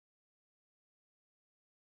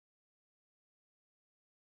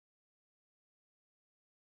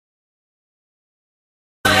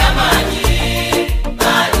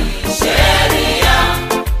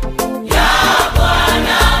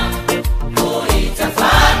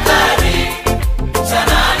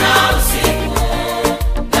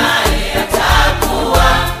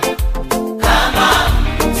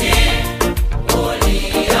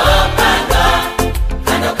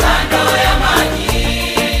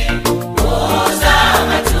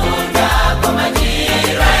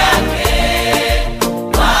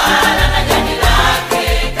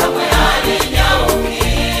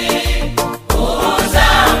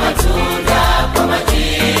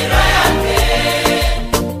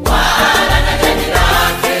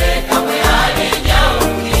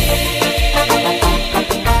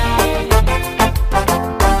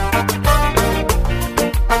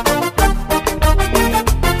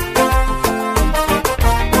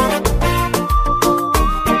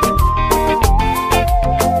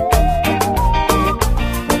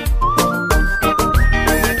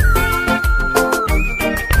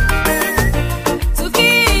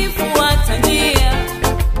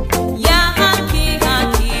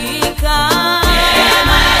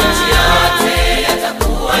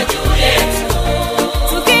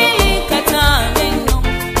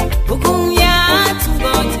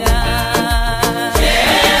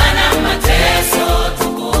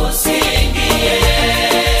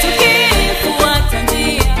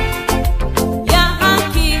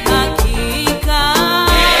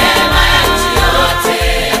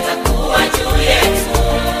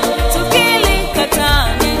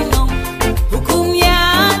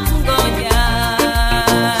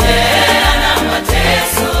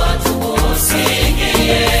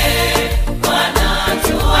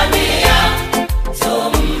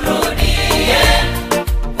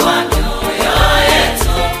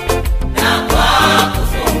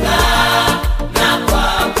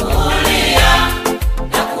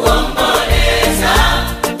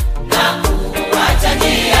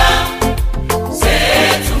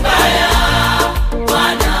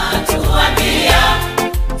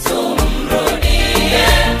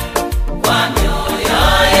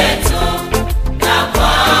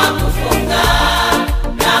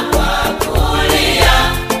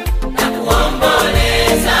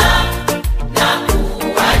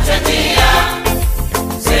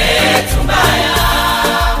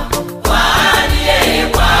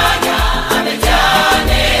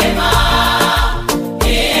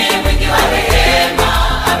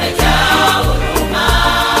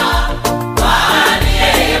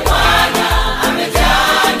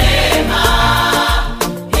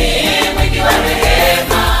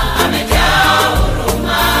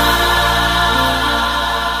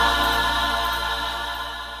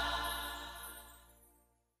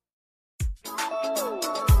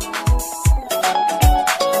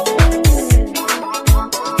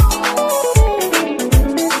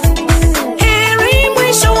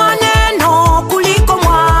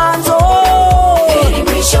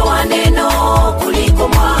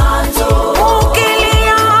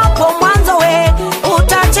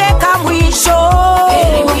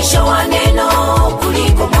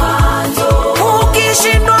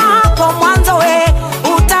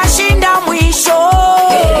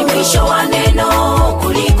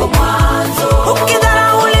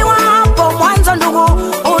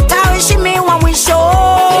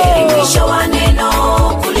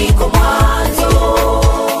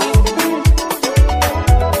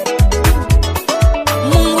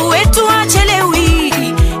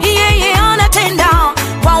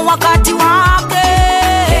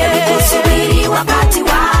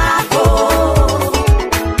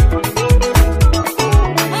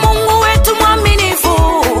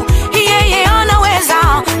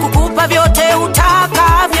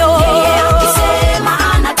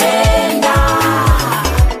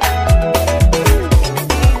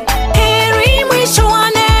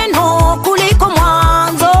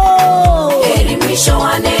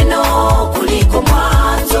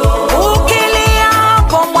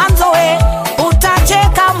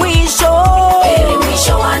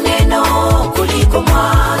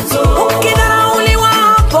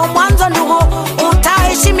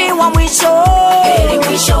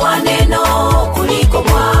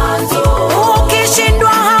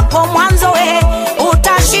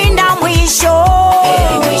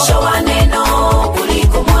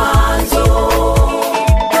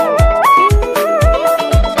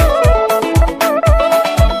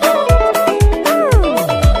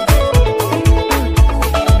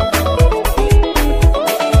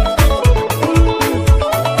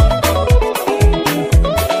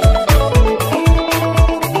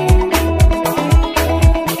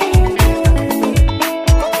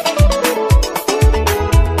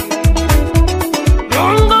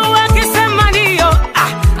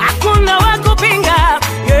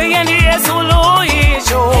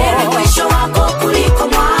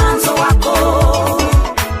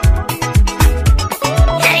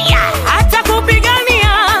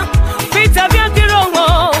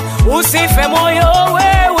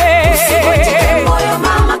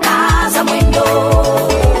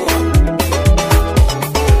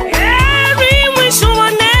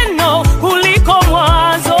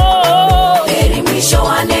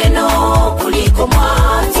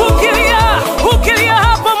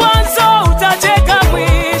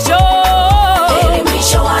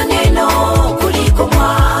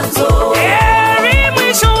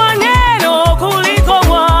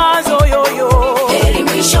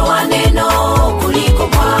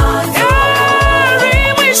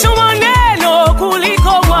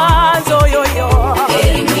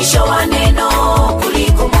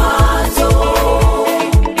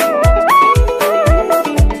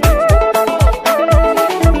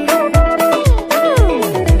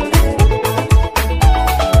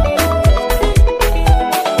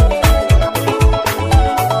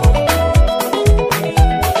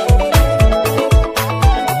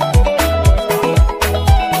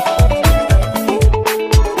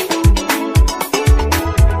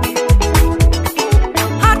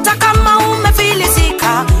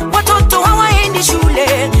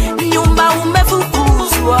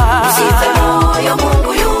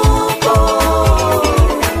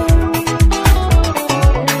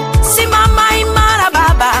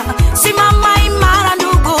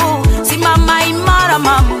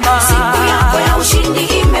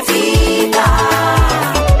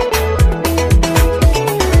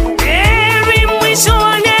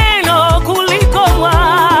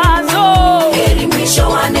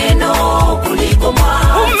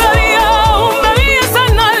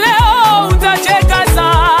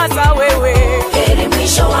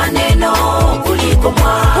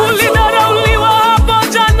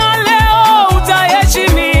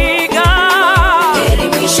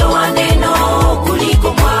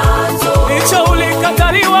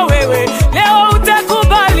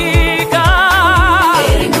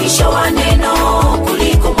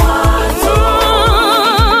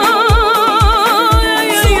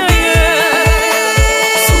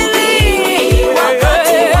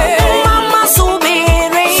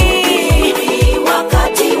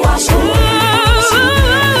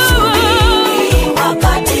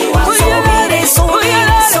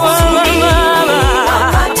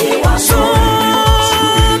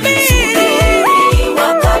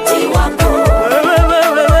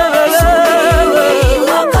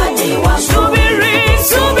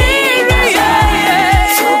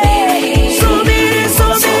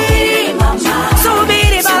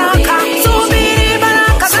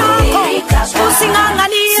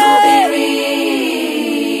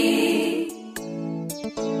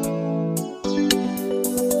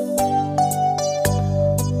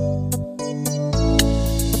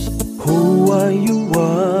yu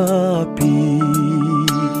wapi?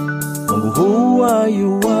 Mungu huwa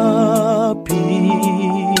yu wapi?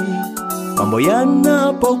 Mambo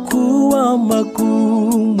yanapokuwa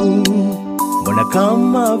magumu, mbona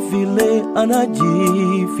kama vile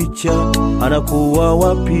anajificha? Anakuwa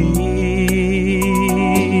wapi?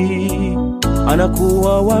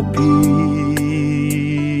 Anakuwa wapi?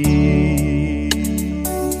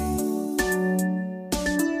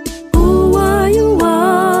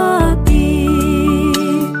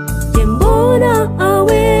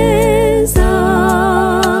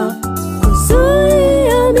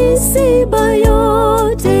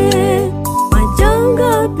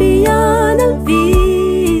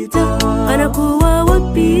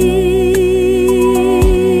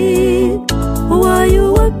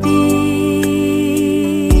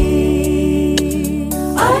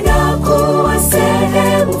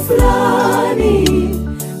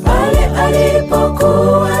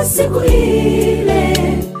 Siku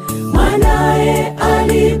ile mwanae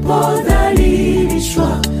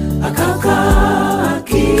alipodhalilishwa akakaa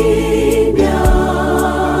kimya,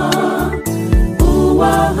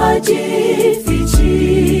 huwa hajifichi,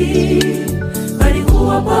 bali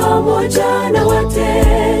huwa pamoja na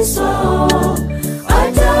wateswa.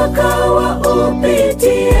 Atakawa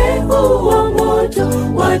upitie huo moto,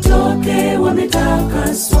 watoke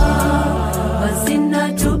wametakaswa. Basi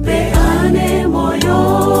na tupeane moyo,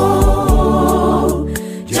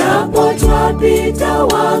 japo twapita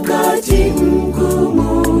wakati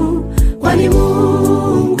mgumu, kwani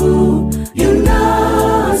Mungu yu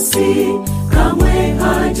nasi, kamwe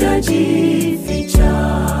hajajificha.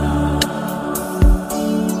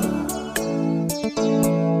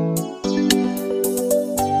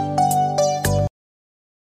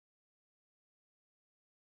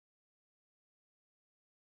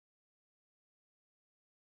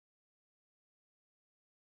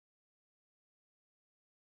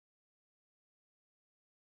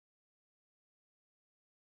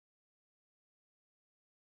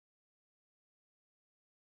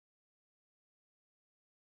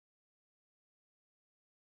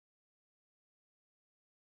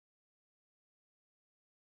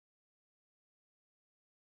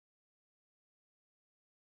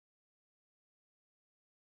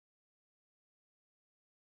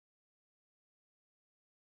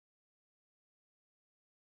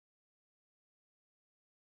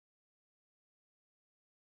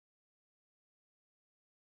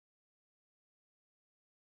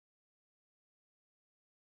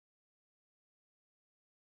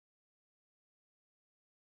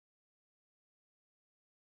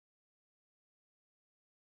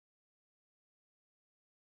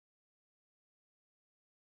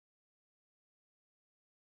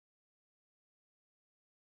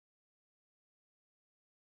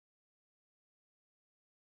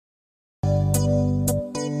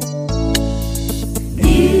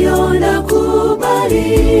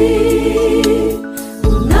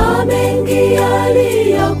 Una mengi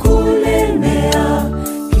yaliyokulemea,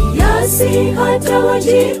 kiasi hata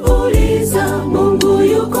wajiuliza Mungu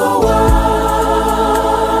yuko wapi?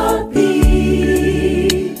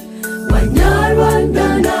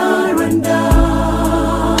 Wanyarwanda na Rwanda,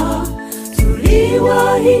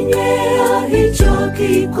 tuliwahinywea hicho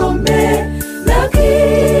kikombe,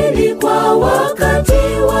 lakini kwa wakati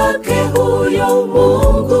wake huyo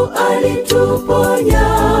Mungu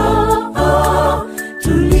alituponya.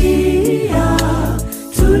 Tulia,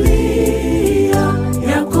 tulia,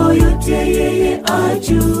 yako yote yeye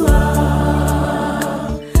ajua.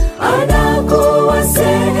 Anakuwa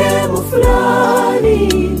sehemu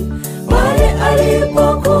fulani, pale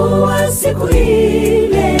alipokuwa siku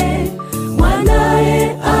ile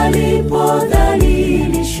mwanae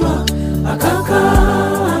alipodhalilishwa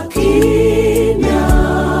akakaa kimya,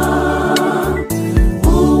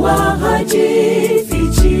 huwa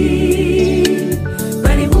hajifichi,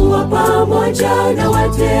 bali huwa pamoja na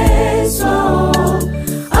wateswa.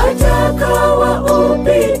 Atakawa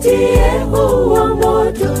upitie huo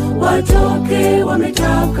moto, watoke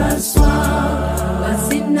wametakaswa.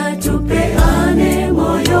 Basi na tupeane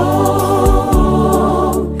moyo,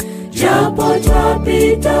 japo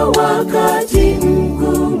twapita wakati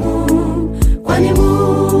mgumu, kwani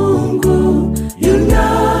Mungu yu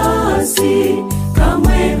nasi,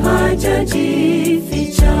 kamwe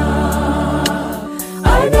hajajificha.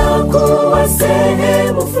 Anakuwa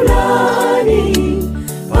sehemu fulani,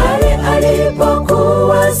 pale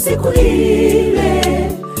alipokuwa siku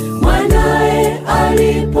ile mwanae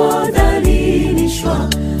alipodhalilishwa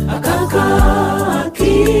akakaa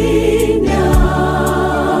kimya,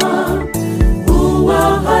 huwa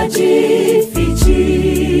hajifichi,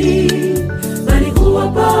 bali huwa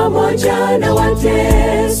pamoja na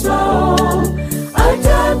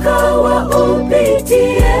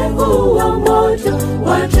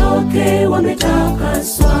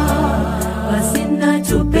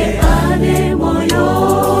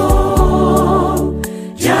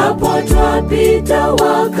tutapita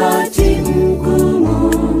wakati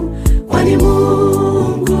mgumu, kwani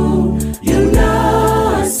Mungu yu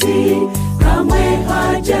nasi, kamwe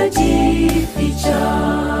hajajificha.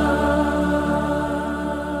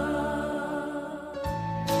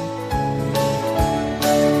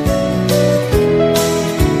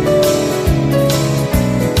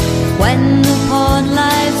 When upon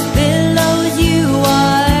life's billows you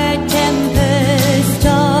are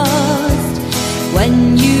tempest-tossed,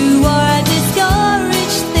 when you are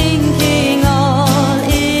discouraged thinking all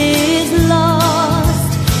is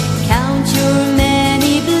lost, count your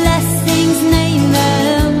many blessings, name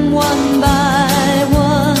them one by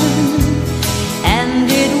one,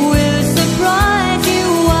 and it will surprise you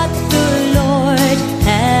what the Lord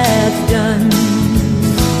hath done.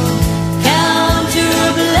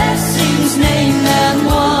 Name them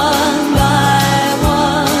one by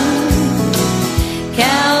one.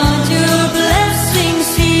 Count your blessings,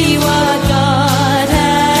 see what God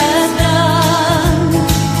has done.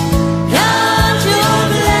 Count your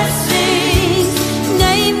blessings,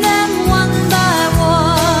 name them one by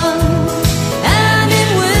one, and it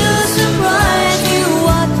will surprise you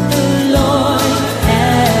what the Lord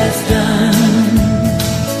has done.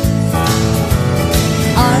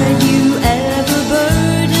 Are you ever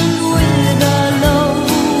burdened with a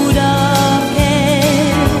load of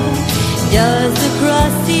care? Does the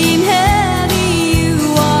cross seem heavy you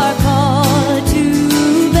are called to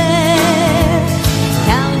bear?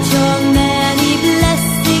 Count your many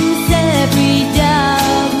blessings, every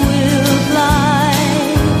doubt will fly,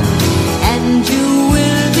 and you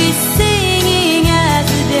will be singing as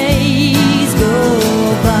the days go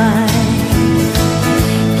by.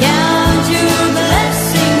 Count your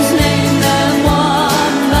blessings, name them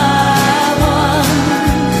one by one.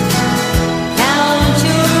 Count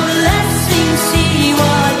your blessings, see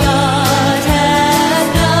what God has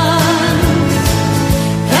done.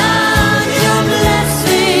 Count your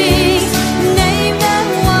blessings, name them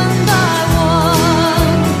one by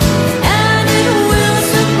one, and it will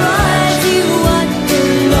surprise you what the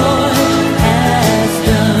Lord has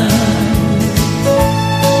done.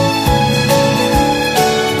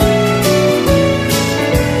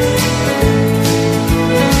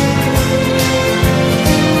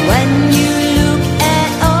 When you look at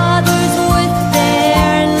others with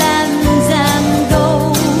their lands and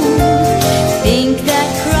gold, think that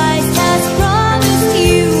Christ has promised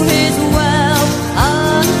you his wealth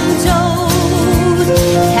untold.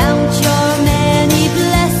 Count your many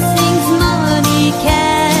blessings, money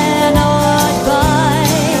cannot buy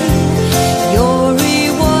your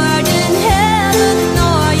reward in heaven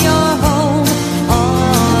or your home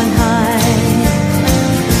on high.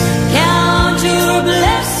 Count your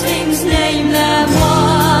blessings, name them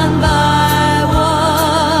one by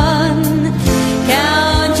one.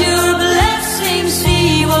 Count your blessings,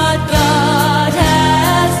 see what God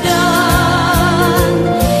has done.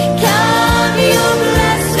 Count your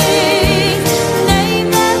blessings, name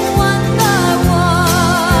them one by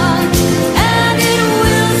one, and it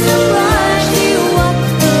will surprise you what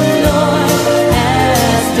the Lord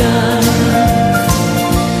has done.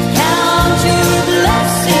 Count your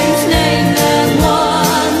blessings, name them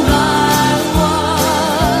one by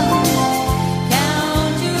one.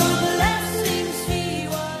 Count your blessings, see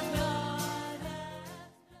what God has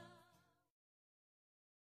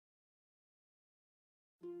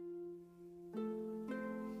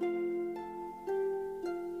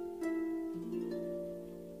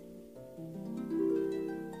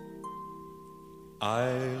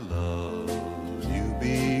I love you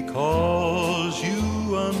because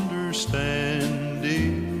you understand,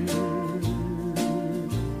 dear,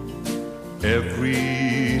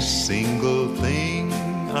 every single thing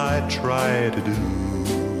I try to do.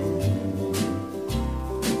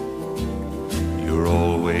 You're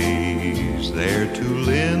always there to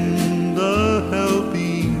lend a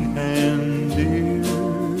helping hand, dear.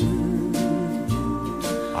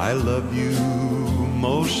 I love you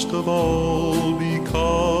most of all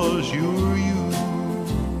because you're you.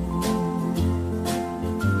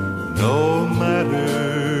 No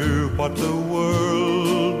matter what the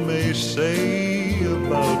world may say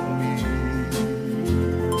about me,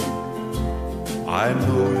 I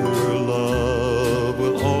know your love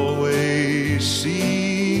will always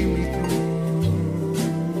see me through.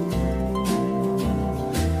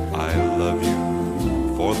 I love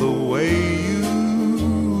you for the way you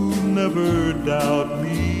never doubt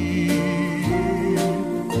me,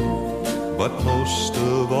 but most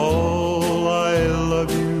of all I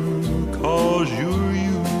love you 'cause you're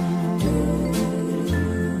you.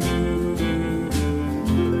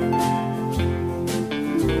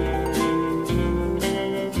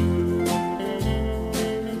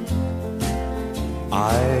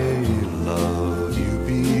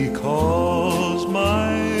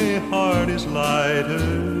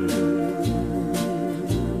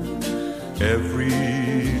 every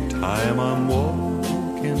time I'm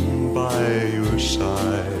walking by your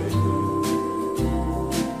side.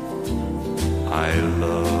 I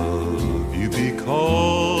love you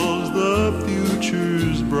because the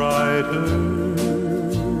future's brighter.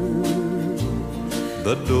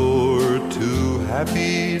 The door to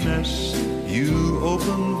happiness you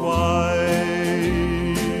open wide.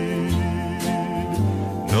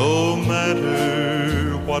 No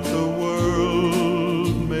matter what the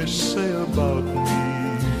world may say about me,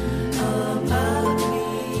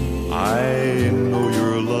 I know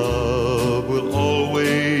your love will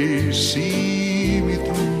always see me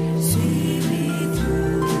through.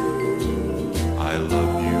 I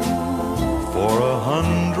love you for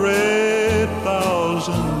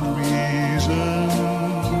 100,000 reasons,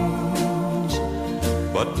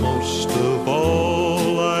 but most of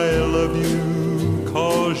all I love you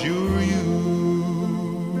 'cause you're you.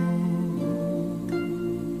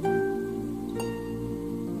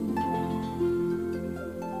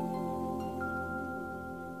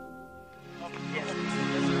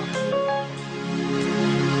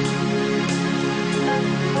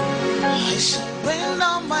 I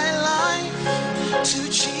surrender my life to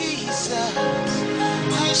Jesus.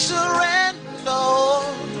 I surrender.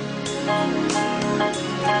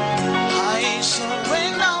 I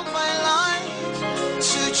surrender my life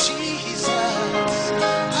to Jesus.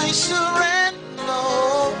 I surrender.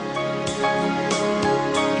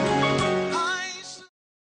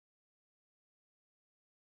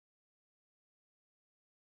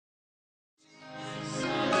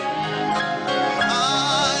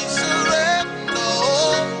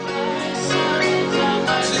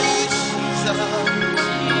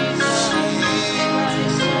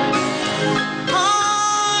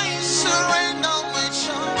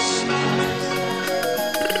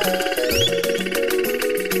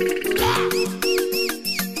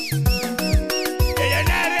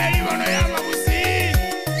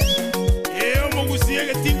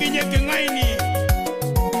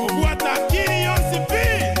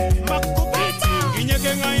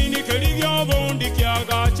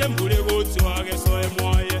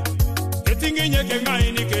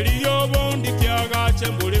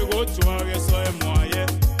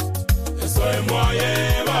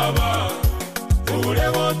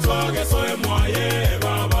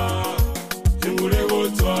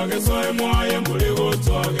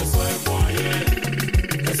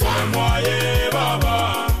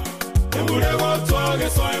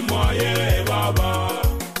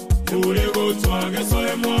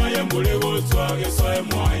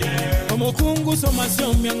 Omukungu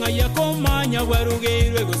somasomya nga yakomanya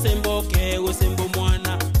bwarugeirwe gosemboke gosembo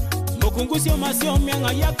mwana. Omukungu somasomya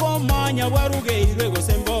nga yakomanya bwarugeirwe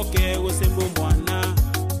gosemboke gosembo mwana.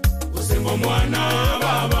 Gosembo mwana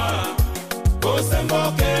baba,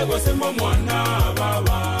 gosemboke gosembo mwana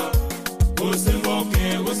baba.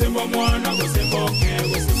 Gosemboke gosembo mwana, gosemboke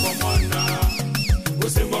gosembo mwana.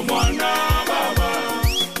 Gosembo mwana baba,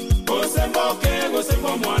 gosemboke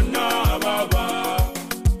gosembo mwana baba.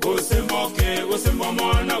 Gosemboke gosembo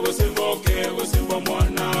mwana, gosemboke gosembo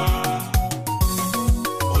mwana.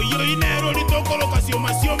 Oyo inero litokolo kasio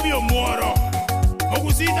masio bio muoro.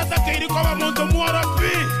 Ogusita takeiri koba monto muoro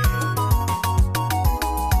pi.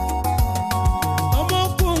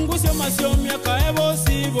 Omokungu sio masio miaka ebo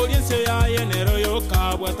si boliense ya enero yo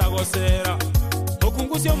kabwa tagosera.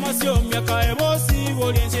 Okungu sio masio miaka ebo si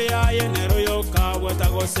boliense ya enero yo kabwa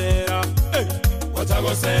tagosera.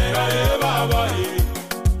 Watagosera baba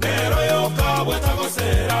Nero yoka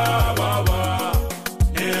watagosera baba.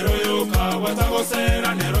 Nero yoka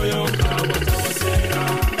watagosera, nero yoka watagosera.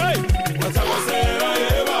 Hey, watagosera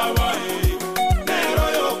baba. Nero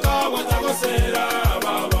yoka watagosera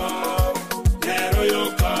baba. Nero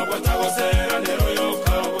yoka watagosera, nero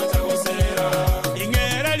yoka watagosera.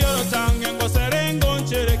 Ingere lyoro tange ngoserengo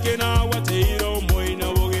nchereke na wateiro moina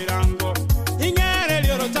bogirango. Ingere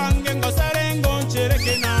lyoro tange ngoserengo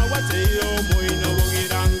nchereke na wateiro moina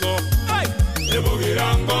bogirango.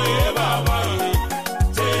 Bogirango baba,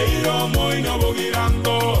 teiro moino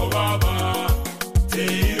bogirango baba,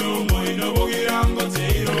 teiro moino bogirango,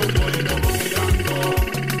 teiro moino bogirango,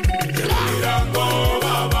 bogirango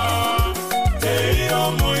baba, teiro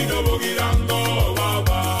moino bogirango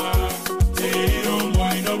baba, teiro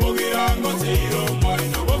moino bogirango, teiro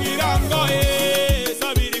moino bogirango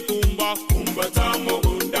sabiri kumba kumba tamo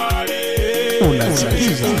gundare. Una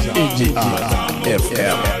salsa EGR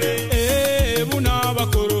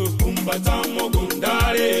Kumbatamo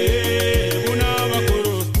gundare,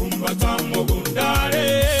 unabakoro. Kumbatamo gundare,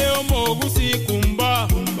 omogusi kumba.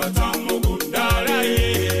 Kumbatamo gundare,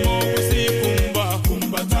 mogusi kumba.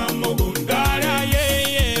 Kumbatamo gundare,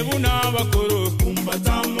 unabakoro.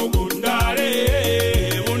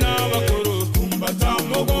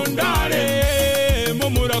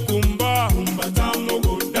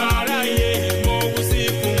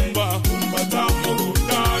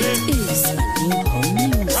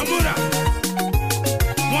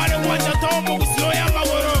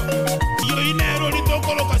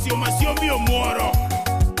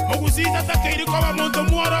 kaba muntu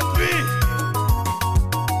muara pi.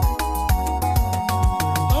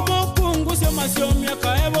 Omokungu se masiomia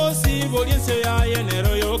kaebo si boliense ya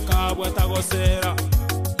yenero yo kabwa tagosera.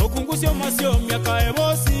 Okungu se masiomia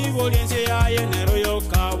kaebo si boliense ya yenero yo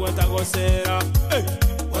kabwa tagosera.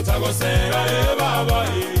 Watagosera baba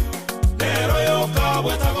nero yo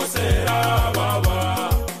kabwa tagosera baba.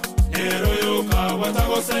 Nero yo kabwa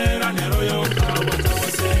tagosera nero yo kabwa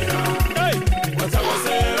tagosera.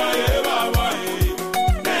 Watagosera baba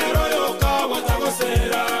nero yo kabwa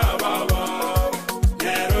tagosera baba.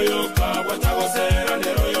 Nero yo kabwa tagosera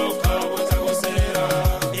nero yo kabwa tagosera.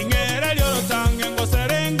 Ingere lyo tange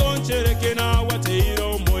ngoserengo nchereke na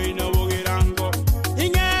wateiro moino bogirango.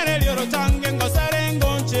 Ingere lyo tange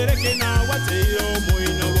ngoserengo nchereke na wateiro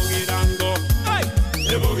moino bogirango.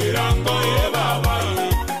 Bogirango baba.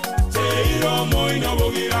 Teiro moino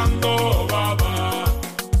bogirango baba.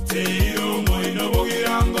 Teiro moino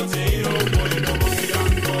bogirango, teiro moino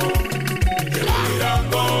bogirango.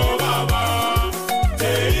 Bogirango baba.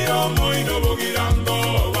 Teiro moino bogirango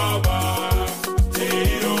baba.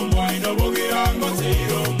 Teiro moino bogirango,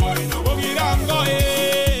 teiro moino bogirango.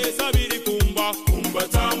 Sabiri kumba, kumba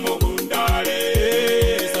tamo gundare.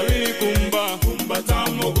 Sabiri kumba, kumba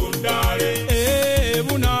tamo gundare.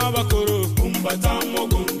 Buna bakuru, kumba tamo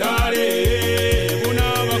gundare. Buna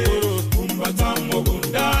bakuru, kumba tamo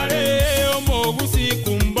gundare. Omogusi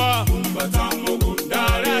kumba, kumba tamo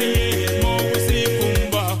gundare. Omogusi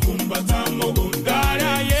kumba, kumba tamo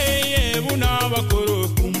gundare. Buna bakuru,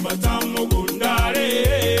 kumba tamo gundare.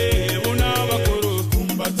 Buna bakuru,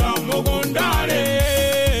 kumba tamo gundare.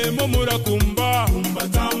 Momura kumba, kumba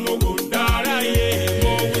tamo gundare.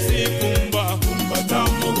 Omogusi kumba, kumba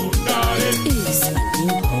tamo gundare.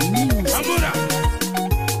 Amura,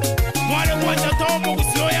 mware wacha tomo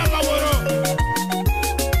kusio ya maworo.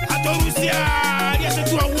 Atorusia, riase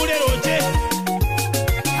tu awure roje.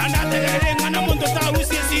 Anategere ngana mondo ta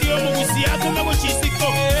rusia sirio mugusia kuma mochisiko.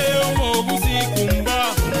 Mugusi kumba,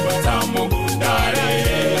 kumba tamo gundare.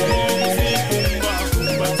 Mugusi kumba,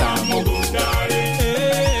 kumba tamo gundare.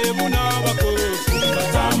 Muna bakuru, kumba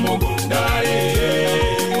tamo gundare.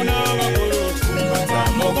 Muna bakuru, kumba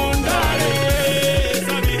tamo gundare.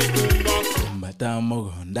 Sabiri kumba, kumba tamo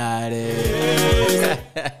gundare.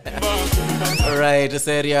 Alright,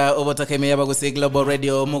 Seria Obotaka imeyaba kusi Global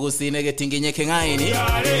Radio mugusi negetinginye kengaini.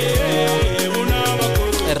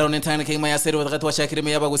 Around time king maya Seria wakati wa shakiri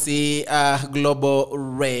imeyaba kusi Global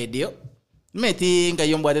Radio. Meti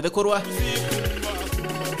ngayombo de kurwa.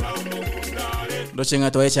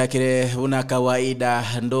 Ndochenga toa shakire una kawaida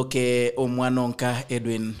ndoke omwanonka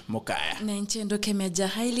Edwin Mokaya. Nenche ndoke meja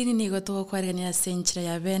haili ni nigoto kwarania senchira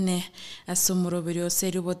ya bene asumuroberio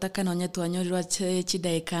Seria Obotaka na onyetu anyorirwa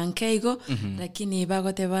chidaika nkeigo lakini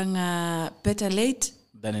bagote banga better late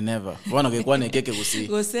than never. Wana kekwa nekeke gusi.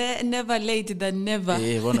 Gose never late than never.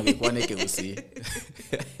 Wana kekwa neke gusi.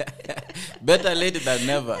 Better late than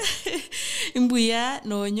never. Mbuya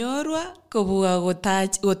no nyorwa kobuga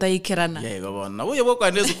gotaikerana. Gobona. Uye boko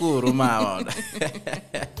ande sukuru maona.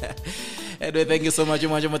 Edwe, thank you so much.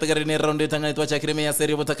 Mwatakari ni round tanga tuacha kirime ya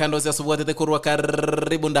Seria Obotaka ndo sia subuate te kurwa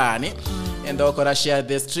karibu ndani. Endo kora share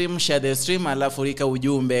the stream alafu rika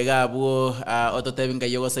ujumbe gabo ototevinga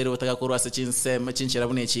yogo Seria Obotaka kurwa se chinchira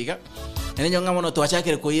bune chika. Nenyo ngamono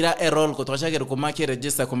tuachakire kuira errol ko tuachakire kumaki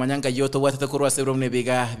register kumanyanga yoto watete kurwa Seria bune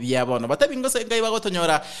biga byabona. Batabingo se ngai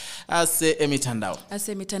bagotonyora ase emitandao.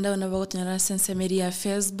 Ase emitandao na bagotonyora Seria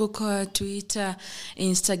Facebook, Twitter,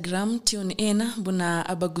 Instagram, tune in buna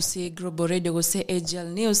abagusi Global Radio gose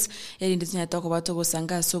AGL News elinde tinyatoko bato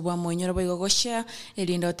gosanga sobwa monyora boyogosha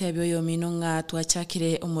elinde otebyo yo minonga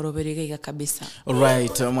tuachakire umuroberiga iga kabisa.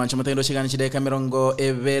 Alright, mwancho matendo chigani chideka mirongo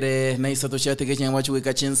evere na isato chategeke mwachu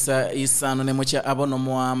wika chinsa isano ne mocha abono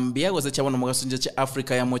mwambia gose chabono mugasunje cha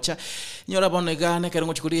Africa ya mocha nyora bono igane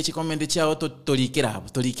karongo chikurie chikomende chao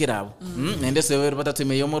tolikirabo nende sewer batatu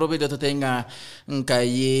meyo morobedo totenga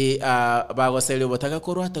nkaye bago Seria Obotaka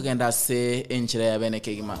kurwa togenda se enchira ya bene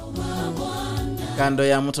kegima kando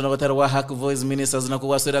ya mtu nagoterwa Hack Voice Ministers na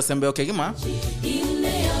kuwasura sembe okegima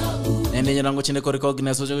ende nyango chine ko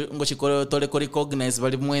recognize ngo chikoro tole ko recognize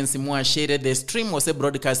bali mwensi mwa share the stream ose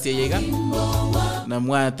broadcast yega na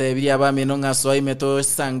mwate bya bamino ngaso imeto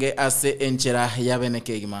sange ase enchera ya bene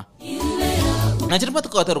kegima na chiripa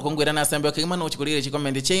tukotero kongwera na sembe okegima no chikurire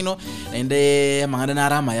chikomende chino ende mangana na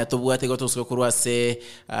rama ya tobuate go tosuka kurwa se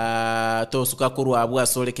tosuka kurwa abwa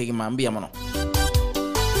sole kegima mbia mono.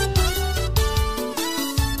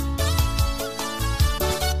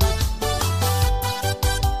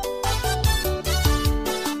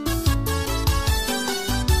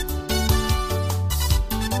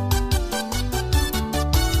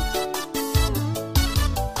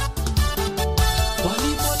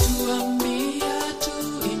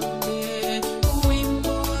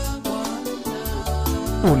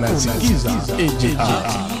 Unasikiza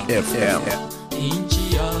AJR FM.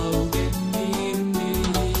 Inchi ya ugenini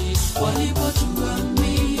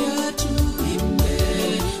walipotuambia tuimbe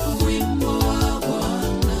wimbo wa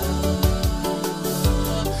Bwana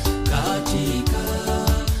katika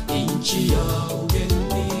inchi ya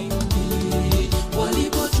ugenini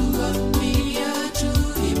walipotuambia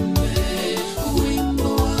tuimbe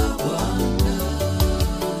wimbo wa Bwana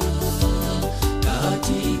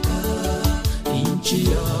katika inchi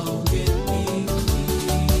ya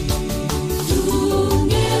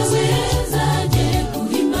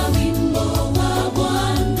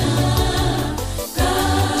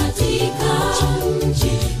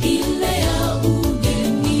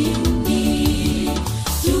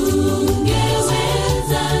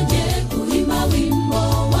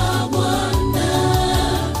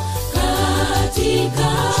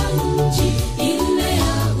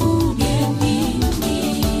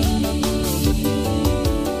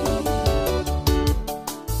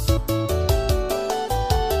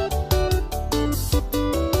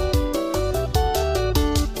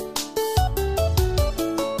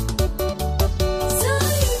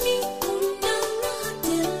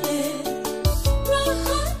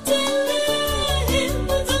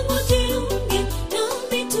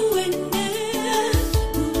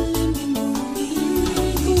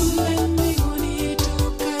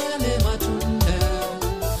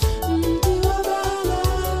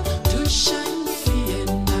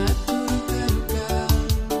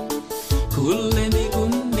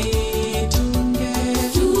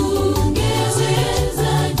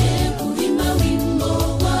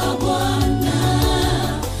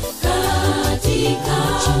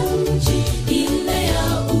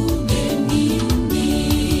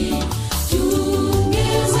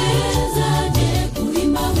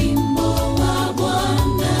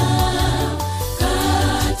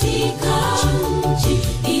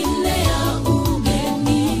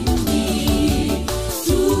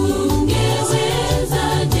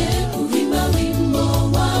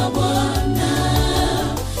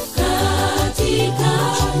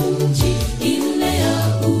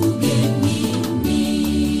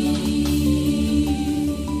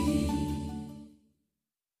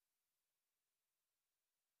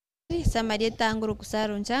Samarieta nguru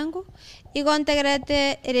kusaro nchangu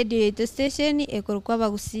igontegerete radio ito station ekorukwa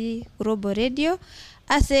bagusi Global Radio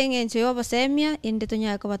asenge ncho yobo semia inde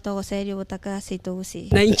tonyaka batogo Seria Obotaka seitogusi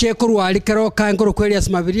na inche kurwali kero kanguru kweli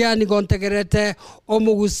smabiria ni gontegerete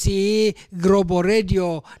omugusi Global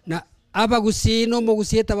Radio na abagusi no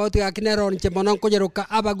mugusi etabauti gakinero nche mononko jeruka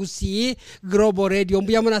abagusi Global Radio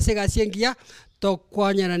mbuya mona sega siengia to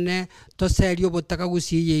kwanyarane to Seria Obotaka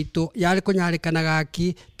gusi yeito yali konyarekana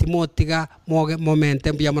gaki timotiga moge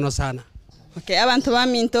momente mbuya mono sana. Okay, abantu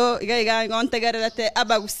baminto iga ngontegerete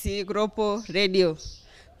abagusi Global Radio.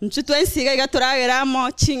 Nchutwensiga iga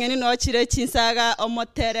turageramo chingeni no chire chinsaga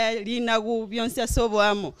omotere linagu byonse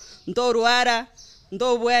asoboamo. Ndoruara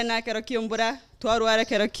ndobwena kero kiombura twaruara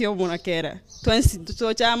kero kiomuna kera. Twensi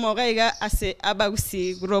tuchamo iga ase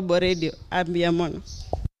abagusi Global Radio ambia mono.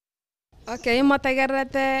 Okay,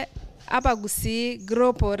 motegerete abagusi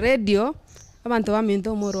Global Radio abantu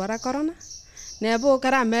baminto moruara corona. Nebo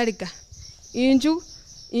kara America. Inju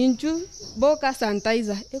boka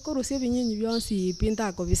sanitizer ekorusie binyinyi byonsi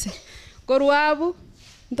pinta kobise koruabu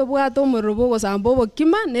ntobwato murubo gosambo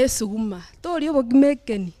bokima nesuguma torio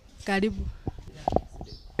bokimekeni karibu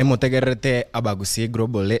Emotegerete abagusi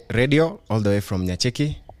Global Radio all the way from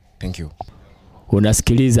Nyacheki. Thank you.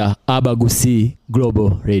 Unasikiliza abagusi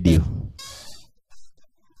Global Radio.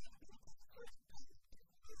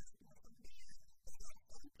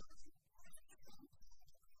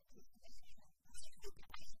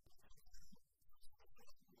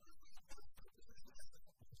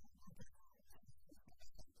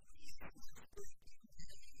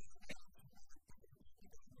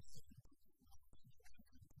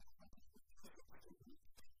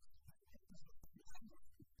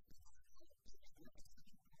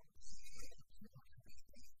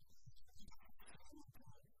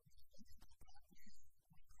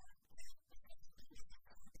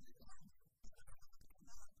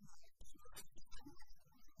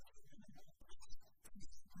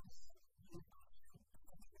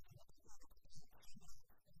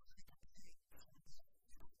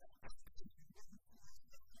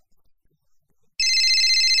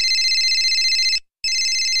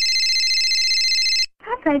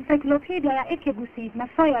 Encyclopedia ya Ekegusi na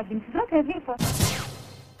soya binti zote zipo.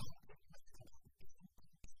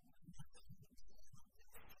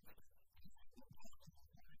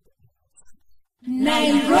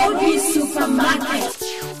 Nairobi Supermarket.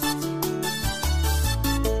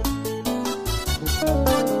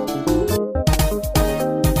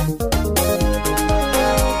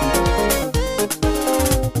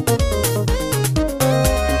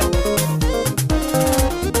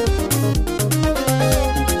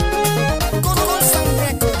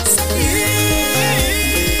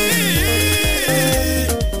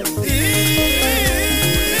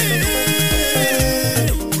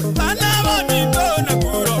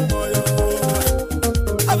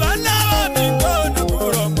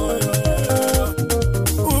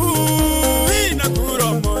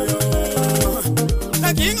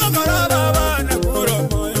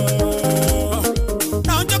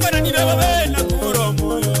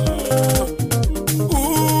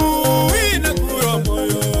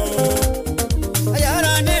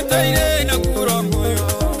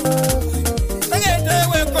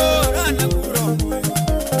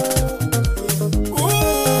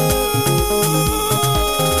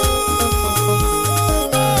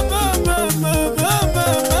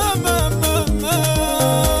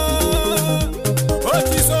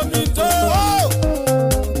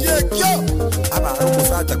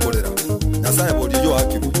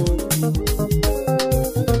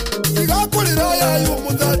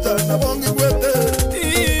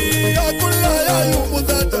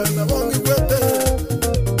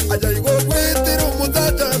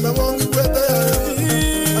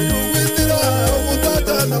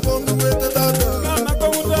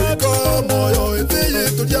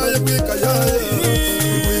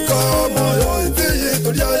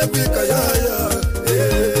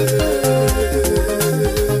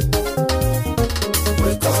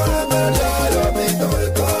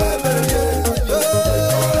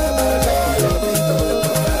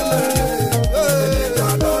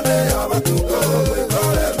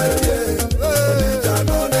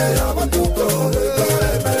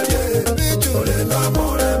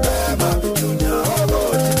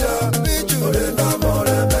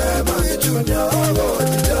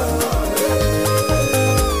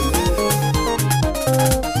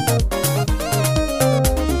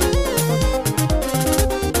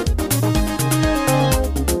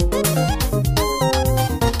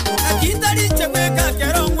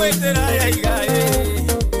 tera ya igae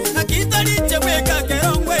nakita liche weka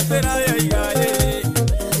kerongwe tera ya igae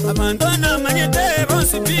abandona manyete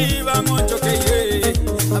bonsipi bangonjokeye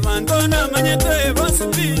abandona manyete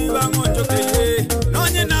bonsipi bangonjokeye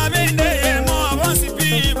nonye nabende mo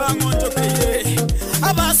bonsipi bangonjokeye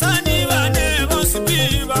abasani bane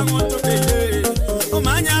bonsipi bangonjokeye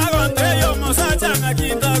umanya gonde yo mosacha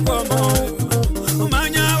ngakinda kwa moyo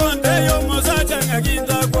umanya gonde yo mosacha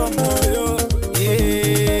ngakinda kwa moyo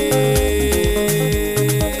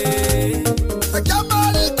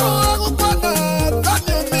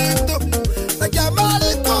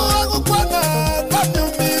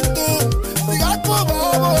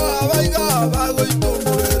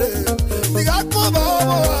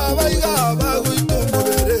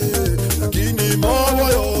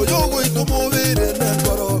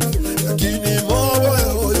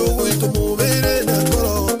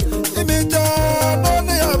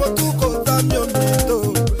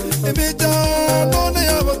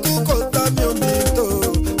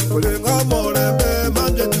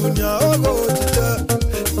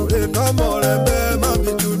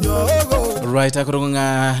Right,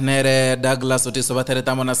 akurunga nere Douglas Otiso batere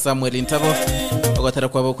tamo na Samuel Ntabo ogotera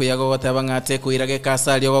kwa boku yago gotabangate kuirage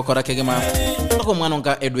kasali ogokora kegema ko mwana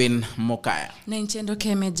nka Edwin Mokaya Nenchendo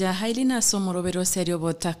kemeja hailina somorobero Seria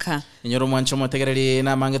Obotaka Nyoro mwancho motegereri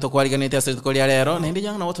na mangeto kwariganite asiri ko lero nindi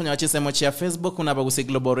jang na woto nyachisemo cha Facebook na bagusi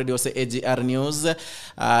Global Radio se AGR News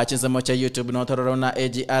chisemo cha YouTube na tororo na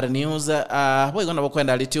AGR News boy gonna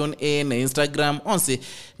bokwenda tune in Instagram onsi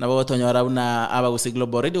na woto nyora na abagusi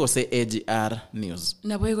Global Radio se AGR News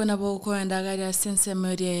na boygo na bokwenda gari sense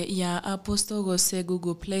media ya Apostle go se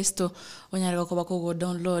Google Play Store onyarega ko bako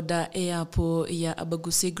download app ya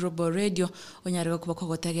abagusi Global Radio onyarega ko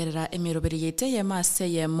bako tegerera emiroberi yete ya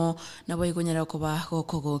mase yemo na boygo nyarega ko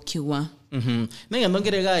bako kiwa Nenga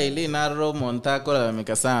ndongerega ili naro montako la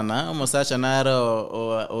mikasana mosacha naro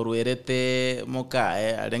oruerete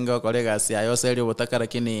mokae alenga kolega si ayo Seria Obotaka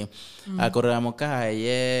lakini akorera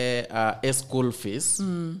mokae school fees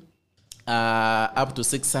up to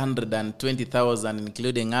 620,000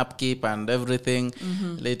 including upkeep and everything.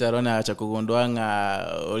 Later on acha kugundwanga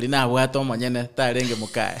olina bwato monyene tarenge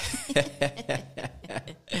mukae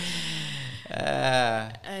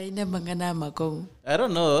ina mangana makomu I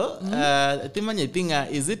don't know. Timanye tinga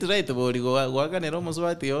is it right boligo wakanero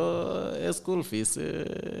muswati school fees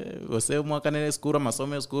gose mwakanere school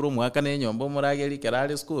masome school mwakane nyombo murageli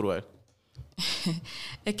kerale school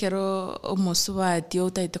ekero omusubati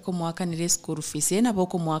utaite ko mwakanire school fees ena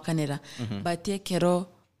boko mwakanira but ekero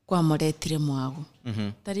kwa moretire mwago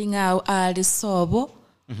taringa ali sobo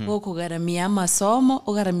boko garamia masomo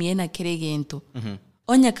ogaramia na kiregento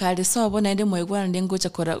onya kali sobo naende mwegwana ndengocha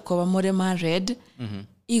koba more ma red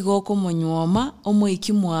igo ko monyoma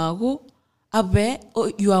omoiki mwago abe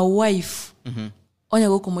your wife onya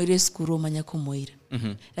go komoire school manya komoire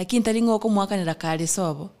lakini taringa ko mwakanira kali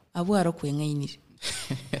sobo abuaro kwengainire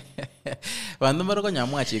Bandu maroko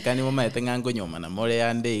nyamwachikani momaete ngango nyoma na more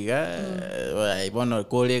yandeiga ibono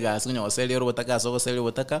kolega asunyo Seria Obotaka soko Seria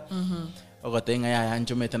Obotaka ogotenga ya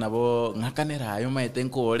yanchomete nabo ngakanera ayo maete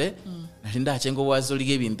nkore narinda chengo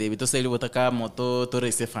wazolige binte bito Seria Obotaka moto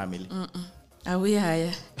torese family awi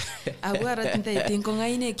haya abuara tinta itinko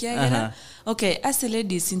ngaine kiagera okay as a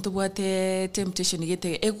ladies intobwate temptation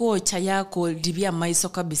gete ego chayako dibia maiso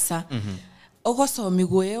kabisa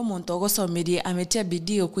ogosomigwe omonto ogosomerie ametia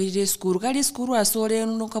bidii okwirire skuru gari skuru asore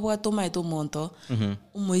nukabwato maito monto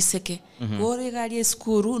umuiseke gore gari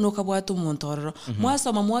skuru nukabwato monto roro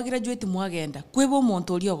mwasoma mwa graduate mwagenda kwebo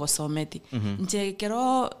monto oli ogosometi nje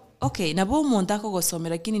kero okay nabo monto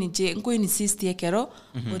akogosomera lakini nje nko insist yekero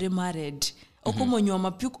ore married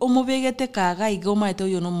okomonyoma pyuk omubegete kaga igo maito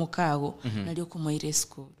yo no mukago nalyo kumoire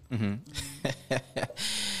skuru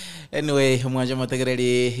Anyway, mwanje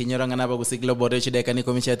motegereri inyoranga naba gusi Global Radio deka ni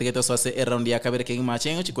komisha tegeto swase around ya kabere ke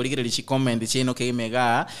machengo chikurigire chi comment chino ke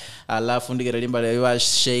mega alafu ndigere limbale wa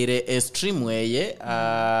share stream weye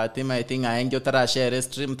tima itinga engyo tara share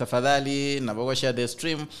stream tafadhali nabogo share the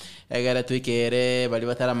stream egara twikere bali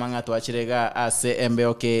batara manga twachirega ACMB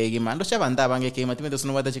okay gimando chabanda bange ke matime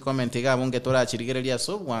tosuno bata chi comment ga bunge tora chirigere lia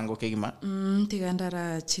so bwango ke gima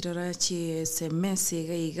tigandara chirora chi SMS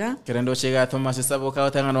ga iga kerendo chega Thomas Saboka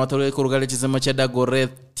watanga no kurugale chisemo cha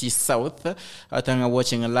Dagoretti South atanga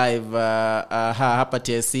watching live hapa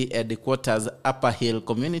TSC headquarters Upper Hill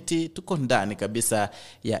community tuko ndani kabisa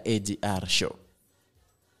ya AGR show.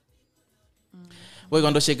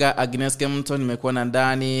 Wewe ndo shika Agnes Kemton nimekuwa na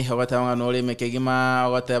ndani watanga nole mekegima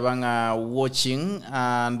watanga watching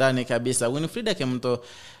ndani kabisa Winfrida Kemto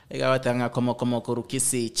watanga komo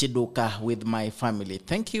kurukisi chiduka with my family.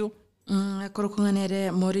 Thank you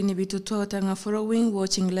Korokunganere morini bitutwa otanga following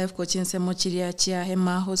watching live coaching semo chiria chia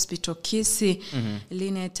Hema Hospital Kisi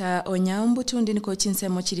lineta onyambu tundi ni coaching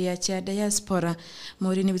semo chiria chia diaspora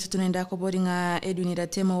morini bitutu nenda ko boringa Edwin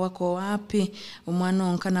Ratemo wako wapi umwana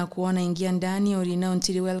onkana kuona ingia ndani orina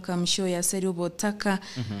untiri welcome show ya Seria Obotaka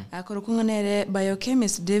korokunganere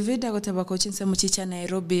biochemist David akotaba coaching semo chicha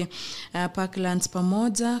Nairobi Parklands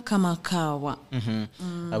pamoja kama kawa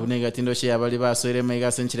abunega tindo shia bali basore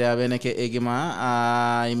mega century abeneke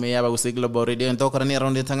egima ime yaba Global Radio ntokorani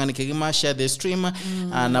around tangani kegima share the stream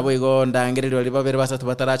nabo igo ndangiriro ali babere basatu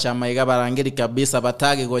bataracha maiga barangiri kabisa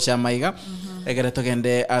batage go cha maiga egere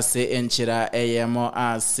togende ase enchira ayemo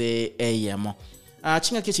ase ayemo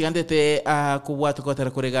chinga kichigandete kubwatu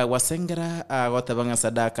kotera kurega wasengera gotabanga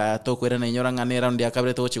sadaka tokwera na inyoranga ne round ya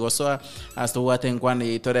kabire to chigosoa asto wate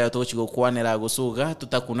nkwani tore to chigokwanera gusuga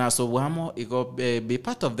tutakuna sobwamo igo be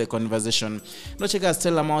part of the conversation no chega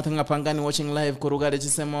Stella Mountain apangani watching live kurugare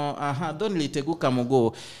chisemo don't liteguka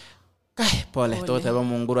mugo kai pole totaba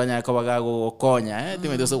munguranya kabagago konya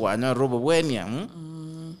timedoso gwanya robo bwenia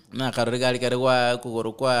na karugari kare kwa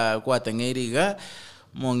kuguru kwa tengeriga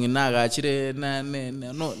monginaga chire na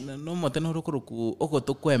no moteno rukuruku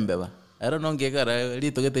ogotokwembeba ara nongegara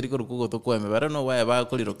lito geteri kuruku ogotokwembeba ara no waya ba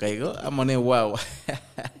kuliruka igo amone wawa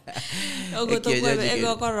ogotokwembeba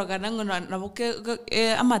ego koroka nango na buke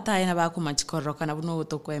amatai na bakumachikoroka na buno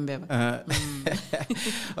ogotokwembeba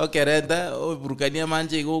okay renda oburukania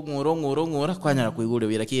manje igo ngoro kwanyara kuigure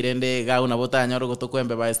wira kirende ga una botanya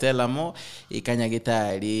ogotokwembeba Stella mo ikanya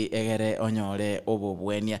gitari egere onyore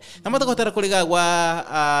obobwenia namoto kotera kuliga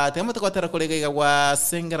gwa temoto kotera kuliga gwa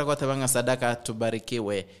sengera kotabanga sadaka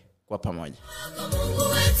tubarikiwe kwa pamoja. Mungu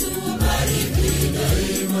wetu bariki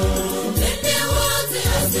daima. Twende wote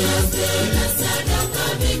asante na sadaka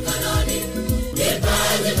mikononi.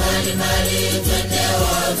 Vipaji mbalimbali twende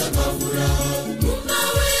wote kwa furaha. Mungu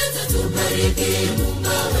wetu tubariki,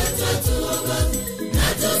 Mungu wetu tuongoze. Na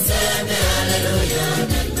tuseme haleluya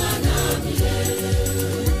daima na milele.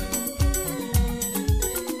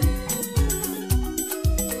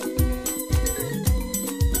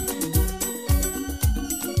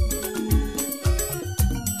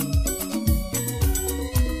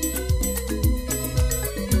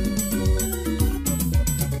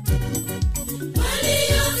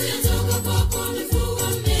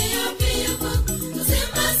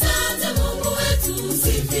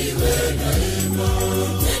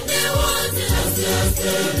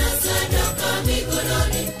 Na sadaka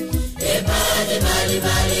mikononi. Vipaji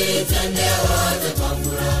mbalimbali twende wote kwa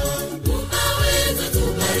furaha. Mungu wetu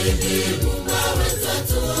tubariki, Mungu wetu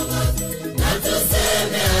tuongoze. Na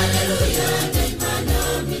tuseme haleluya daima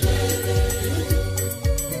na milele.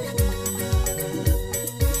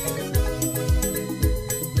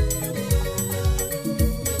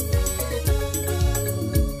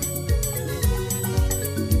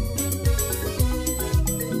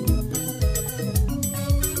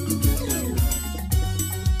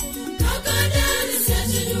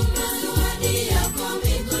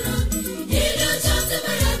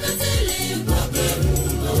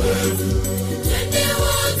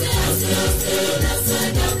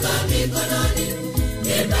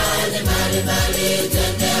 Mbali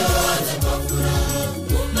twende wote kwa furaha.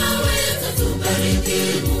 Mungu wetu tubariki,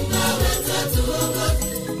 Mungu wetu tuongoze.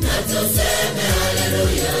 Na tuseme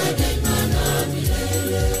haleluya daima na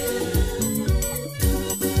milele.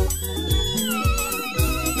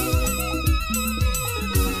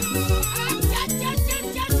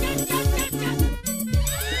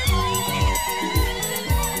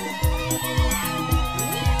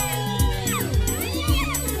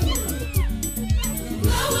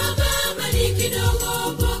 Kidogo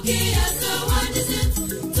pokea zawadi zetu,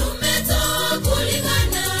 tumetoa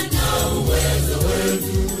kulingana na uwezo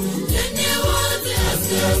wetu. Twende wote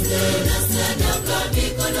asante na sadaka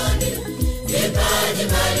mikononi. Vipaji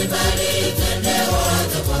mbalimbali twende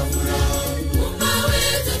wote kwa furaha. Mungu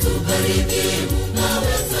wetu tubariki, Mungu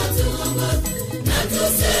wetu tuongoze. Na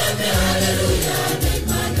tuseme haleluya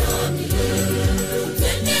daima na milele.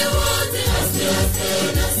 Twende wote asante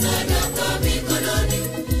na sadaka mikononi.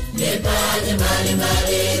 Vipaji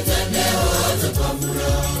mbalimbali twende wote kwa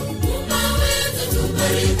furaha. Mungu wetu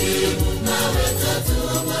tubariki, Mungu wetu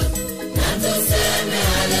tuongoze. Na tuseme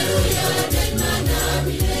haleluya daima na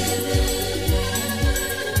milele.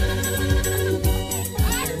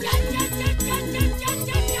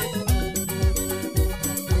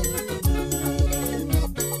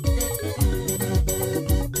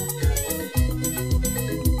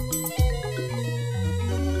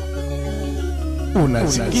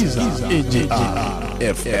 Unasikiza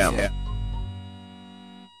AJR FM.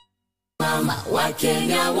 Simama,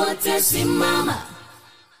 Wakenya wote simama.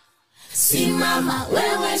 Simama,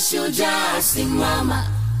 wewe shujaa, simama.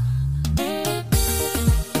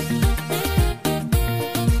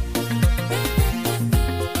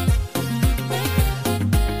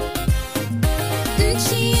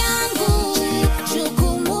 Nchi yangu,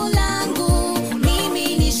 jukumu langu,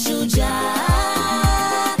 mimi ni shujaa,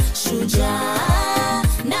 shujaa.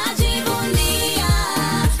 Najivunia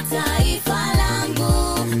taifa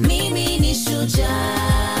langu, mimi ni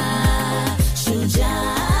shujaa,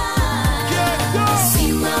 shujaa.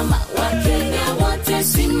 Simama, Wakenya wote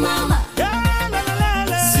simama.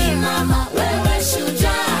 Simama, wewe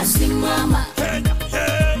shujaa, simama.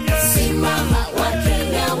 Simama,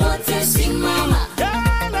 Wakenya wote simama.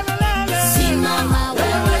 Simama,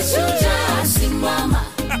 wewe shujaa, simama.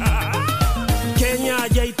 Kenya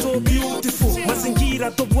yaito beautiful,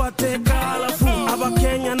 mazingira tobwate colorful. Aba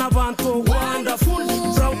Kenya na bantu wonderful,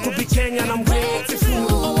 proud to be Kenyan, I'm grateful.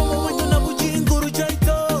 Wanyuna bujinguru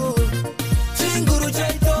jaito, jinguru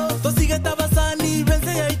jaito, tosigeta basani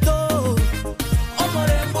benze yaito,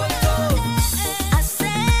 omorembo ito.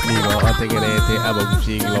 Nino ategerete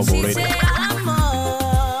Abagusi Global Radio.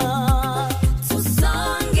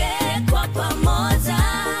 Tusonge kwa pamoja.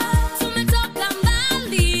 Tumetoka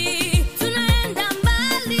mbali, tunaenda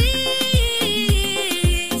mbali.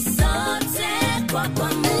 Sote kwa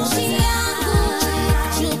pamoja. Nchi yangu,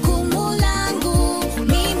 jukumu langu,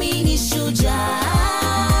 mimi ni shujaa,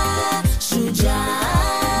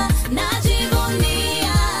 shujaa.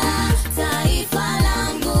 Najivunia taifa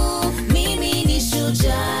langu, mimi ni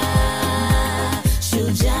shujaa,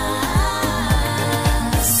 shujaa.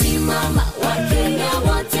 Simama, Wakenya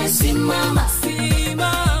wote simama.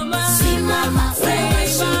 Simama, simama, wewe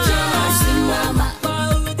shujaa, simama.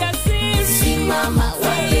 Simama,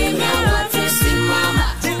 Wakenya wote simama.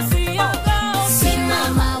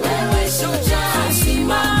 Simama, wewe shujaa,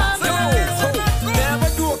 simama. Never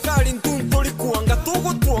do a calling tuntoli kuanga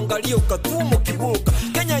tugo tuangalia ukatumo kibuka.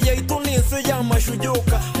 Kenya yaitu ni nse ya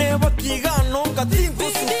mashujoka. Never kigano ngatingu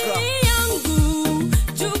suka.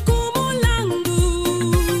 Jukumu langu,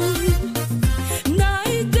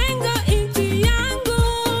 naitenga nchi yangu.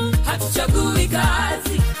 Hatuchagui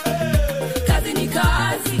kazi, kazi ni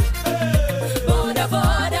kazi. Boda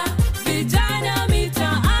boda, vijana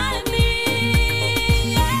mitaani.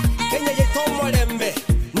 Kenya yeto molembe,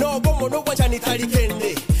 no bomo no wachani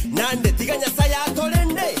talikende. Nande tiganya saya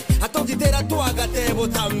atolende, atogitera tuagate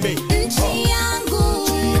botambe. Nchi yangu,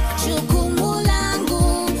 jukumu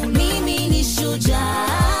langu, mimi ni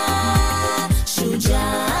shujaa,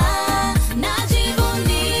 shujaa.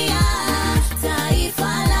 Najivunia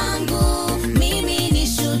taifa langu, mimi ni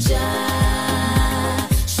shujaa,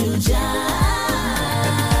 shujaa.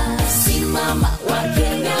 Simama,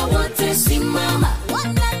 Wakenya wote simama.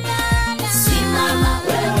 Simama,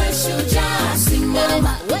 wewe shujaa,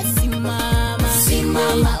 simama.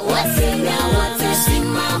 Simama, Wakenya wote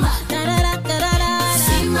simama.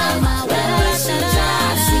 Simama, wewe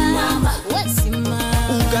shujaa, simama.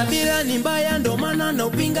 Ukabila ni mbaya ndo maana na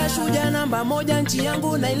upinga, shujaa namba moja, nchi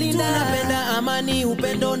yangu nailinda. Tunapenda amani,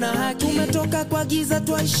 upendo na haki. Tumetoka kwa giza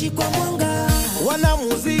twaishi kwa mwanga. Wana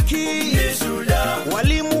muziki ni shujaa,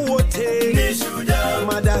 walimu wote ni shujaa,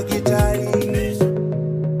 madaktari ni shujaa.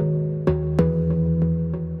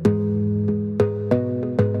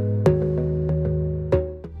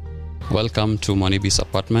 Welcome to Monibis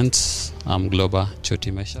Apartments. I'm Globa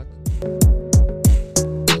Choti Meshak.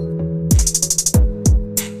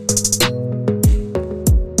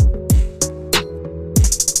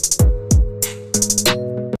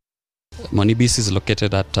 Monibis is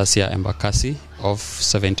located at Tasia Embakasi off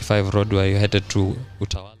 75 Road, where you're headed to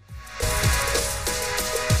Utawala.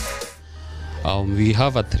 We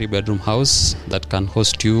have a 3-bedroom house that can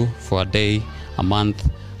host you for a day, a month,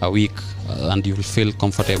 a week, and you will feel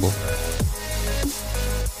comfortable.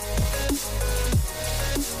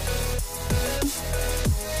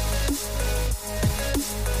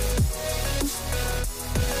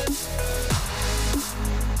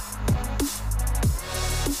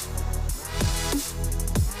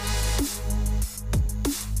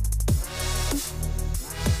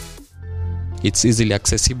 It's easily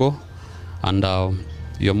accessible, and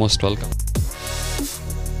you're most welcome.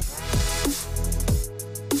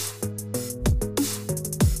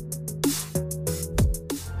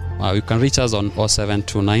 You can reach us on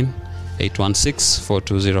 0729 816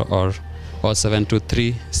 420 or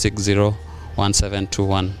 0723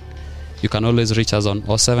 601721. You can always reach us on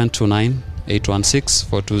 0729 816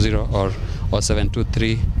 420 or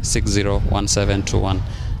 0723 601721.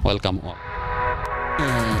 Welcome all.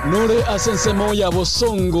 Nore asensemo ya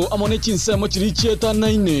bosongo amone chinsemo chirichieta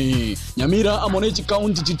naine. Nyamira amone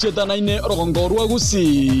chikaunti chichieta naine orogongo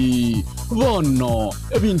ruagusi. Bono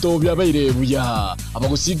ebinto byabeire buya.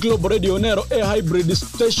 Abagusi Global Radio nero hybrid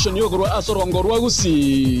station yogorwa asorogongo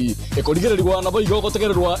ruagusi. Ekoligererwa nabo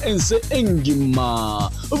igogotegererwa ense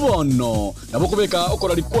engima. Bono nabokobeka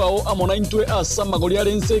okorari kwao amona intwe asamagori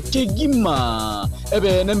arense kegima.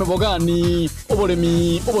 Ebe nemebogani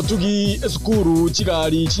oboremi obotugi esukuru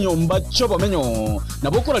chigari chinyomba chobamenyo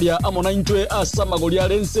nabokoraria amona intwe asamagori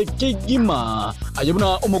arense kegima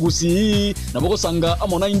ayebuna omogusi nabokosanga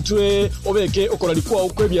amona intwe obeke okorari kwao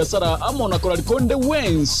kwebiasara amona korari konde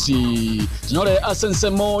wensi tinyore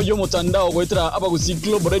asensemo yomutandao goetera abagusi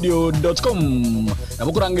globalradio.com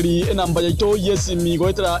nabokorangiri enamba yaito yesimi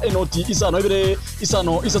goetera enoti isano ibere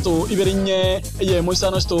isano isato ibere nye eyemo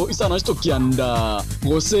isano sto kianda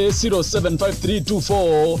gose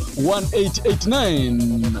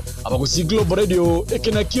 0753241889 abagusi Global Radio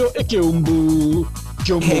ekenakio ekeumbu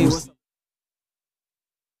kyomu.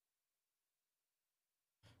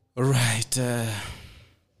 Right.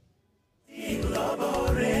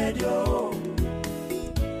 Global Radio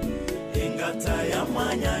ingata ya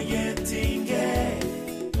manya yetinge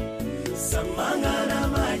samangana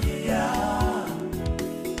magia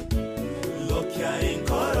lokya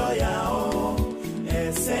inkoro yao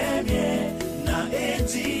esemye na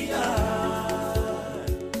AGR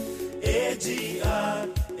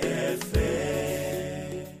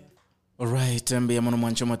Right, mbia mono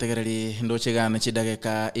mwancho motegereri ndochegana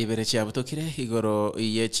chidageka ibere chia butokire igoro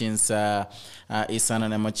yechinsa isana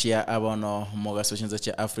na machia abono mogaso chinza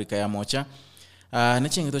cha Afrika ya mocha.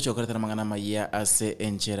 Nechingi tocho karatana mangana maya ase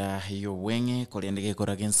enchera yowenge koliendege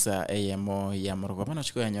koragensa eyemo ya morogo bana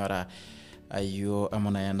chiko ya nyora ayo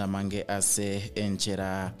amona yanda mange ase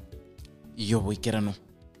enchera yobuikerano.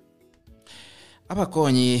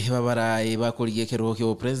 Abakonyi babarayi bakuriye keruhuko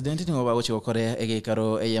yo president nibo bagoche gukore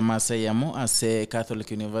egekaro eyamase yamo ase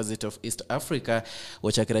Catholic University of East Africa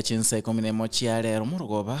ochakira chinsa ikomine mochiare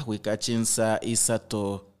murugoba wika chinsa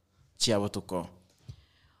isato chiabotuko.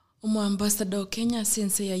 Ambassador Kenya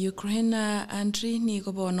sense ya Ukraine Andri ni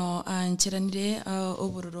gobono anchiranire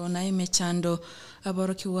obururo na imechando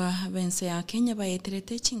aborokiwa bense ya Kenya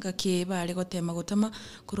bayeterete chingake bale gotema gotama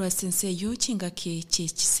kurwa sense yo chingake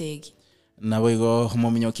chisegi. Naboigo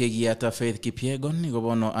mominyokegi ata Faith Kipyegon ni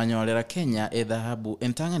gobono anyolera Kenya edhahabu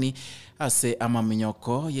entangani ase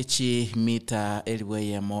amaminyoko yechi mita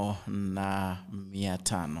elweyemo na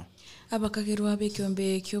 500. Abakagirwa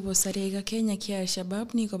bekyombe kyobosarega Kenya kia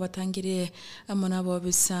Al-Shabaab niko batangire amona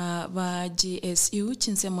bobisa ba GSU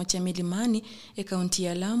chinsemo cha milimani ekaunti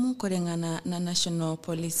ya Lamu korengana na National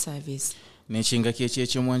Police Service. Nechinga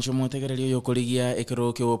kiecheche mwancho motegereri yokoligia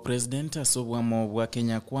ekeroke wo president asobwamo bwa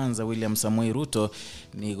Kenya kwanza William Samoei Ruto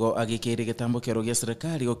nigo agikere getambo keroge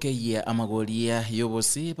serikali okeyia amagoria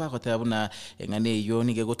yobosi bakotabuna engane yo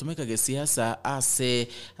nige gotumeka ge siasa ase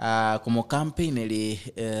como campaign eli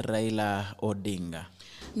Raila Odinga.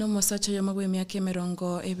 No mosacho yo magwe myake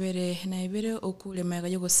merongo ebere na ebere okule maga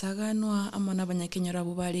yo gosaganwa amona abanyakenya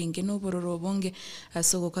rabo baringe no bororo bonge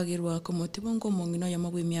asogo kagirwa komotibongo mongino yo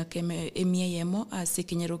magwe myake emiyemo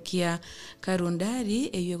asekenyerokia Karundari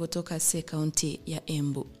eyo gotoka se county ya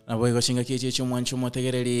Embu. Abo goshinga kieche mwancho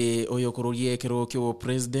motegereri oyo kurugie kerokyo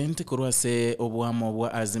president kurwase obwamo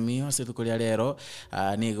bwa Azimio asetukolia lero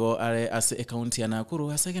nigo ale ase county ya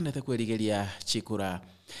Nakuru asegendete kwerigeria chikura.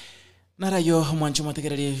 Narayo mwancho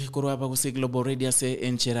mategereri kurwa bagusi Global Radio se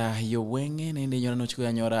enchera yowenge nende nyora no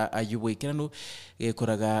chikuya nyora ayubuikiranu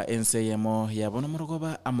kuraga ense yemo yabono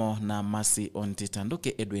morogoba amo na masi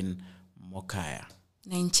ontitandoke Edwin Mokaya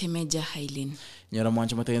na Nchemeja Hailin nyora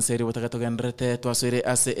mwancho mategereri Seria Obotaka gendrete twaswire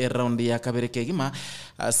ase round ya kabere kegima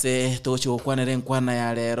ase tocho kwanere nkwana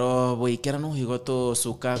ya lero boikiranu higoto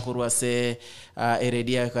suka kurwa se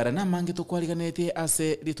eredia karana mangi tukwaliganete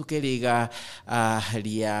ase litukeliga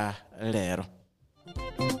lia lero.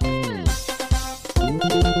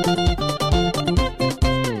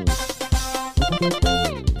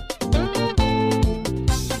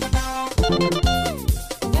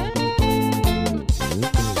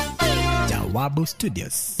 Jawabu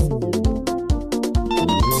Studios.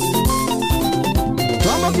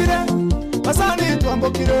 Twambokire, basani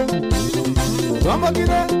twambokire.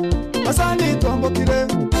 Twambokire, basani twambokire.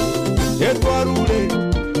 Etwarule,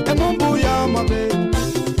 emumbu ya mabe.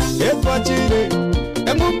 Etwachire,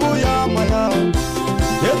 emumbu ya maya.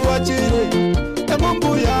 Etwachire,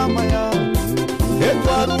 emumbu ya maya.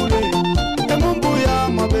 Etwarule, emumbu ya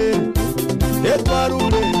mabe.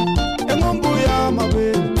 Etwarule, emumbu ya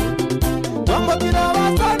mabe. Twambokire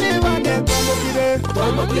basani bane twambokire.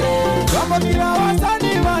 Twambokire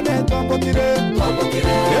basani bane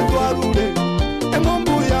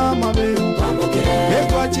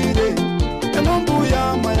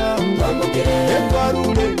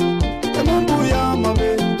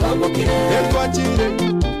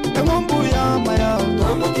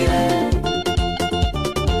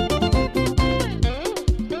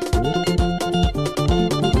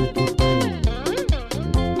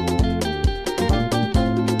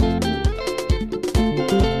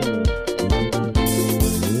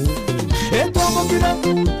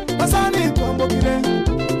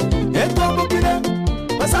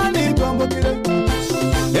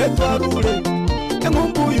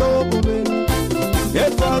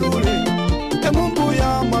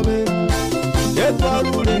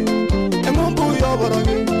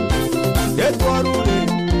borogi etwarule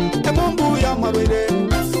engombu ya marwire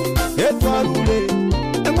etwarule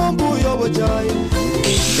engombu yo bochai.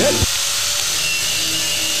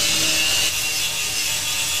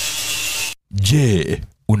 Je,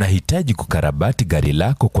 unahitaji kukarabati gari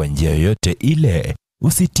lako kwa njia yoyote ile?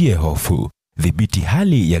 Usitie hofu. Dhibiti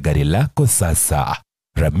hali ya gari lako sasa.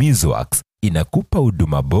 Ramizworks inakupa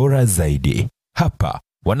huduma bora zaidi. Hapa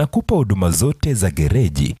wanakupa huduma zote za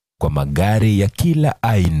gereji kwa magari ya kila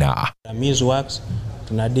aina. Ramizworks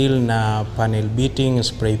tuna deal na panel beating,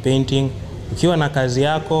 spray painting. Ukiwa na kazi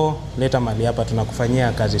yako, leta mali hapa,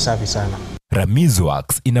 tunakufanyia kazi safi sana.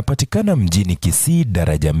 Ramizworks inapatikana mjini Kisii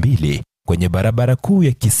daraja 2 kwenye barabara kuu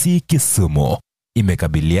ya Kisii Kisumu.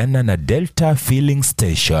 Imekabiliana na Delta Filling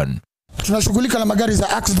Station. Tunashughulika na magari za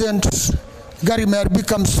accident. Gari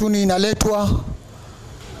imeharibika msuni inaletwa.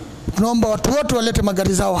 Tunaomba watu wote walete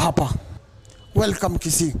magari zao hapa. Welcome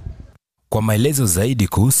Kisii. Kwa maelezo zaidi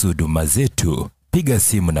kuhusu huduma zetu, piga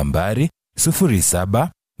simu nambari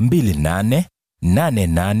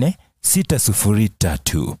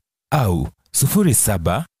 0728888603 au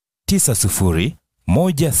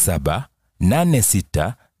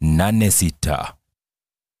 0790178686.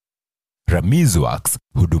 Ramizworks,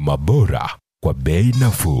 huduma bora kwa bei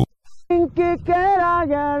nafuu.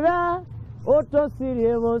 Nkikeragera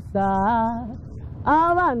utosirie musa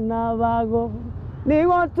abana bago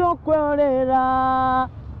nigo tukwerera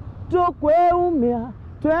tukweumia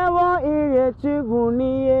twebo ire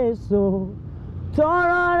chiguni Yesu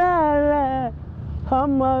tororere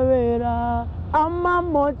amavera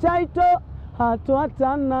amamochaito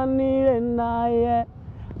hatuatananire naye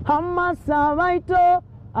amasabaito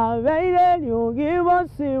aveire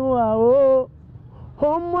lyugibosiwao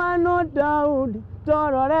omwana Daudi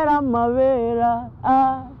tororera mavera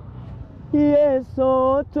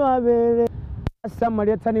Yesu twabere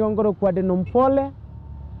Samaria tani ngoro kwa de nompole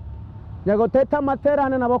nyagoteta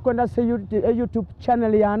materane na bokwenda se YouTube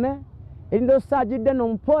channel yane indo sajide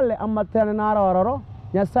nompole amaterane na arororo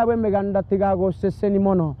nyasabe meganda tigago seseni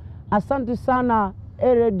mono. Asante sana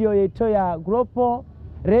radio yeto ya Global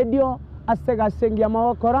Radio asega sengi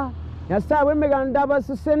amawokora nyasabe meganda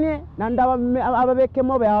baseseni na ndaba ababeke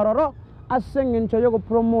mobe aroro asengi ntoyo go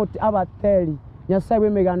promote abateli nyasabe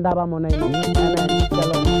meganda bamona ino. Amen.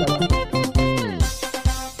 Shalom.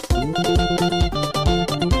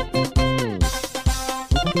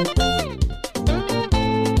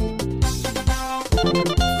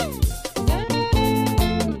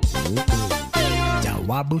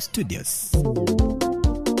 Jawabu Studios.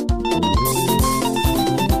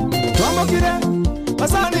 Tuambokire,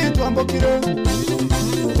 basani tuambokire.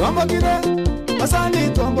 Tuambokire, basani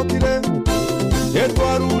tuambokire.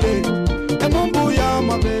 Etwarule, engumbu ya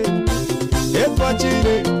mabe.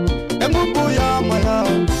 Etwachire, engumbu ya maya.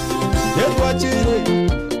 Etwachire,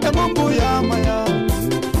 engumbu ya maya.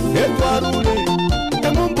 Etwarule,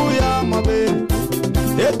 engumbu ya mabe.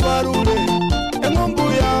 Etwarule, engumbu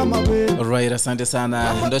ya mabe. Alright, asante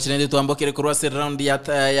sana. Ndo chinende tuambokire kurwase round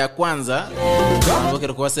ya kwanza.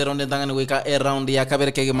 Tuambokire kurwase round ndangani wika round ya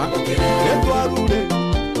kabere kegema. Etwarule,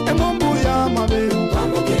 engumbu ya mabe.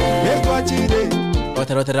 Etwachire.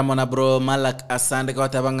 Waterotera mona bro Malak asante kwa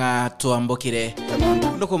tabanga tuambokire.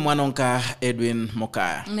 Ndoko mwanonka Edwin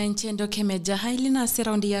Mokaya. Na nchendo kemeja haili na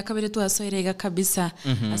seraundi ya kabiri tuwasoirega kabisa.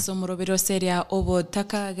 Asomurobero Seria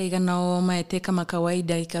Obotaka gaiga nao maete kama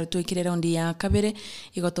kawaida ikarutu ikire raundi ya kabiri.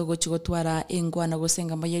 Igotogo chugotwara ingwa na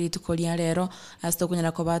gusenga mbayari tukolia lero. Asto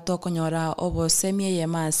kunyara kobato konyora obo semie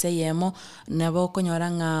yema seyemo. Nebo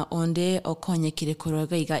konyora nga onde okonye kire kuro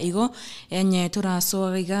gaiga igo. Enye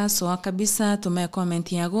turaso gaiga soa kabisa tume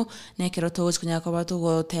comment yago. Nekero togo kunyara kobato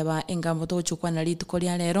go teba engambo togo chukwa na litu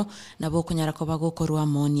kolia lero nabo kunyara ko bagokorwa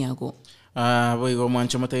moniago boigo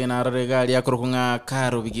mwancho mutena araregali akorokunga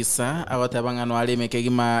karo bigisa abatabangano alimeke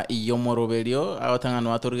gima yomoroberio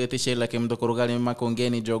abatangano aturgete shela kemdo korugali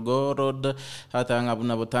makongeni Jogo Road atanga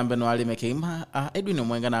buna botambe no alimeke gima Edwin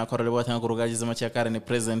Mwenga na akorole batanga korugali zama chakare ni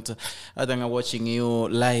present atanga watching you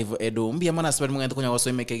live edu mbia mana sper mwenga kunya waso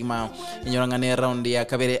imeke gima inyorangane round ya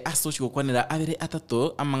kabere asuchi kwanira abere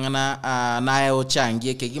atato amangana nayo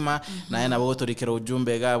changie kegima naye nabo torikero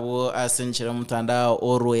ujumbe gabo asenchira mtandao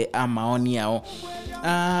orwe ama yao.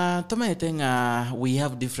 We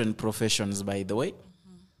have different professions, by the way.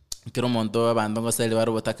 Kiro monto abandongo seli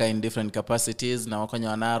baru Obotaka in different capacities na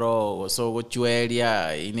wakonyo naro so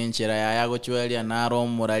gochwelia inenchera ya gochwelia naro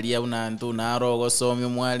moralia unantu naro gosomi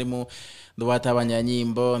mwalimu ndubata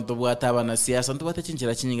abanyanyimbo ndubata abana siasa ndubata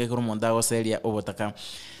chinchira chinyinga kiro mondago seli ya Obotaka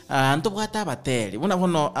ndubata abateli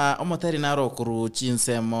unabono omoteri naro kuru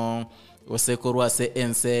chinsemo osekorwa se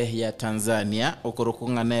ense ya Tanzania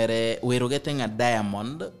okorokunganere werugete nga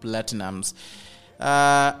Diamond Platinums.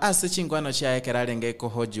 Ase chingwano cha ekerarenge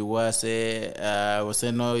kohoji wase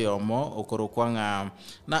oseno yomo okorokwanga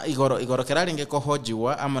na igoro kerarenge kohoji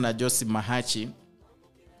wa amana Josi Mahachi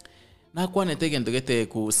na kwane tegendo gete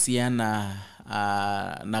kuhusiana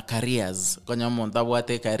na careers konya monta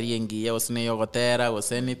bwate career ngiye osine yogotera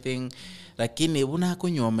was anything lakini buna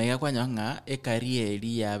kunyomega kwanya nga career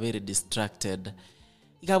eri ya very distracted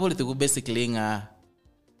ikabolite ku basically nga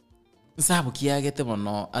nsabu kiagete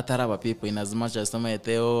bono ataraba people in as much as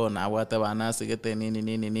sameteo na wata banase gete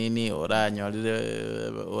nini ora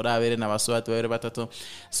nyolire ora bere na baswatu bere batatu.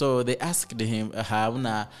 So they asked him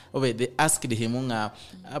they asked him nga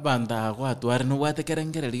abanda watu ari no wate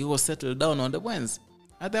kerengere go settle down on the Wednesday.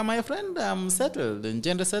 My friend, I'm settled and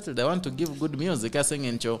gender settled. I want to give good music. I sing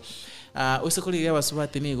in show. Usikuli ya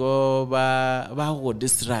baswati ni go ba go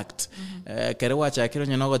distract. Kere wacha kero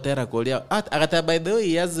nyano go tera kolia. Agata by the way,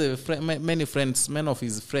 he has many friends, many of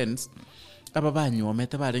his friends. Ababanyu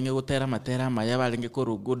omete baringe go tera matera maya baringe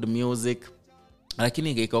koru good music.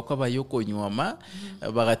 Lakini ngeko ba yuko nyoma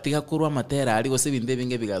bagatiga kurwa matera ari gose binde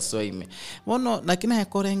binge bigasoime bono nakina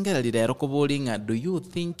yakorengera lirero kubulinga. Do you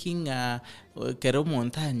thinking kero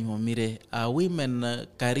montanyo mire women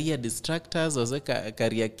career distractors or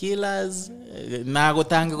career killers na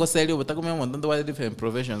gotanga goseli Obotaka montondo wa different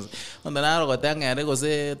professions onda na gotanga yare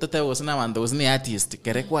gose tote gose na bando gose ni artist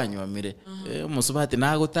kere kwanyo mire musubati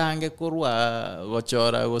na gotange kurwa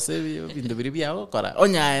gochora gose binde biri byao kora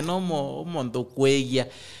onya no mondo kwegia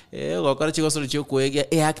gokora chigosoro chyo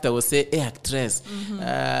kwegia actor gose actress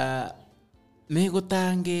nego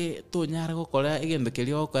tange to nyara gukora egendo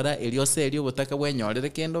kelio gukora elio serio Obotaka bwenyorere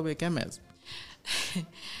kendo bekemez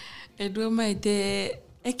edwe maite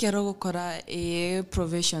ekero gukora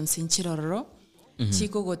professions inchirororo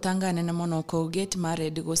chiko gotanga nene mono ko get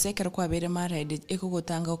married go sekero kwa bere married eko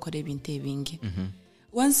gotanga ukore ibintu bingi.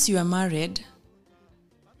 Once you are married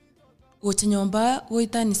gochinyomba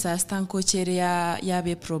goitani sastan ko chere ya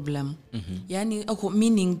be problem yani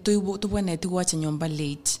meaning to bwana tu wacha nyomba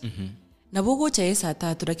late na bogo cha esa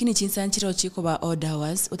 3 lakini chinsanchiro chiko ba odd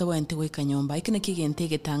hours utabwente weka nyomba ikine kigente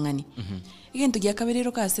getangani igento gya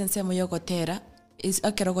kabiriro ka sense mo yogotera is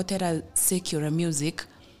akerogotera secure music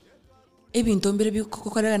ebintu mbere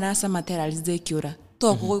bikokorera na asa materials secure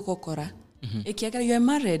to kokora ekiagera you are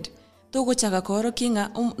married to gochaka koro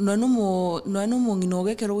kinga nonumu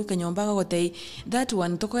nginoge kero weka nyomba gotei that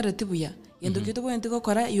one to kore tibuya yendo kito bwente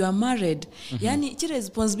gokora you are married yani chi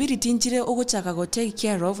responsibility nchire ogochaka go take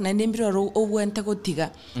care of na ndembiro obwente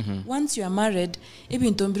gotiga once you are married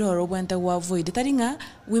ebintu mbiro obwente go avoid taringa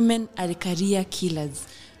women are career killers.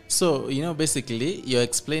 So, you know, basically, you're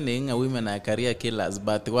explaining women are career killers,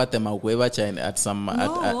 but what am I at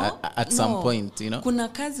some point, you know? Kuna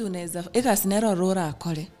kazi unaweza eka sinero rora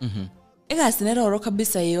akole. Eka sinero rora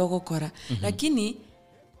kabisa yego gukora. Lakini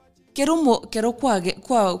kero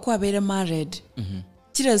kwa bere married.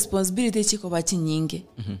 Chi responsibility chiko bachi nyingi.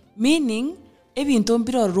 Meaning ebintu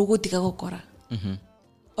mbiro rugutika gukora.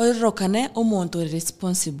 Orokane omuntu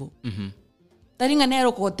responsible. Taringa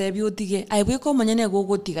nero kotebi utige aibwe ko manyane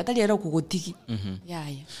gogotiga tali ero kugotigi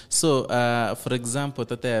So for example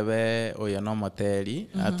tatebe oyano moteli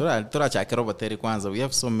tora chakero boteli kwanza we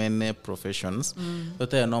have so many professions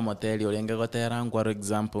tote no moteli olenga gotera for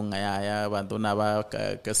example ngaya bantu naba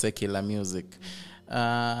kasekila music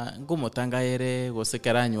ngumotanga ere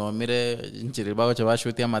gosekera nyomire nchiri bago cha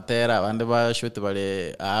bashuti amatera abande bashuti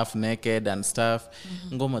bale half naked and stuff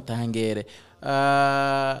ngumotangere.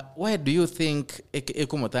 Why do you think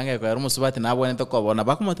ekumotanga kwa rumusubati nabone to kobona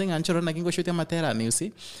bakumotanga anchoro na kingo shuti matera ni you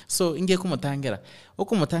see so inge kumotangera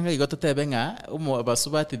okumotanga igoto tebenga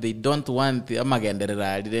basubati they don't want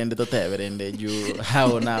amagenderera rende to teberende you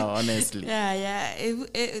how now honestly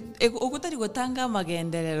okutari gotanga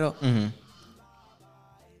amagenderero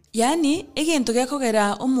yani egento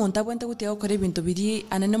gekogera omuntu abwente gutya okore ibintu biri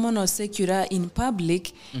anene mono secure in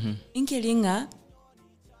public inkelinga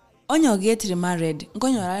onyo get married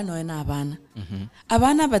ngonyora no na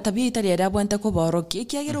abana batabi itali ya bwente ko boroki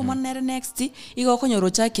ikiagera umonere next igo konyoro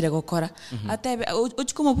chakire gokora atebe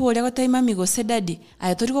uchikomo pole ko time amigo sedadi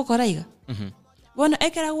ayatori gokora iga bona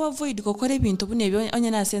ekera wa avoid gokora ibintu bunebyo onye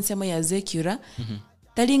na sense mo ya secure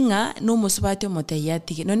talinga no musubati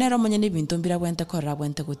omoteyati no nero monye nebintu mbira bwente korra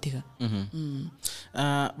bwente gutiga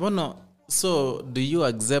bono So do you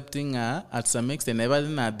accepting at some extent never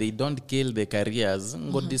they don't kill the careers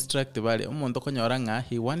go distract bali umuntu konyoranga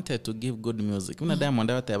he wanted to give good music una Diamond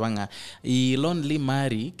batebanga he lonely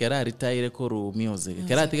marry kera retire ko music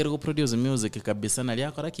kera tigere ko produce music kabisa na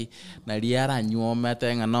liakoraki na liara nyoma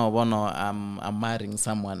atenga no bono I'm marrying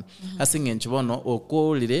someone asinge nchibono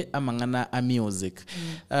okolire amangana a music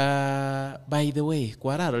by the way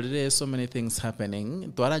kwararo there so many things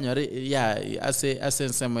happening twaranyore ase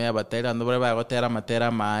nsemo ya batera ndo baba gotera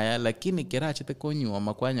matera maya lakini kerachete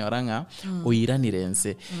konyuma kwanyoranga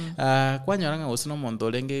uiranirense kwanyoranga usino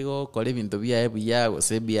mondo lenge go kole bintu bya ebuya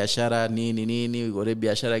gose biashara nini gore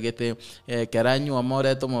biashara gete keranyu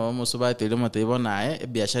amore to mo subate ile motebona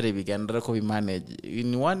biashara bigendera ko bimanage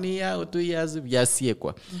in 1 year or 2 years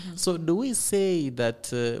byasiekwa. So do we say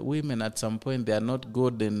that women at some point they are not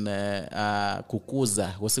good in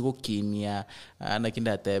kukuza gose kukinia na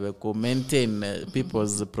kinda tebe ko maintain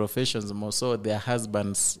people's professions more so their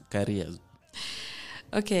husbands' careers?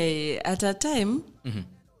 Okay, at a time,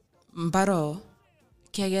 mbaro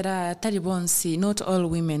kegera taribonsi, not all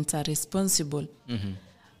women are responsible.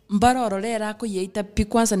 Mbaro rolera ko yeita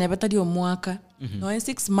pikwanza ne batali omwaka. No in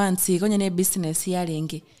 6 months ikonye ne business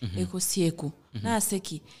yarenge eko sieku. Na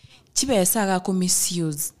seki chibesaga ko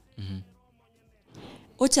misuse.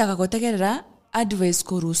 Ochaka kotegerera advice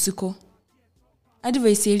ko rusiko.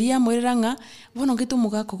 Advice elia moriranga bono gitu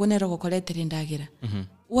mugako konero kokoletere ndagira.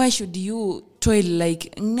 Why should you toil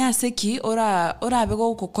like ngaseki ora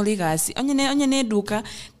bego kokoligasi onye ne duka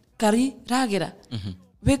kari ragira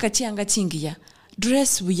beka chianga chingiya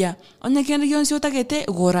dress buya onye kende yonsi otagete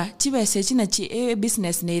gora chibese china chi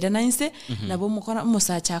business ne irananse na bo mukona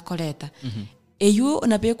musacha koleta eyu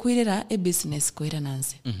na be kuirera business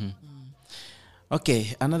koirananse.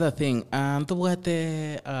 Okay, another thing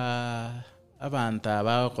ntubwate abanta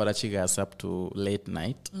bakora chigasa up to late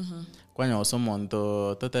night. Kwanya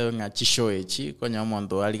osomonto tote nga chishow echi kwanya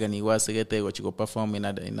omonto aligani wasegete go chiko perform in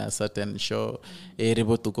a certain show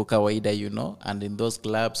rebotu ko kawaida and in those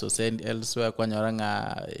clubs or send elsewhere kwanya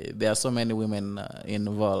oranga there are so many women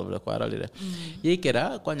involved kwaralire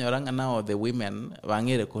yikera kwanya oranga now the women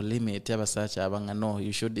bangire ko limit abasacha abanga no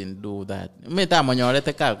you shouldn't do that meta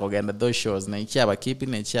monyorete ka ko genda those shows na ichaba keep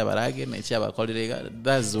na ichaba rage na ichaba kolire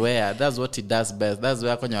that's what it does best. That's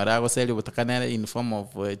where kwanya orago seli butakana in form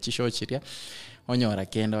of chishow onyora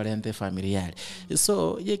kenda oriente familiar.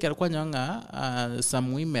 So yekera kwanyanga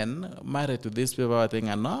some women married to this people think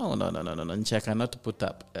no I cannot put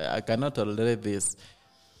up, I cannot tolerate this.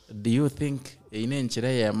 Do you think ine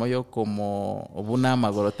nchire ya moyo como obuna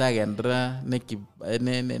magorota gendra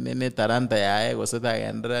ne taranta ya go sota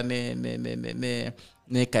gendra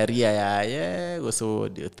ne career ya go so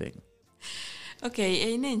do you think?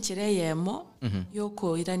 Okay, ine nchire ya mo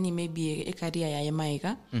yoko irani maybe e career ya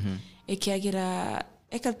maiga ekiagira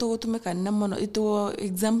ekato tumeka na mono ito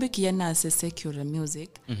example kiya na secure music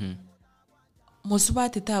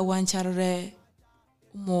musubati ta wancharore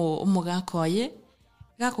mo gakoye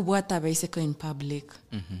gakubwata basic in public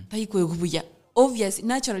taikwe gubuya obvious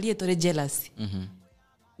naturally etore jealousy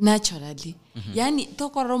naturally yani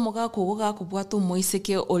tokoro mo gakubwata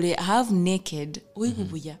moiseke ole have naked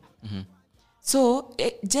oigubuya so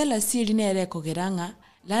jealousy linere kogeranga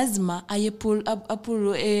lazima aye pull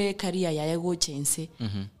career ya yego chense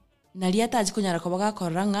na liata ajikunyara ko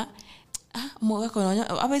bagakoranga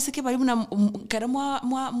mugakono abasike bari na kara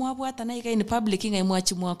mwa bwata na in public ngai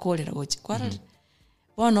mwachi mwakolera gochi kwara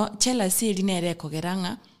bono jealousy linere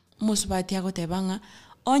kogeranga musubati agotebanga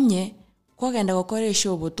onye kogenda gukora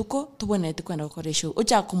show butuko tubonete kwenda gukora show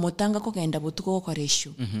ucha kumutanga kogenda butuko gukora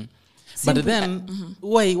show. But then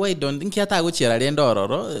why don't think yata guchira rendo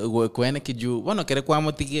ororo kwene kiju bono kere kwa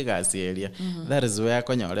mutiki gasi area that is where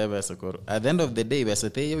konyore besokoro at the end of the day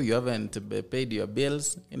besete you haven't paid your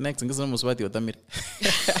bills next ngiso musubati otamira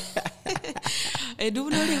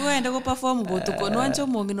edubulori wenda go perform go to kono ancho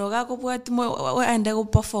mongino gako bwati wenda go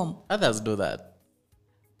perform. Others do that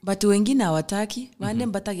but wengine hawataki bande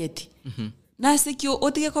mbatageti nasikyo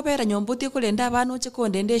otige kopera nyombo tie kulenda abantu che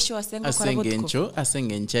kondende show asengo karabotuko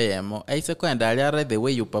asengenche yemo aise kwenda ali the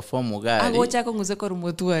way you perform ugari agocha ko nguze ko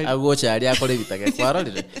rumotuali agocha ali akole bitage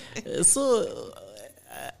kwarolire so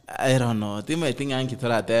I don't know. Tima think anki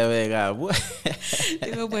tora tewe gabu.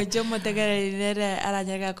 Tiko bwejo motegere nere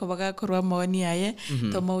aranyaga ko baga kurwa maoni aye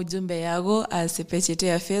toma ujumbe yago asepechete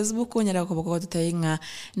ya Facebook onyara ko baga tutayinga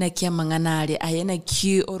na kiamanganari aye na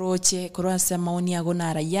ki oroche kurwa se maoni yago na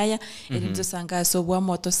arayaya elinzo sanga so bwa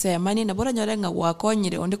moto se mani na bora nyorenga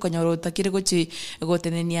wakonyire onde konyoro takire gochi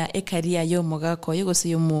gotenenia ekaria yo mogako yego se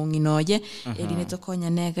yo munginoye eline tokonya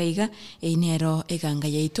nega iga einero eganga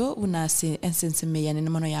yaito una se ensense meyane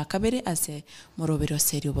mono ya ya kabere ase morobero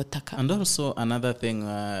Seria Obotaka. And also another thing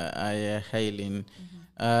I highlight,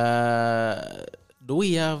 do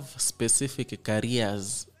we have specific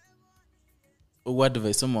careers? What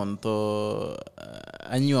advice someone to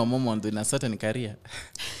anyua moment in a certain career?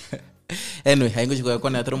 Anyway, haingoji kwa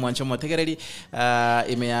kona atoro mwancho motegereri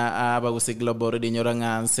imea Abagusi Global Radio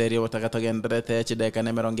nyoranga Seria Obotaka togendrete chideka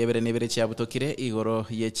ne merongebere nibere cyabutokire igoro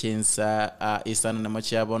yechinsa isana na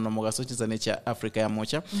machiabo no mugaso chinsa ne cha Africa ya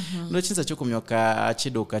mocha ndo chinsa cyo kumyoka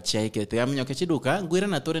chiduka chaikete yamnyoka chiduka ngwira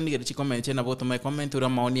na tore ndigere chikoment na boto my comment ura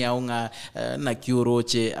maoni yaunga na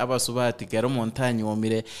kyuroche abasubati kero montanyi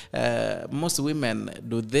omire most women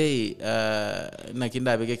do they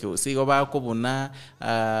nakinda bege usigo bakobuna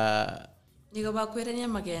Nigo bakwerenya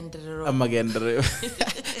magenderero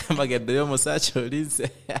amagenderero musacho linse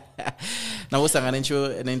na usangana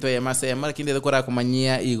ncho yemase mara kinde dokora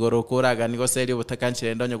kumanyia igoro koraga nigo Seria Obotaka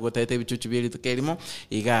nchire ndonyo gotete bichuchu biri tukelimo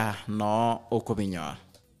iga no okobinyoa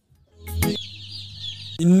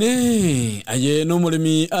ine aye no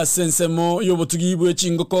mulimi asensemo yobotugi bwe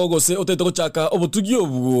chingoko gose otete gochaka obotugi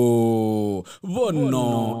obwo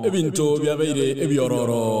bono ebinto byabaire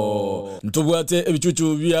ebyororo ntubwate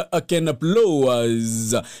ebichuchu bya Akena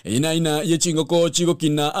Blowers ina ye chingoko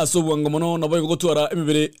chigokina asobwanga mono naboye gotwara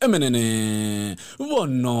emibere emenene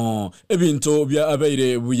bono ebinto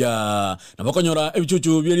byabaire buya nabakonyora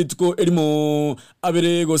ebichuchu byerituko elimo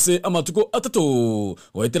abere gose amatuko atatu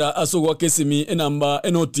waitera asogwa kesimi enamba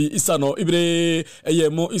enoti isano ibere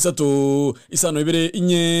eyemo isatu isano ibere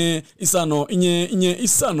inye isano inye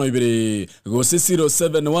isano ibere gose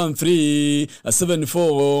 0713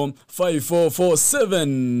 74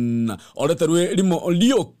 5447 oleterwe limo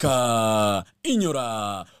lioka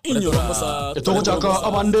inyora etoko chaka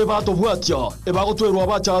abande batobwatia ebagotwerwa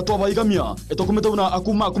bacha twabayigamia etokumetuna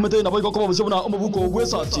akuma kumete naboigo ko bosebuna omubuko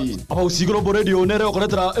gwesati Abagusi Global Radio nere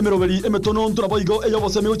okoletera emeroberi emetono nturaboigo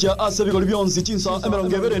eyobose miucha asebigoli byonsi chinsa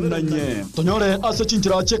emerongebere nanye tonyore ase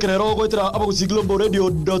chinchira chekerero goetera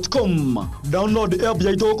abagusiglobal.radio.com download app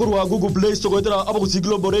yaito kurwa Google Play Store goetera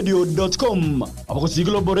abagusiglobal.radio.com Abagusi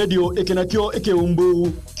Global Radio ekenakyo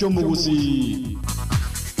ekeumbu kyomugusi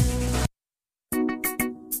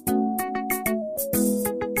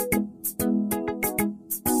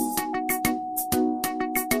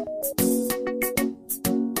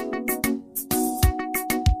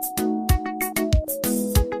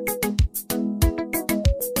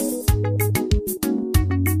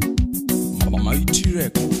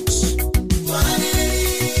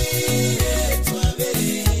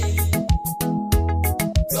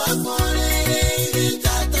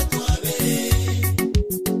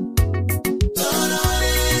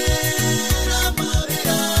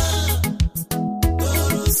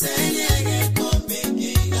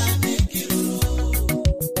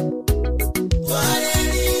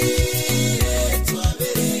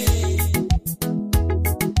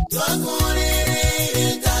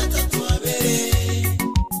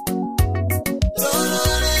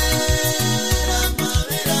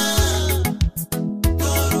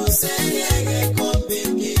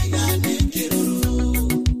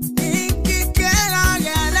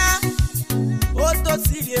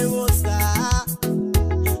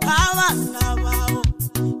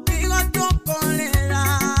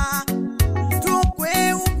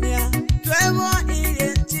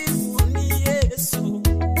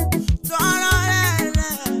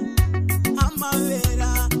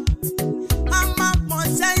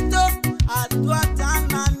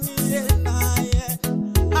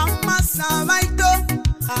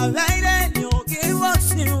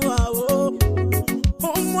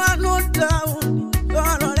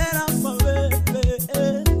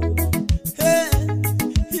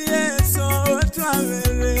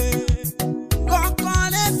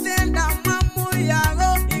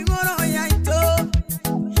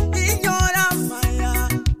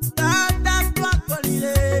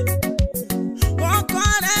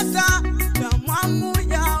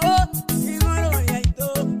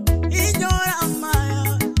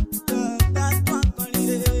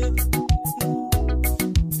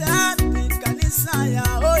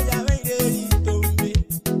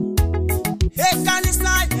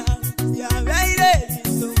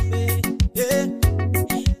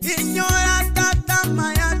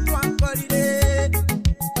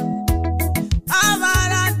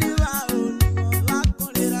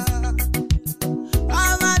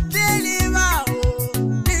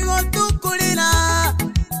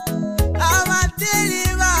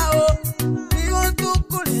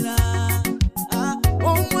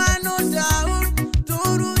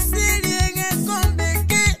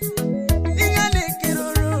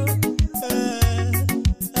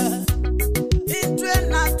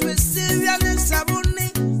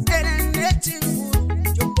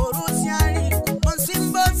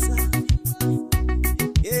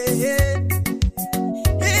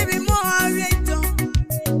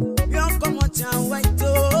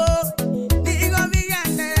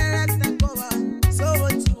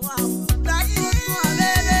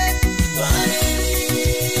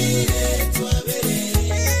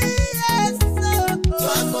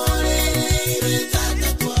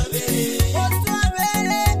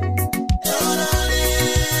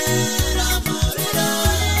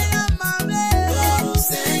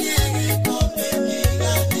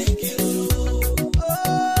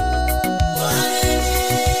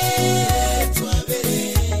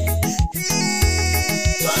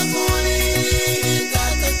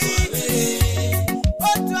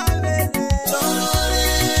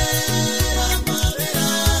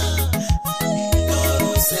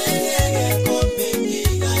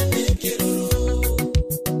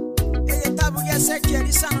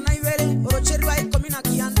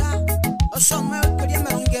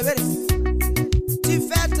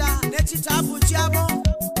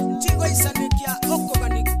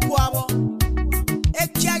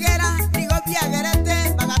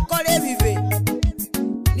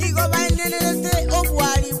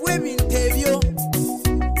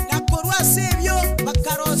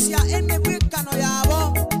ene kwikano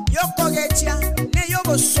yabo yokogecha ne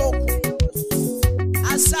yobosoku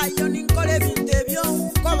asayo ninkole bintu ebyo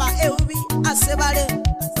koba eubi asebale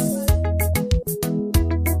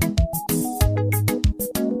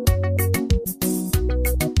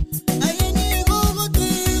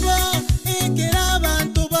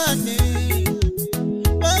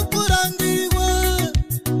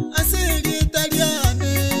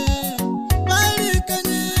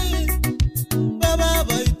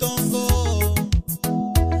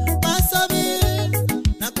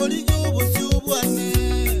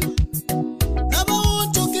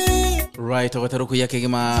right ogotero kuya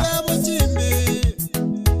kegima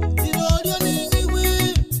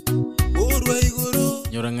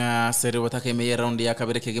nyoranga Seria Obotaka ime round ya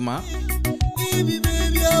kabere kegima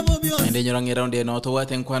ende nyoranga round ya no to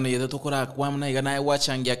waten kwano yedo tukura kwamna igana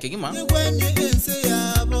wachangia kegima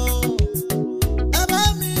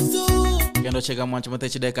kendo chega mwancho mate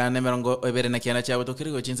chideka ne merongo ebere na kiana cha buto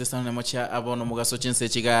kirigo chinse sana ne mocha abono mugaso chinse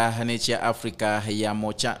chiga hane cha Afrika ya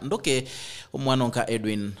mocha ndoke umwanonka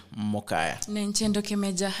Edwin Mokaya nenchendo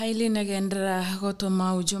kemeja haili nagendera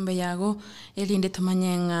gotoma ujumbe yago elinde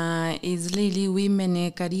tomanyenga Israeli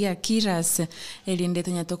women career kiras elinde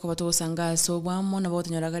tonya toko bato sanga so bwamo na boto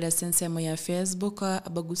nyoragalia sensemo ya Facebook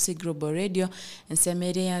Abagusi Global Radio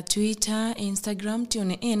ensemere ya Twitter Instagram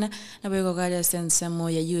tune in na bego galia sensemo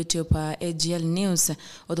ya YouTube AGL News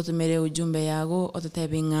ototumere ujumbe yago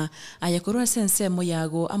ototebinga ayakorwa sensemo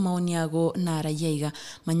yago amaoni yago na rayega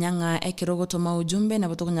manyanga ekirogotoma ujumbe na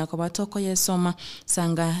botokunya ko batoko yesoma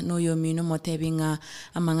sanga noyo mino motebinga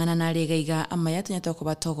amangana na regaiga amayatanya toko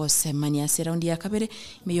batoko semania seraundi ya kabere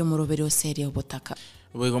meyo murobero Seria Obotaka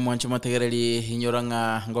Wego mwancho mategereli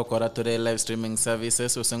inyoranga ngokora tore live streaming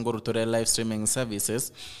services usenguru tore live streaming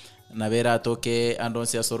services nabera toke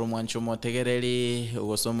andonsi asoro mwancho motegereli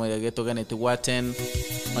ugosomo yagetogane waten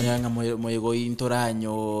onyanga moyego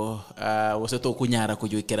intoranyo woseto kunyara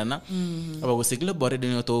kujuikerana abagusigile borede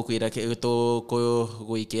ni to kuira ke to ko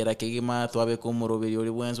guikera kegima twabe ko muroberi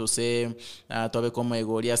oli bwenzo se twabe ko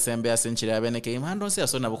moyego asembe asenchira abene kegima andonsi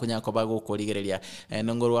asona bukunyako bago koligerelia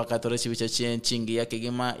nongoro wakatore chibicha chingi ya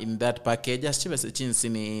kegima in that package asibese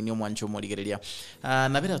chinsini ni mwancho moligerelia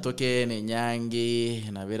nabera toke ni nyangi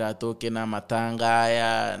nabera toke na matanga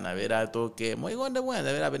ya nabera toke moigonde bwana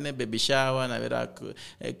nabera bene baby shower nabera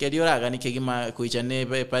keriora gani kegima kuichane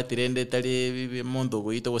patirende tali mondo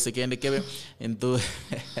goito gosekende kebe ento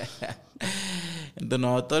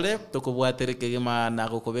no tole tokubwatere kegima na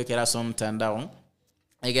gukobekera somtandao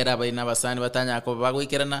egera baina basani batanya ko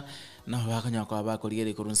bagoikerana na bakanya ko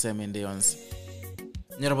bakoligere kurunseme ndeyonse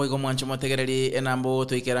Nyarabo iko mwancho motegereri enambo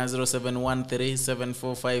tuikera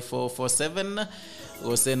 0713745447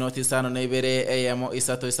 gose noti sano na ibere eyamo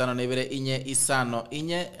isato isano na ibere inye isano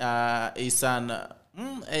inye isano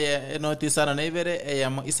noti sano na ibere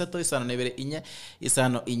eyamo isato isano na ibere inye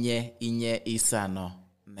isano inye isano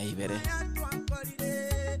na ibere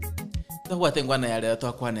watengwana yale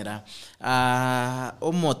twakwanira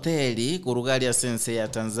omoteli kurugalia sense ya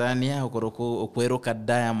Tanzania okweruka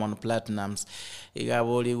Diamond Platinums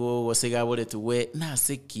igaboligo gosigabole tuwe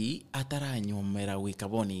nasiki ataranyomera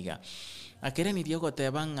wikaboniga akereni diego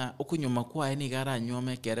tebanga okunyuma kwa eni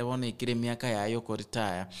garanyome kerebone ikire miaka yayo ko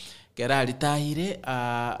retire kera ritahire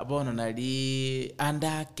bono nali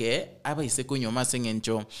andake abaise kunyuma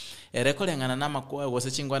sengencho erekolengana namakwa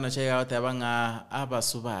gose chingwana cha tebanga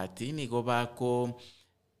abasubati nigo bako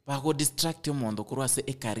distract umuntu kurwase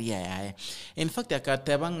career yae in fact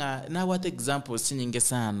akatebanga na what examples nyingi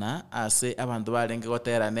sana ase abantu balenge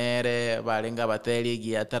gotera nere balenga bateri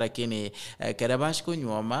giatarakini kerabashiko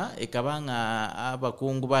nyoma ikabanga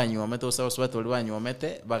abakungu banyoma tosa baswatu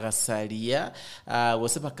banyomete bagasalia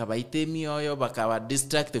gose bakabaite mioyo bakaba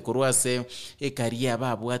distract kurwase career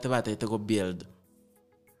babwate batete go build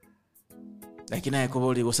lakini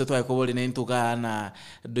ayakoboli goseto ayakoboli nentugana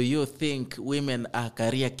do you think women are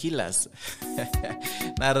career killers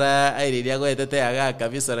nara airia go etete aga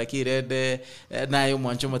kabisa rakirende nayo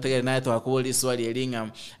mwancho motegere nayo twakoboli swali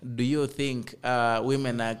elinga do you think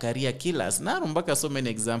women are career killers narumbaka so many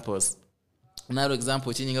examples naro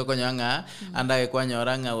example chinyinga konyanga andaye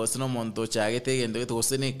kwanyoranga gosino monto chagete gendo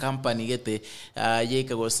gosene company gete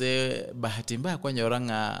yeka gose bahati mbaya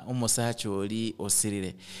kwanyoranga umosacholi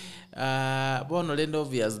osirire bono lend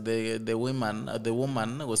obvious the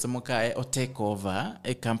woman gosemokae o take over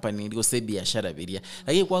a company gose biashara biria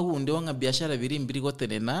lakini kwa gundi wanga biashara biri mbiri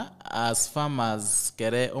gotenena as farmers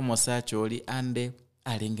kere umosacholi ande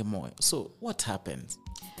alenge moyo so what happens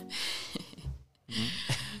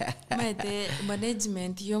Maite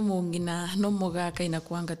management yo mungina no mogaka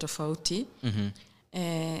inakuanga tofauti.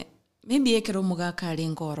 maybe ekero mugaka ari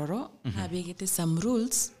ngororo abegete some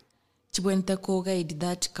rules chibwente ko guide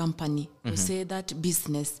that company or say that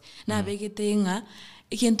business na abegete nga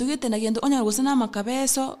ikintu gete na gendo onya gusana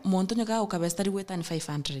makabeso monto nyaga ukabesta riweta ni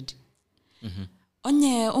 500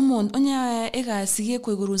 onye ega sige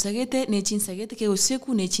kwigurusagete ne chinsagete ke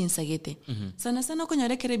useku ne chinsagete sana sana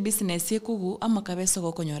konyorekere business yekugu amakabeso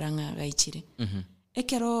go konyoranga gaichire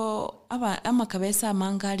ekero amakabesa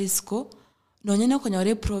amangarisko nonyene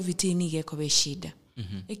konyore profit nige kobeshida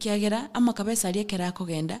ekiagera amakabesa ali ekera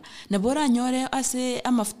kogenda na bora nyore ase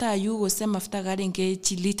amafuta yugo se mafuta garinge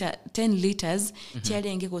 10 liters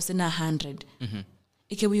chiarenge gose na 100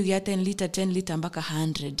 ekebuyugia 10 liter mpaka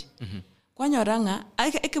 100 kwanyoranga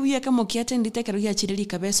ekebuyugia kamo kia 10 liter kerugia chirili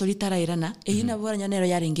kabeso litarairana eyina bora nyonero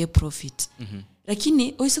yaringe profit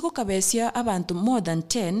lakini oisiko kabesia abantu more than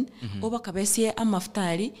 10 oba kabesia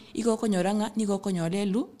amaftari igo konyoranga nigo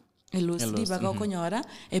konyorelu elusiba go konyora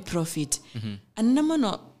a profit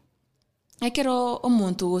annamono ekero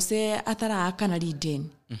omuntu gose atara akana liden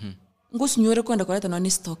ngosunyore kwenda koleta no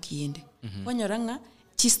ni stock yende konyoranga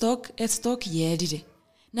chi stock yerire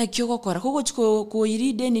na kyo gokora kugo ko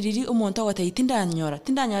iride ni riri omuntu agota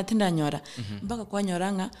tindanyora mpaka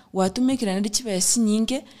kwanyoranga watumikira ndi chibesi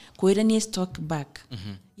nyinge koira ni stock back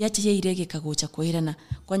yachi yeirege kagocha koirana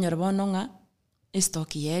kwanyora bononga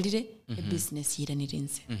stock yerire a business yira ni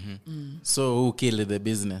rinse So who killed the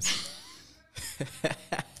business?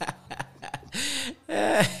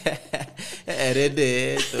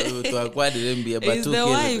 Erede to acquire the but is the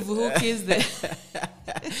wife who kills the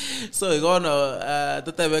so you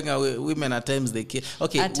know women at times they kill.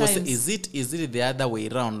 Okay, is it the other way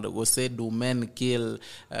around? Go say do men kill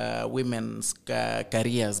women's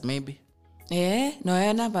careers maybe? No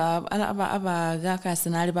aba gaka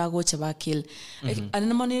sanali bagocha ba kill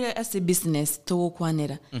anamoni as a business to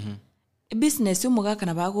kwanera business umugaka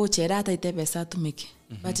na bagocha era taite pesa tumike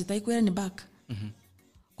but taikwera ni back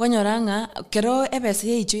kwanyoranga kero ebese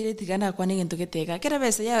yichire tigana kwa ninge ntoketeka kero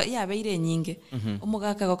ebese ya beire nyinge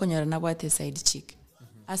umugaka gokonyora na bwate side chick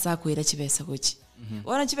asa kwira chibesa gochi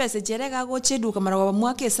ora chibesa jerega goche duka mara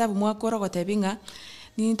mwake hesabu mwakora gotebinga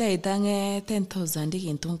nintaitange 10,000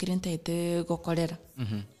 ikintu ntaite gokorera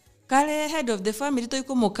kale head of the family to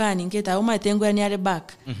ikumukani ngeta umatengwa ni ale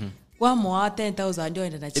back kwa mwa 10,000 yo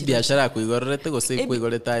ndana chiba biashara kuigorete gose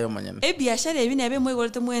kuigoreta ayo manyana biashara ebi nebe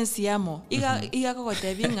mwigorete mwensi yamo iga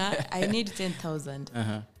kokotebinga I need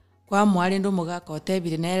 10,000 kwa mwale ndo mugaka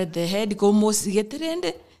otebire na the head ko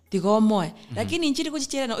mosigeterende tigomoe lakini nchiri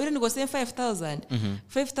kuchichera no ire nigose 5,000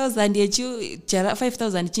 5,000 yechu chara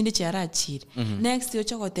 5,000 chindi chara chiri next yo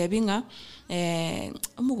chokotebinga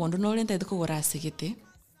umugondo no lenta tukogora segete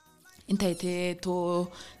intaite to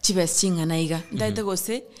chibesinga naiga intaite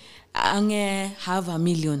gose ange have a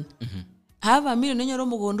million nyoro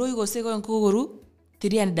mugondo igose go nkuguru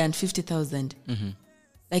 350,000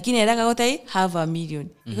 lakini era gotai have a million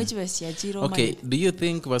iko chibesia chiro okay do you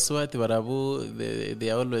think Baswati barabu they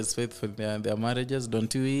are always faithful in their marriages?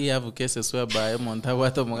 Don't you have cases whereby monta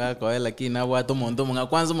watu mugaka lakini na watu mondo muga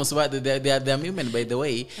kwanza Muswati they are women by the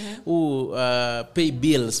way who pay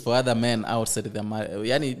bills for other men outside the marriage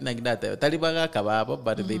yani like that talibaga kababa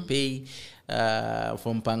but they pay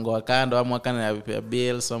from mpango wa kando ama kana ya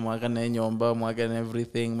bills ama kana nyomba ama kana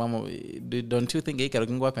everything mama don't you think ikaro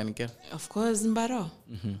kingwa penike of course mbaro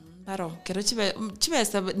kero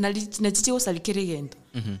chibesa na chichi osalikire gento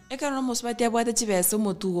ekaro no Muswati abwate chibesa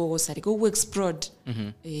omutugo gosali ko explode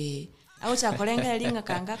aho chakolenga linga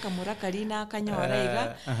kanga kamura kalina kanyora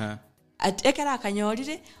iga ekara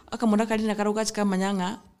kanyorire akamura kalina karuga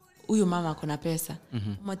chikamanyanga uyu mama kuna pesa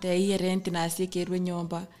mote iye rent na asiekerwe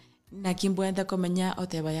nyomba na kimbwenda komenya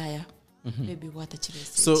oteba yaya baby what a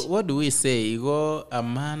chibesa. So what do we say? Igo a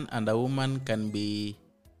man and a woman can be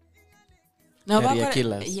career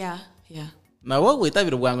killers. Yeah. Na wo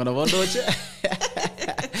witabiro bwango na bondoche.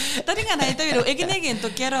 Taringa na itabiro ekinege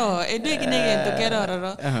ntokero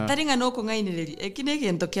roro. Taringa no kungainireri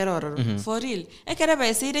ekinege ntokero roro. For real. Ekere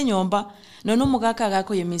baisire nyomba no mugaka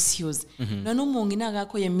gako ye misuse. No mungina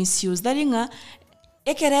gako ye misuse. Taringa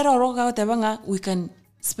ekere roro ga otabanga we can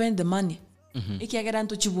spend the money. Ikiagera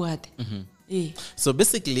nto chibuate. So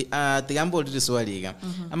basically tigambo ndi swaliga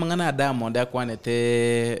amangana Diamond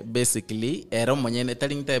akwanete basically ero monyene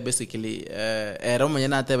talinta basically ero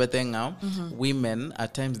monyene atebetenga women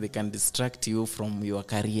at times they can distract you from your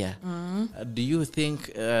career. Do you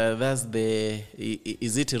think that's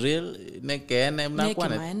is it real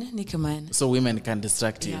nekemane so women can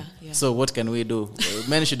distract you? Yeah. So what can we do?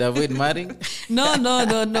 Men should avoid marrying? No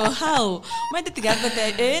how mende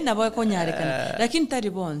tigakote na boy konyare kana lakini tari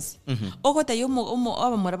bonds oko okota yomo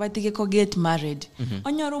aba murabatike ko get married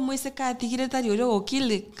onyoro mwese katigire tari oro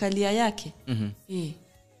okili kalia yake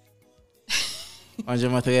Onje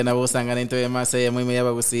matege na busangana into emase ya mwime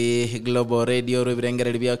yaba gusi Global Radio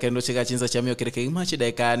rubirengere libya kendo chika chinza chamyo kireke imachi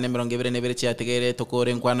daika ne 22 chiategere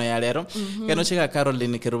tokore nkwano ya lero kendo chika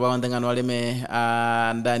Caroline Kiruba wandangano walime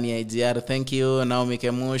ndani ya IGR. Thank you Naomi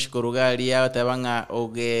Kemush kurugali ya tabanga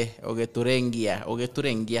oge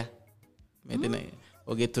turengia medine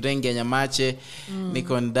oge turengia nyamache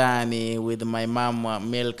niko ndani with my mom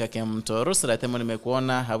Milka Kemtoro sura temo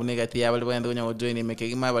nimekuona habunigatia bali bwende kwenye join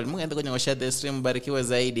nimekegima bali mugende kwenye share the stream barikiwe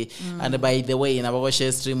zaidi and by the way nabako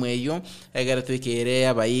share stream eyo egara twikere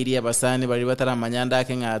abayiri abasani bali batara manyanda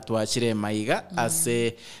kenga twachire mayiga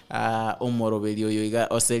ase umoroberio yoiga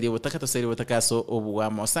oseli butaka so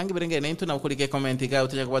obwamo sangi birenge n'intu nabukurike comment ga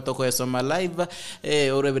utuje kuba toko esoma live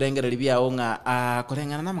ore birenge libya onga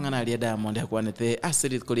korengana namangana ali Diamond yakwanete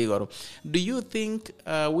asidit kuligoro. Do you think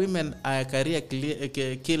women are career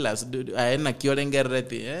killers? Aena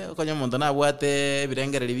kiolengereti konyo muntu na bwate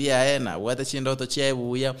birengere libya na bwate chindo to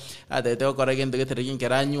chebuya atete okoragende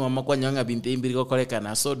geterekinkeranyu amakwanyanga binti imbiri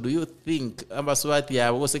kokorekana. So do you think ambaswati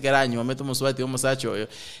ya gosekeranyu ameto muswati omusacho oyo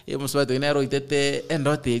muswati inero itete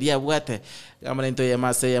endote ilia bwate kama nto ya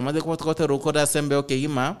mase ya made kote rukoda sembe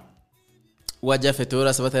okegima waja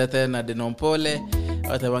fetura sabatete na denompole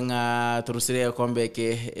atabanga turusire kombe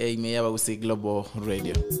ke ime yaba gusi Global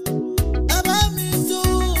Radio abamizo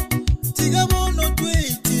tigabono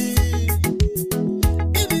tweiti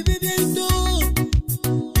ibibibito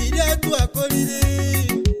bidatu akolire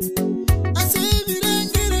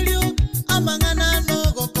asibirengirelyo amangana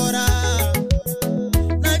no gokora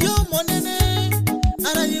naryo monene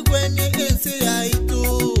arayigwenye ense yaitu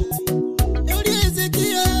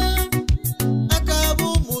yorizekia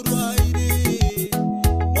akabu murwaire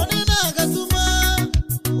monena gatuma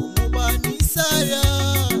umubani saya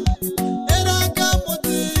era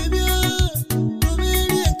kamotebya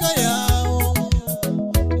rubiri nkayao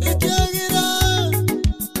ekiagira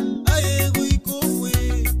ayegwikokwe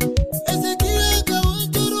ezekia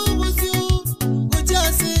kawuturubusyo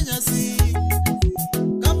kuchasenyasi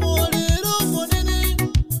kamolero monene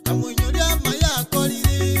kamunyolya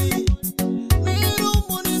mayakolire nero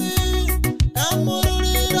monene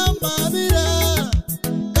kamororera mabira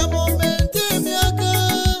kamomente myaka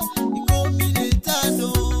 15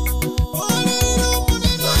 olero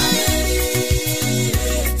monene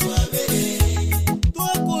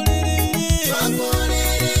twakolere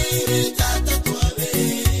tata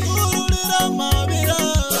ororera mabira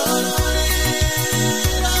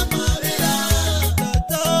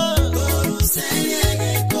tata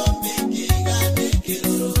torusenyege kombikigane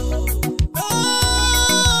kiruru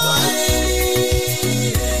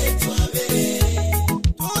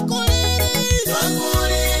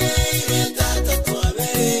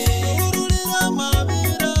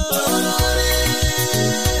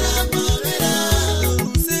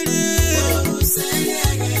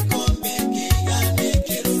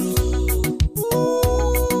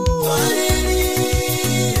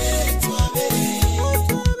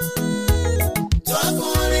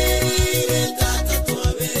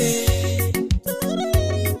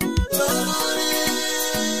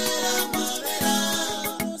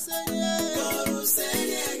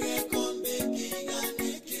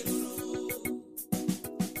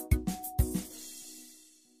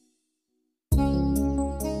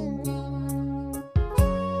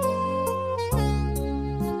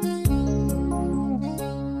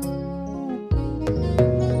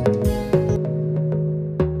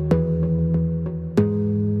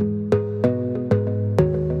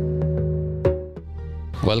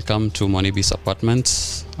Welcome to Monibis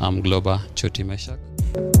Apartments. I'm Globa Choti Meshak.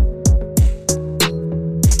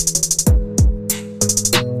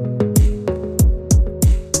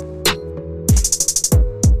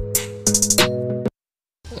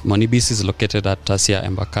 Monibis is located at Tasia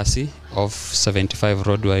Embakasi off 75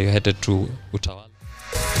 Road where you're headed to Utawala.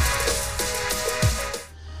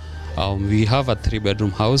 We have a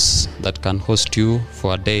 3-bedroom house that can host you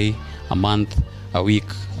for a day, a month, a week,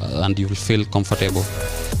 and you will feel comfortable.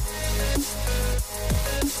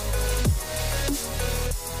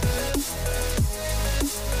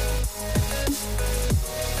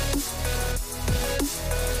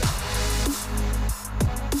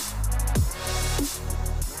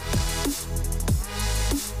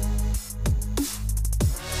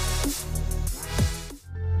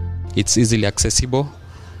 It's easily accessible,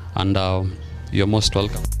 and you're most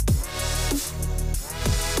welcome.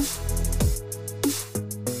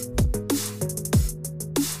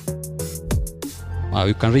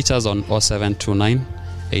 You can reach us on 0729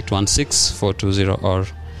 816 420 or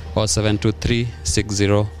 0723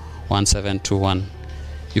 601721.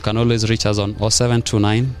 You can always reach us on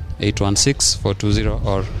 0729 816 420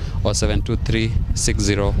 or 0723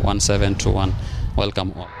 601721.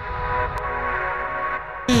 Welcome all.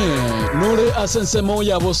 Nore asensemo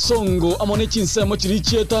ya bosongo amone chinsemo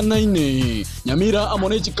chirichieta naine Nyamira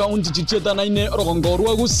amone chikaunti chichieta naine rogongo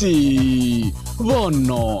rwagusi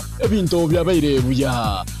bono ebinto byabaire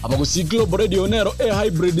buya abagusi Global Radio nero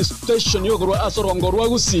hybrid station yogorwa asorongo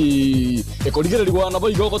rwagusi ekoligererwa nabo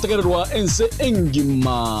igogo tegererwa ense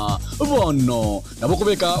engima bono nabo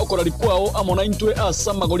kubeka okorari kwao amona intwe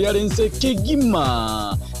asamagori arense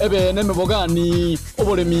kigima ebe nemebogani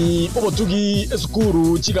oboremi obotugi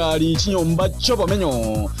esukuru chigari chinyomba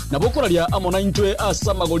chobamenyo nabokoraria amona intwe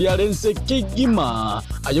asamagori arense kigima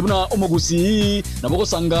ayebuna omogusi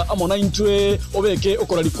nabogosanga amona intwe obeke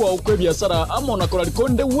okorari kwa okwebiasara amona korari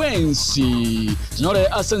konde wensi tinore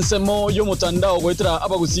asensemo yo mutandao goetera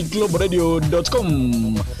abagusi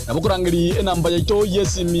globalradio.com nabokorangiri enamba yaito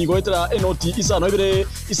yesimi goetera enoti isano ibere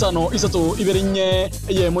isano isato ibere nye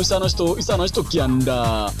eye moisano isto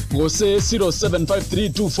kianda gose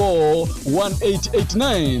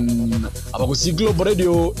 0753241889 abagusi Global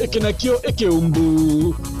Radio ekenakio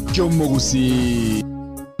ekeumbu kyomogusi.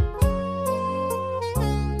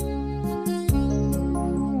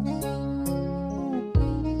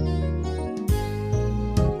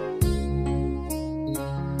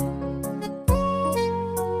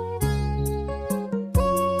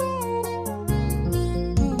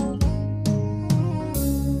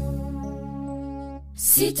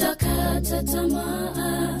 Sitakata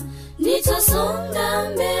tamaa, nitasonga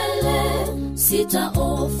mbele,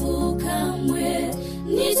 sitaofu kamwe,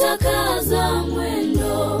 nitakaza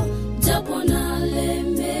mwendo, japo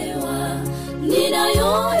nalemewa,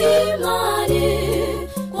 ninayo imani,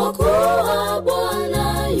 kwa kuwa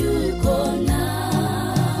Bwana yuko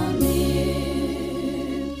nami.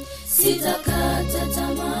 Sitakata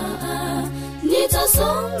tamaa,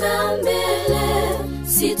 nitasonga mbele,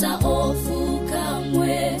 sitaofu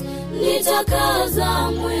kamwe,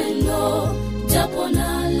 nitakaza mwendo, japo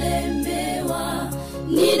nalemewa,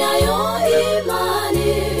 ninayo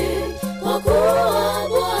imani, kwa kuwa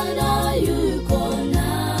Bwana yuko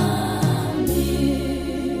nami.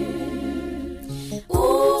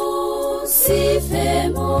 Usife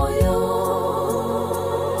moyo,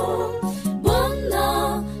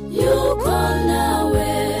 Bwana yuko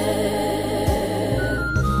nawe.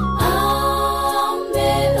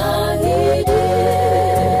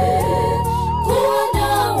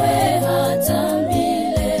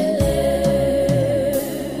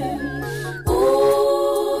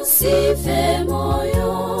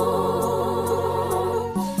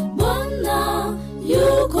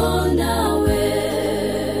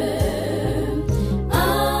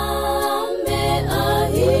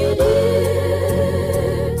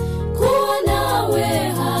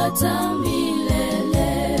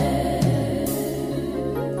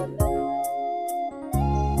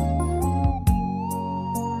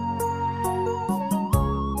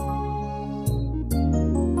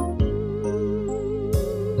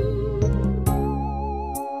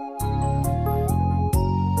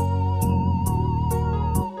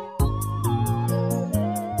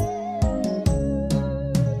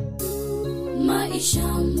 Maisha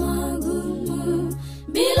magumu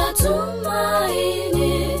bila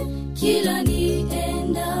tumaini, kila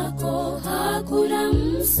niendako hakuna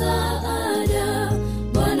msaada.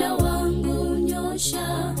 Bwana wangu,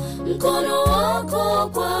 nyosha mkono wako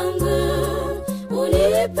kwangu,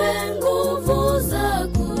 unipe nguvu za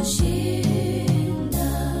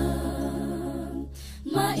kushinda.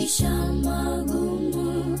 Maisha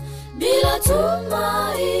magumu bila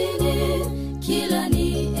tumaini, kila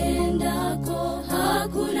niendako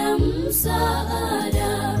hakuna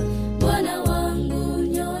msaada. Bwana wangu,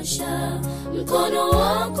 nyosha mkono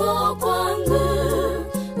wako kwangu,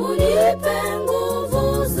 unipe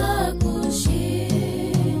nguvu za kushinda.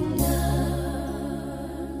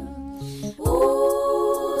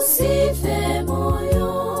 Usife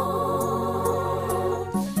moyo,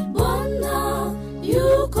 Bwana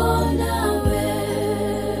yuko nawe.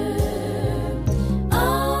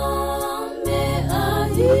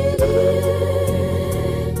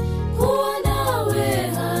 Kuwa nawe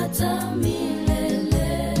hata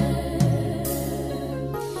milele.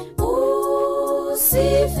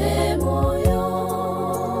 Usife moyo,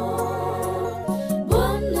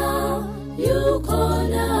 Bwana yuko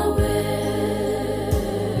nawe.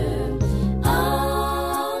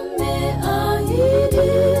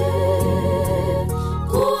 Ameahidi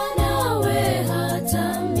kuwa nawe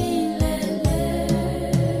hata milele.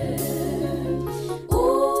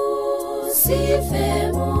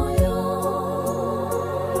 Usife moyo.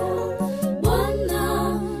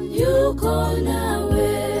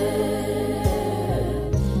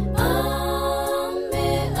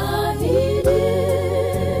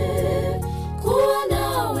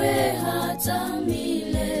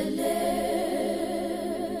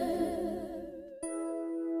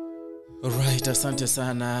 asante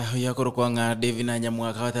sana yakoro kwanga David na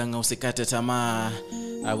nyamwaka watanga usikate tamaa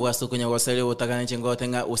abwaso kunya wasali utakana chingote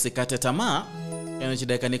nga usikate tamaa eno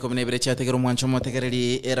chidaka niko mnebere cha tegero mwancho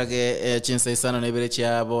motegereri erage chinsa isano nebere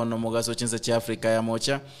cha bono mugaso chinsa cha Afrika ya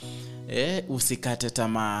mocha usikate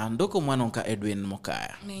tamaa ndoko mwanonka Edwin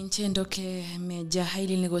Mokaya nenchendoke meja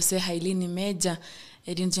haili nigose haili ni meja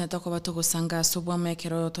edin tunataka batoko sanga sobwa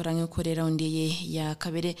mekero torange kurera ndiye ya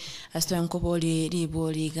kabere asitoya nkoboli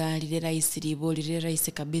riboli ga lire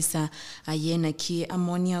raisi kabisa ayena ki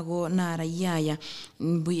amoniago na rayaya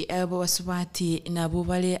mbi abo wasubati na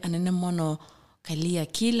bubale anene mono kalia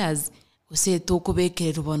killers use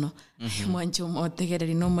tokubekere rubono mwancho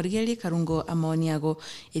motegereri no murigeri karungo amoniago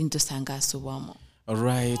edin sanga sobwamo.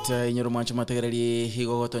 Alright, inyoro mwancho mategereri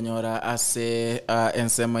higo gotonyora ase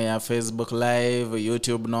ensema ya Facebook Live,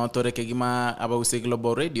 YouTube no toreke gima abaguse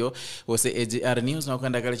Global Radio ose AGR News na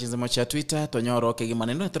kwenda kale chinzemo cha Twitter tonyoro kegima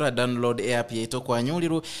nendo tora download app yeto kwa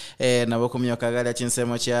nyuliru na bokumyo kagala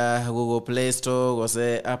chinsemo cha Google Play Store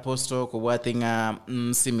ose Apple Store kubwatinga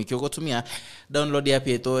simi kyo gotumia download app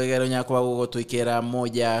yeto egero nyako gotwikera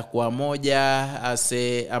moja kwa moja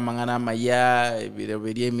ase amangana maya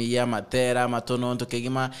video ya matera matono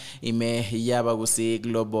kegima ime yabagusi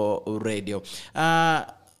Global Radio.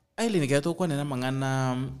 Aili nikato kwa nena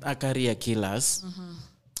mangana career killers.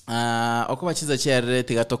 Okoba chiza chere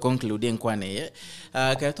tigato conclude nkwane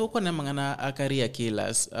kato kwa nena mangana career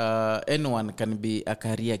killers. Anyone can be a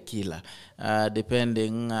career killer.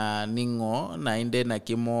 Depending ningo na inde na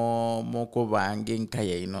kimo moko bange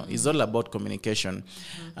nkaya ino. It's all about communication.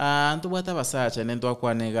 Ntu wata basacha nendo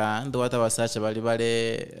kwa nega ntu wata basacha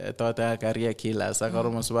bali tota career killers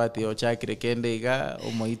akaro musubati ochakire kende ga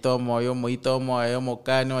omoito moyo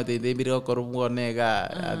mokani watende biro korugo nega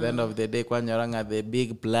at the end of the day kwa nyoranga the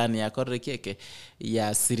big plan ya korrekeke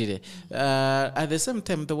ya sirire. At the same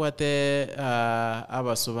time to wate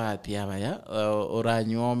abasubati abaya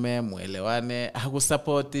oranyome mwelewane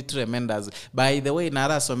hakusupport tremendous. By the way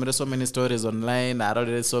nara so many stories online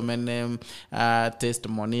nara so many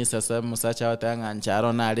testimonies sasa musacha watanga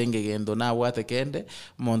ncharo na alenge gendo na wate kende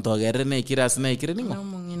montogere ne kiras na ikire ningo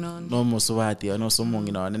no musubati no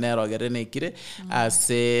sumungino ne rogere ne ikire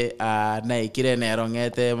ase na ikire ne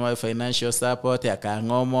rongete my financial support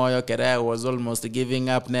akangomo yo kere was almost giving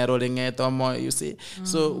up ne rolling etomo you see.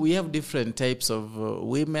 So we have different types of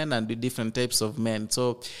women and different types of men,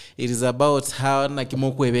 so it is about how na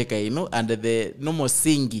kimokuebeka and the normal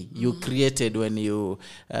singi you created when you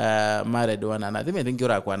married one another. I think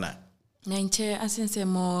you're akwana nanche asense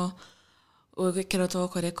mo kero to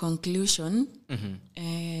kore conclusion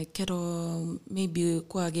kero maybe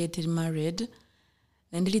kwa get married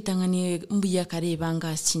nandili tangani mbuya kare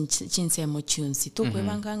banga chinse mo chunsi to kwe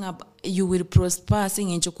banga nga you will prosper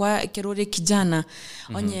singencho kwa kerore kijana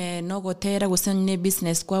onye nogo tera gusanye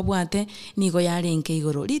business kwa bwate nigo yarenke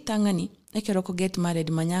igoro litangani ekero ko get married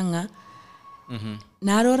manyanga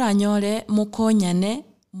narora nyore mukonyane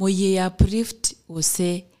moye ya uplift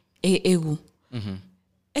ose egu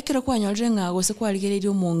ekero kwa nyore nga gose kwa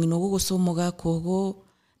rigererio mungino gugusomoga kogo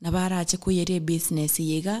nabarache kuyere business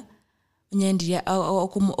yega nyendiria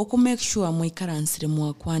oku make sure muikaransire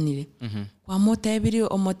mwakwanire kwa motebiri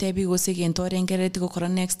omotebi gose gento rengerete gukora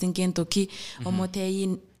next ngento ki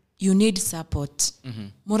omoteyi you need support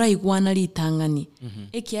mura igwana litangani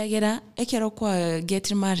ekiagera ekero kwa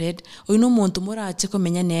get married oyino muntu murache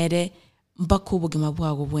komenya nere mpaka ubugima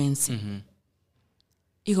bwago bwensi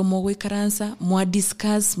igo mogwikaransa mwa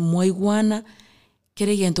discuss mwaigwana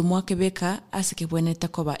kere gento mwakebeka asike bweneta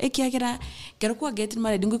koba ekiagera kero kwa get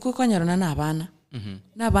married ngiko konyarona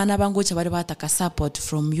na bana bangocha bari bataka support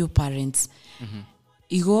from you parents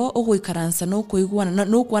igo ogwikaransa no kuigwana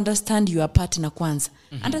no ku understand your partner kwanza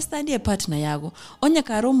understand your partner yago onya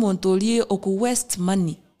karo muntu oli oku waste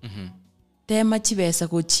money tema chibesa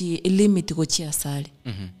gochi limit gochi asali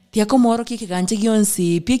tiako moro kikiganje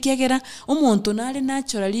gyonsi pikiagera omuntu nali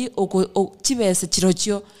naturally oku chibesa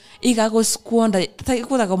chirochio igago squander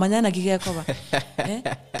taikuda komanyana kigekoba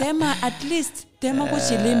tema at least tema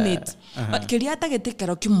gochi limit kiliata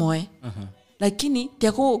getekero kimoe lakini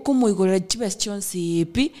tiako kumuigorera chibesa chonsi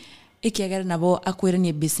pi ikiagera nabo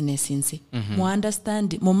akwiranie business insi mu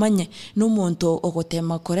understand mumanye no muntu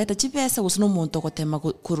ogotema koreta chibesa gusa no muntu ogotema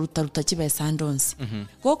kuruta chibesa ndonsi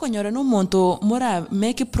goko nyora no muntu mura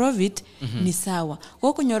make profit ni sawa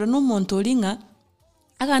goko nyora no muntu linga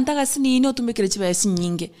agantaga sini ino tumikire chibesa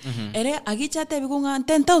nyinge ere agichate bikunga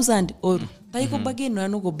 10,000 or taiko bagin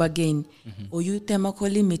no go bagin oyu tema ko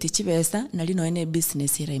limit chibesa nali no ene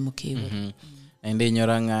business ira imukiwe ende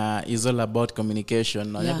nyoranga is all about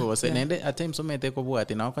communication no Yeah, yako gose yeah. nende at times somete ko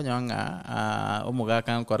bwati na okanyanga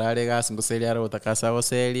omugaka nkorare gas ngoseria ro takasa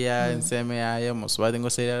goseria nseme yaye muswadi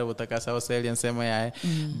ngoseria ro takasa goseria nseme yaye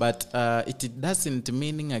but it doesn't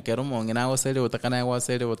meaning akeromo ngina goseria utakana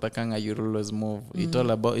goseria utakanga you always move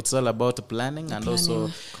it's all about planning and also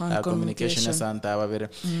communication santa babere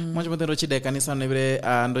manje mutero chide kanisa nebere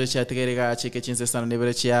ando chategerega chike chinse sana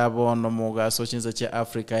nebere chiabo no muga so chinse cha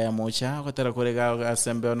Africa ya mocha kotera kurega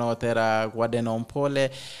asembe no tera kwadeno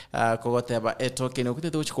mpole kogoteba etoke no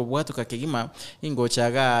kutete uchikobwatu kakigima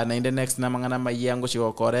ingochaga na in the next namangana mayango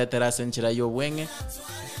chikokoretera senchira yo bwenge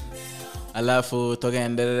alafu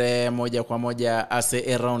togendere moja kwa moja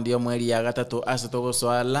ase around yo mweli ya gatatu ase togo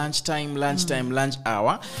so lunch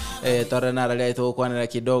hour tore naralia to kwanira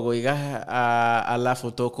kidogo iga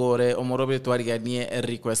alafu tokore omorobe twariganie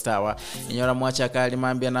request hour inyora mwacha kali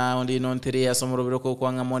mambia na ndi non tiria somorobe ko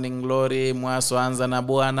kwanga morning glory mwaso anza na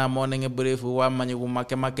bwana morning brief wa manyugu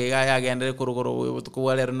make ga yagendere kuruguru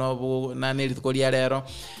tukwalero no na nili tukolia lero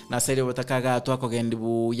na seri botakaga twako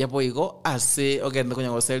gendibu yapo igo ase ogende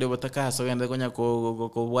kunyango seri botaka ogende konya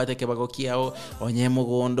ko bwate ke bagokiao onye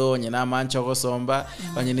mugondo onye na mancho gosomba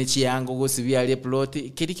onye ni chiango gusibia ali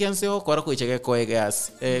plot kirikense okora kuichege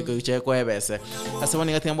koegas kuichege koebese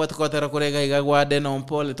asaboni gati mbwate kotera kurega igagwade no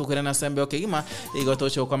mpole tukure na sembe okigima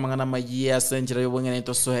igotocho kwa mangana magia senjira yobongene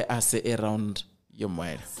to soe ase around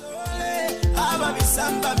yomwere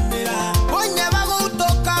ababisamba mira onye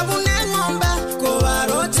bamutoka bunengombe ko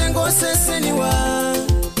baroche ngoseseniwa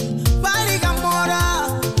bali gamora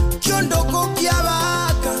ndoko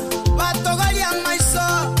kiabaka batogalia maiso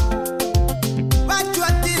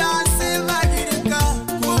batwatira se bagireka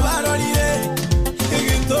kubarolire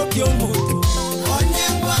igitokyo mutu onye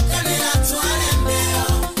ngwakanira twarembeo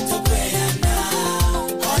tokeyana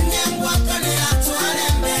onye ngwakanira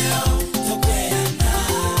twarembeo tokeyana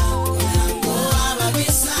kunango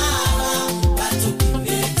ababisaba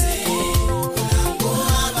batukimete kunango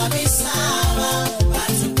ababisaba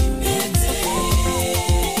batukimete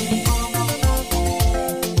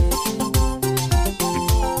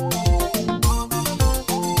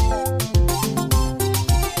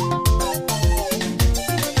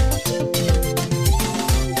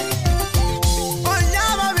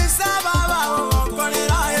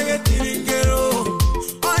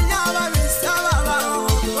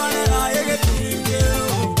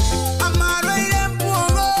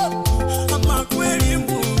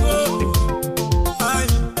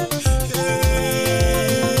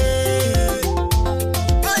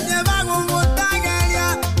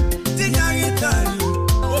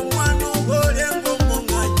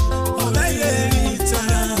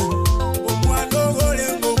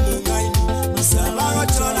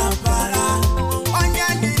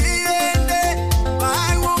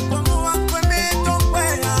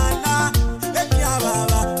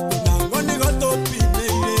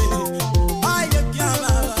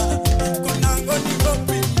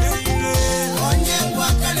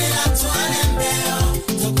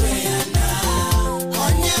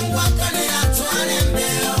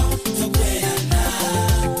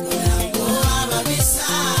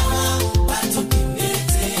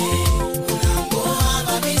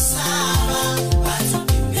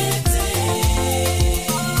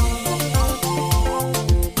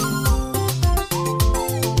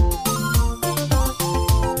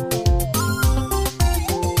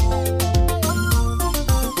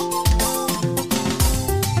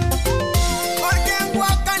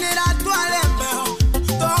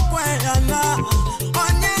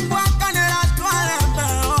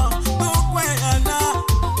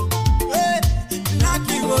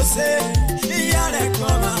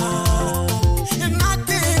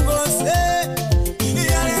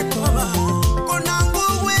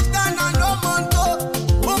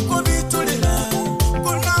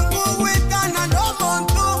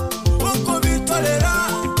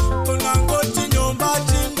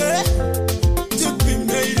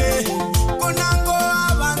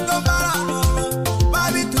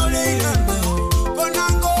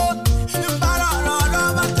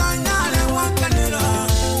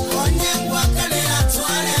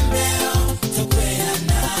Twale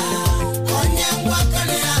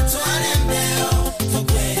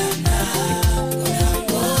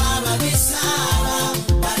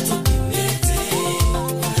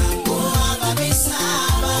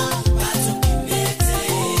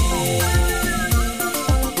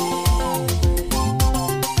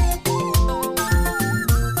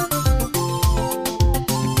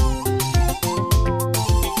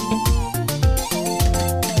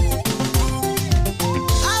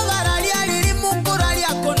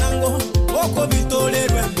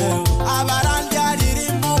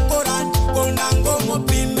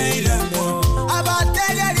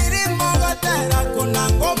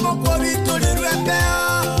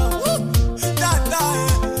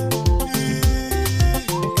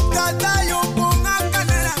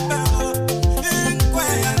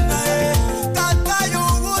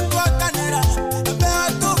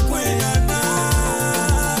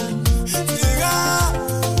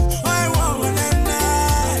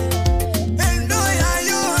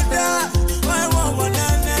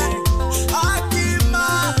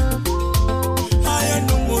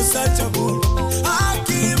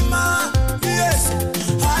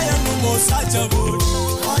osacha buri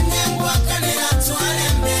onye ngwakanira twale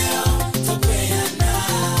mbeo tokweyana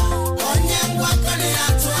onye ngwakanira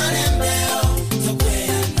twale mbeo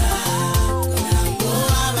tokweyana kulango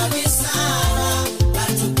ababisaba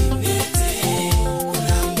batupimete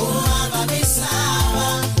kulango ababisaba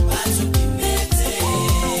batupimete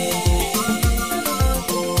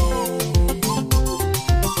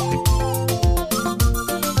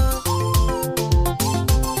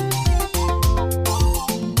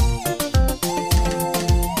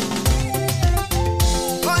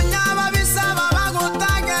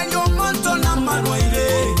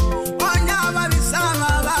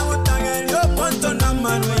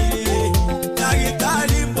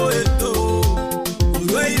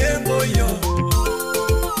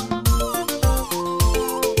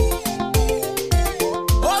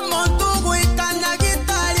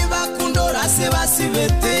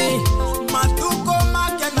matuko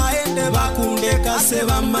make naende bakundeka se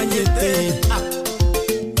bamanyete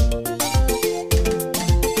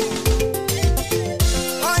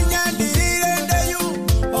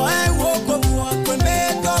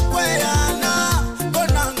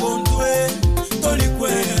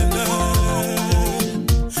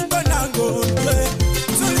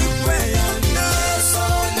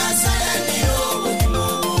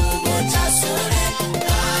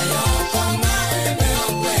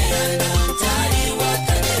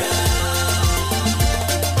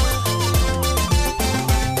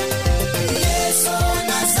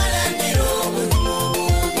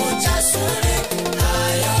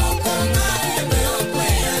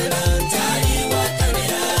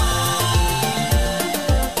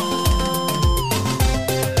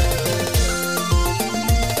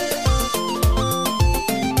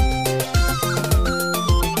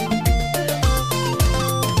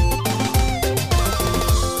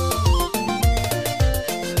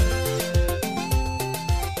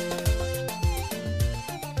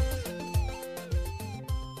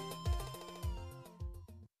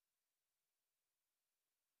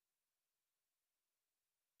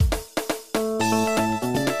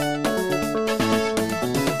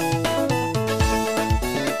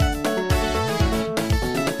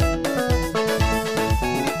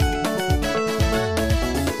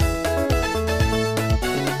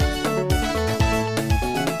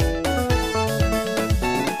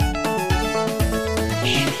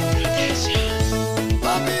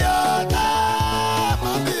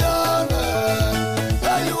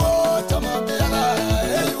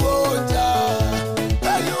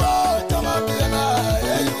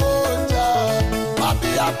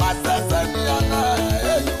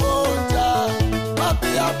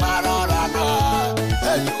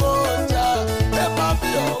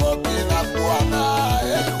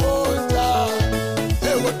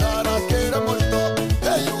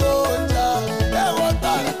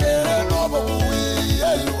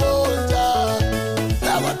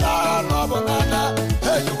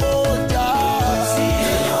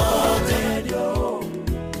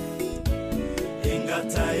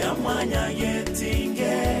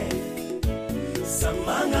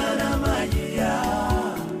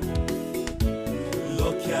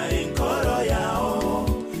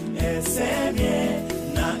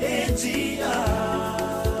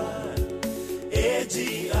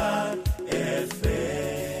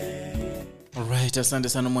Asante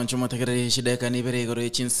sana mwancho matakarari shideka nibere gore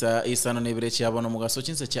chinsa isano nibere chiabono mugaso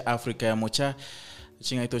chinsa cha Afrika ya mocha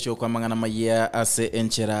chinga itocho kwa mangana maya ase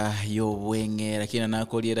enchera yo wenge lakini na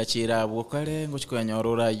koliera chira bwokale ngochiko ya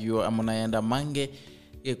nyorora yo amunayenda mange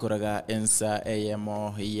ekoraga ensa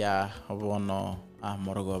eyemo ya bono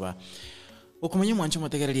amorogoba Ukumenya mwancho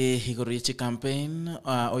mategereri igoro y'iki campaign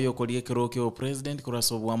oyo koliye kirokyo president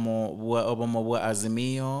kuraso bwa Obama bwa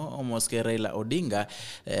Azimio omoske Raila Odinga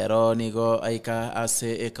ro nigo aika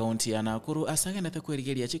ase county ya Nakuru asagana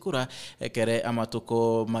takwerigeria chikura kere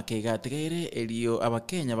amatuko makega tigere elio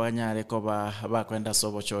abakenya banyare ko bakwenda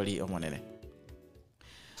sobochori omonene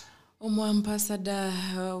Ambassador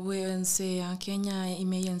wense ya Kenya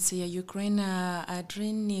imeyense ya Ukraine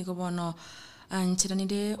adrin ni gobono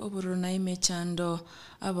anchiranire oburu na imechando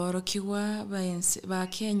aborokiwa ba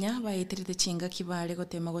Kenya bayitirite chinga kibale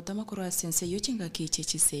gotema gotama kurasense yo chinga kiche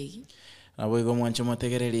chisegi Aboigo mwancho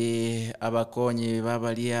mategereri abakonyi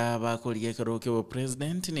babalia bakoliye karokyo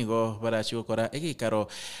president nigo barachukora egikaro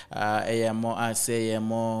eyamo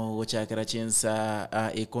aseyemo gochakira chinsa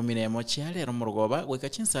 11 chiale romurugoba gweka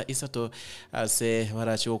chinsa isato ase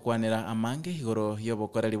barachukwanira amange igoro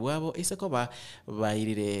yobokorali bwabo isakoba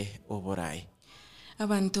bayirire oborai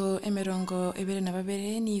Abantu emerongo ebere na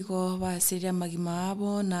babere nigo basiria magima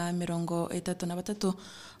abo na merongo 33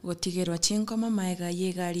 gotigerwa chinkoma maega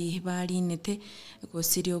yegari barinete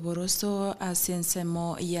gosirio boroso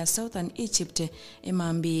asensemo ya Southern Egypt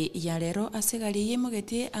emambi ya lero asegari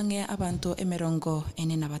yemogeti ange abantu emerongo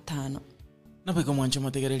 45. Napiko mwancho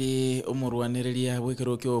mategereri umurwaniriria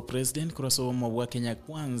wikirokyo president kuraso mwa Kenya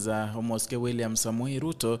kwanza omoske William Samoei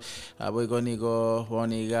Ruto aboigonigo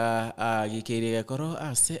boniga agikirire koro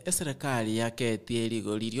ase serikali yake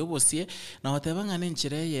tierigo lirio bosie na hotebangane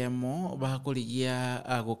nchire yemo bakoligia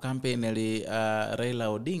go campaign Raila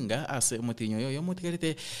Odinga ase mutinyo yoyo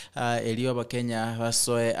mutigerite elio ba Kenya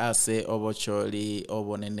basoe ase obocholi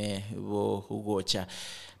obonene bo ugocha.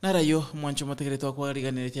 Narayo mwancho mategereto kwa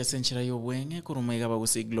riganire senchira yo bwenge kurumaiga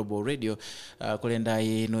bagusi Global Radio kulenda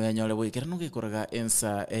ino yanyole bwikira nugikoraga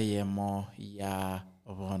ensa AM ya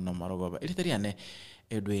bono marogoba ilitariane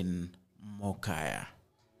Edwin Mokaya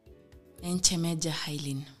Enchemeja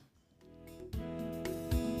Hailin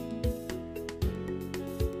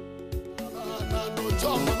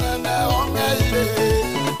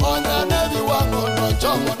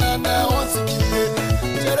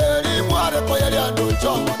Poyariando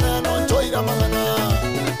chomona no choira magana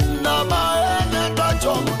na maena ndo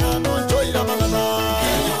chomona no choira magana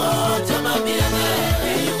eyo chama biane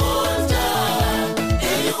eyo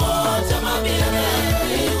chama biane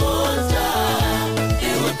eyo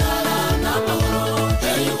tara na magro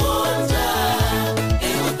eyo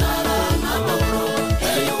tara na magro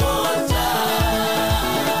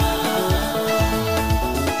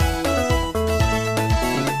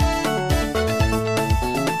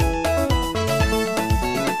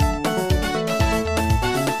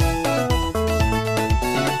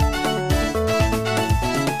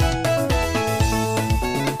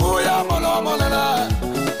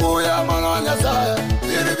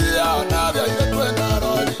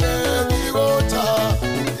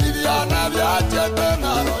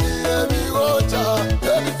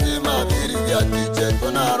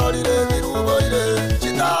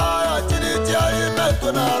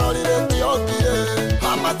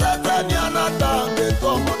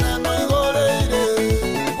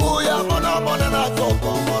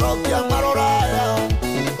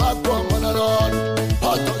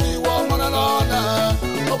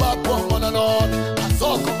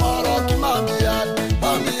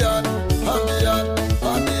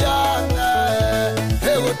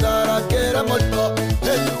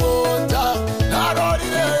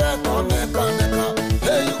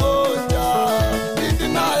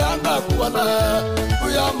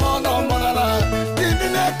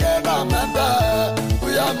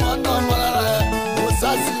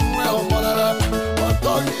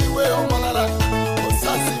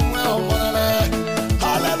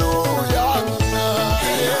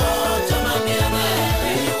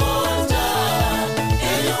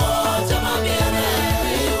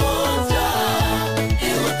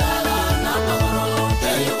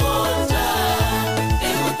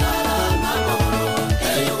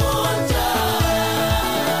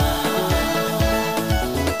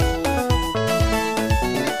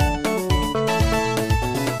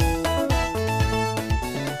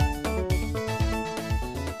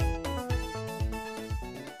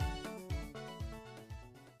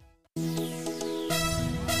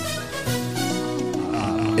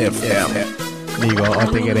FM. Nigo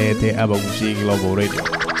otegerete abagusi Global Radio.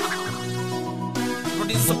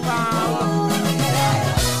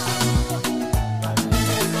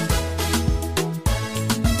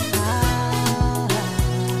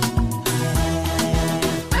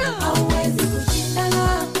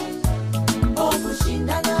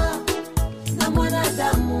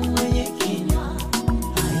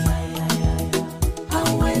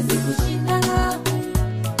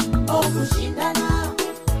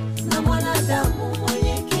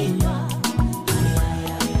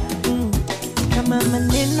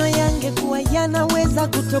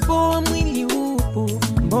 Kutoboa mwili huu,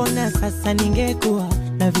 mbona sasa ningekuwa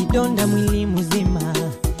na vidonda mwili mzima.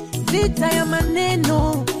 Vita ya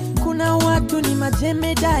maneno, kuna watu ni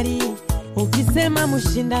majemedari. Ukisema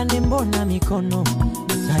mushindane mbona mikono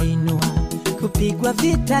tainua. Kupigwa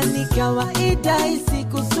vita ni kawaida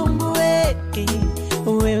isikusumbue.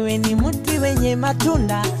 Wewe ni mti wenye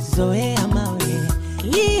matunda, zoea mawe.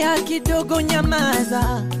 Lia kidogo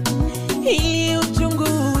nyamaza, ili uchungu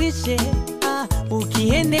uishe.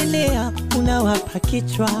 Ukiendelea unawapa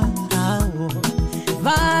kichwa hao.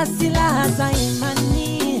 Vaa silaha za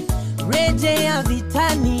imani, rejea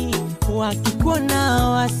vitani. Wakikuona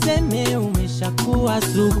waseme umeshakuwa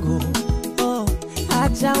sugu.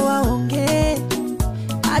 Acha waonge,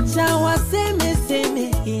 acha waseme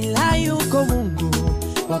seme, ila yuko Mungu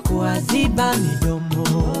kuwaziba midomo.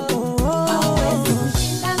 Hawezi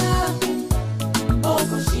kushindana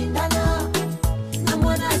na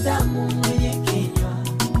mwanadamu mwenye kinywa.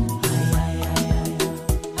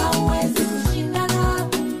 Hawezi kushindana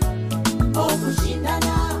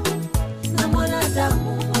na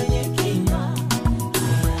mwanadamu mwenye kinywa.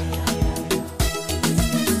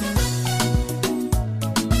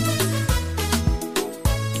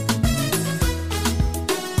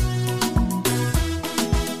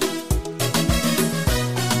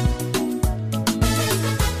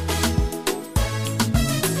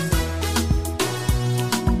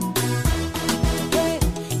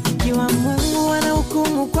 Ikiwa Mungu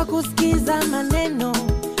anahukumu kwa kusikiza maneno,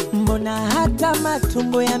 mbona hata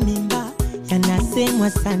matumbo ya mimba yanasemwa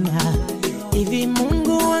sana? Hivi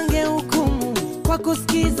Mungu angehukumu kwa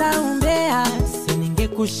kusikiza umbea,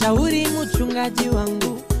 siningekushauri mchungaji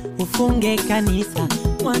wangu ufunge kanisa.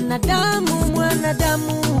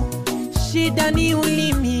 Mwanadamu, shida ni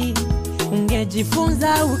ulimi.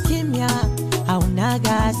 Ungejifunza ukimya,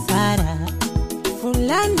 haunaga hasara.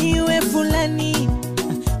 Fulani,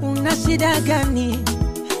 una shida gani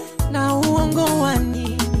na uongo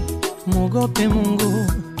wani? Muogope Mungu,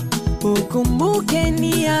 ukumbuke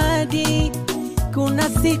ni ahadi. Kuna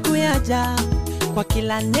siku yaja, kwa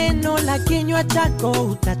kila neno la kinywa chako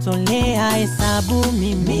utatolea hesabu.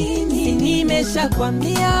 Mimi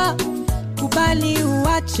nimeshakwambia, kubali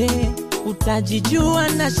uache, utajijua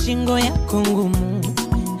na shingo yako ngumu.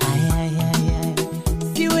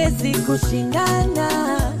 Siwezi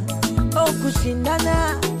kushindana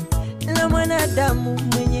na mwanadamu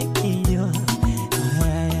mwenye kinywa.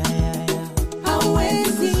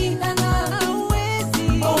 Hawezi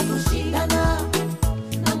kushindana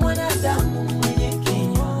na mwanadamu mwenye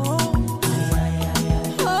kinywa.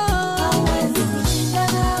 Hawezi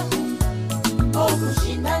kushindana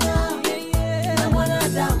na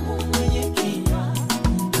mwanadamu mwenye kinywa.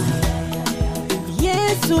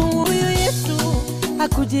 Yesu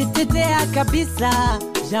hakujitetea kabisa,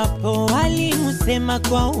 japo walimusema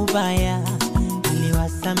kwa ubaya,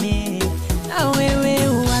 aliwasamehe. Na wewe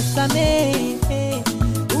uwasamehe,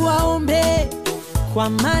 uwaombe, kwa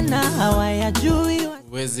maana hawayajui.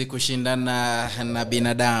 Wezi kushindana na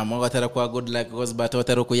binadamu watara kwa good luck cause but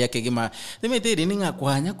watara kuyake gima nimetiri ninga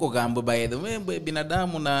kwanya kugambo baedo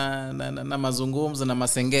binadamu na mazungumzo na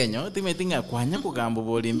masengenyo timetinga kwanya kugambo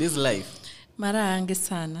boli in this life. Marange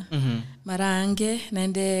sana. Marange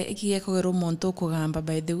nende ikiyeko gero monto kugamba.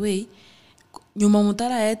 By the way, nyuma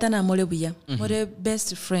mutara eta na mole buya, mole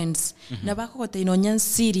best friends. Na bako kote inonyan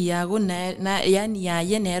siri yago na yani ya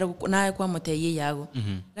yenero na kwa moteye yago.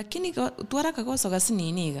 Lakini tuara kakoso gasini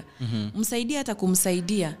iniga. Msaidia hata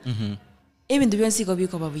kumsaidia. Ebi ndibyo siko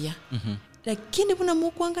biko babuya. Lakini buna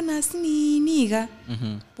mukwanga nasini iniga.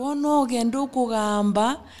 Pono gendo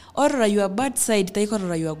kugamba orora your bad side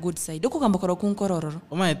taikorora your good side. Okugamba koro kunkororo.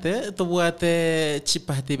 Omaete tubuate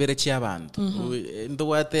chipati bere chiabantu.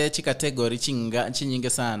 Ndubuate chikategori chinyinge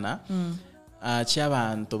sana.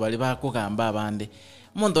 Chiabantu bali bakugamba abande.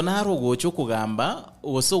 Mondo naro gocho kugamba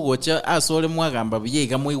osogocha asole mwagamba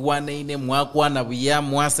biyiga muiwane ine mwakwana buya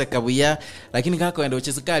mwaseka buya lakini kako endo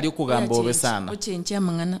chisikali okugamba obe sana ochenje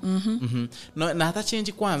amangana no na hata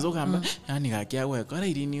change kwanza okugamba yani gakia weko ara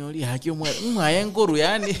irini oli hakio mwaye nguru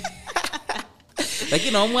yani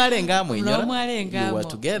lakini omwalenga mwenyora you were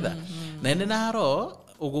together nende naro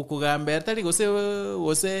ukugamba atali gose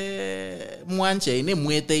mwanche ine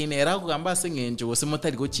mwete ine era kugamba asengenjo gose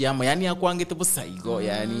motali gochiamo yani akwangete busaigo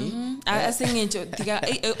yani asengenjo tiga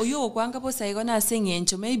oyo kwanga busaigo na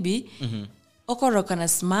asengenjo maybe okoroka na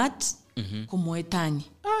smart kumwetani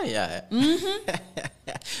yeah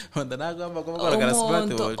onda nagamba kumukoroka na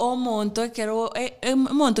smart omonto kero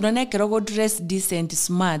monto na kero go dress decent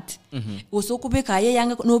smart usokubeka ye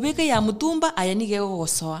yanga nobeka ya mutumba ayanige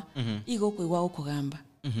gosoa igo kwigwa okugamba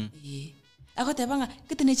akotebanga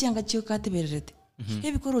kitene cyanga cyo katebererete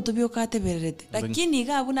ebikoro tobyo katebererete lakini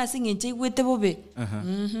gabu nasingenje igwete bobe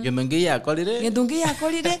gendonge yakolire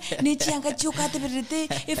ni cyanga cyo katebererete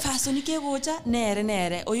e fashion ke gocha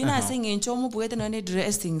nere oyu nasingenje omubwete none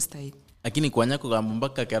dressing style lakini kwanya kugamba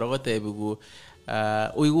mbaka kerogote bigu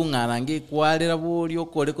uigungana ngi kwarira bulyo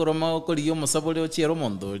kore koroma okoriyo musabule ochiero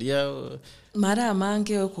mondoria mara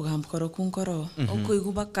mange okugamba koro kunkoro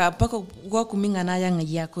okuiguba kapa kwa kumingana yanga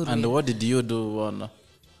yakuru. And what did you do ona?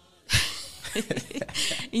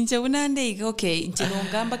 Inche unande okay inche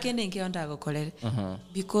ngamba kende nke onda gokolere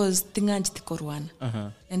because tinganchi tikorwana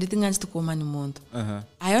and tinganchi tikomani muntu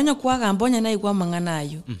ayonya kwagambonya na igwa mangana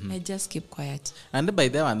ayo I just keep quiet. And by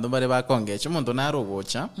the way ndo bare bakongecho muntu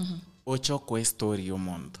narogocha ochoko story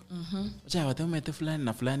yomondo cha wate umete fulani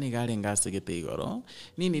na fulani gari ngase getegoro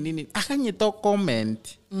nini akanyito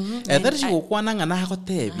comment ethershi gukwana ngana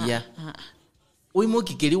gotebia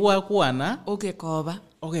uimukikiri wakwana ugekoba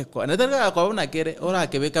netherga kwa unakere ora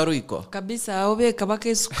kebeka ruiko kabisa obeka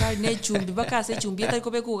bakesukari ne chumbi bakase chumbi atari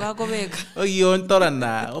kubeka kubeka oyo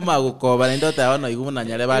ntorana umagukoba ndota ono igumuna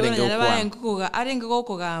nyale barenge ukwa arenge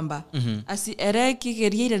gukugamba asi ereki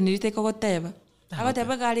gerira nirite kogoteba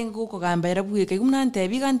abateba garinge gukugamba erabuike igumuna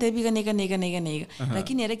ntebiga nega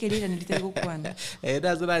lakini ereki gerira nirite gukwana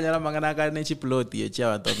dazura nyala mangana ka ne chiploti echa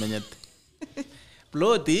batomenyete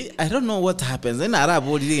ploti I don't know what happens in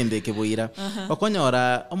arabo rinde keboira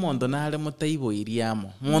bakonyora omondo nale mutaibo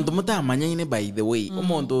iriamo mondo mutamanya by the way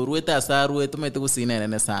omondo rueta asaru etumete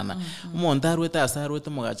gusinene sana omondo arueta asaru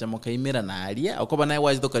etumugacha mukaimira naria okoba naye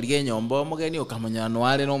waje tokarie nyombo mugeni ukamanya no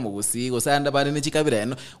ale no mugusi gusanda bari ni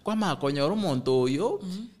chikabireno kwa makonyora omondo uyo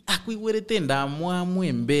akwigwerete ndamwa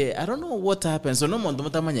mwembe I don't know what happens so no mondo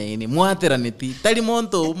mutamanya ini mwateraniti tali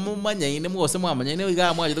mondo mumanya ini mwose mwamanya ini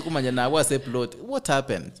iga mwaje kumanya nabo ase plot what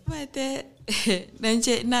happened but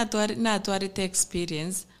nanje natwari the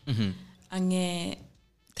experience ange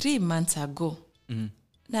 3 months ago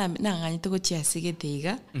na nganyite ko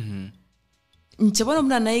chiasigetiga nchebona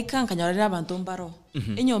muna naika nkanyorera abantu mbaro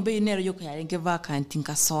enyombe inero yo kayarenge vacant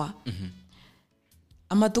nkasoa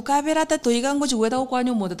amatukabera tatoiga ngo chigweta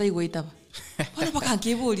kwanya umuntu taigwitaba bana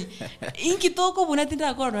bakankiburi inki toko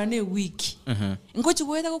bunatinda korona ne wiki ngo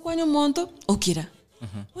chigweta kwanya umuntu okira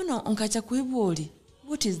bona onkacha kwiburi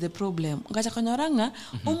what is the problem ngacha kanyoranga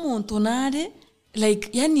umuntu nare like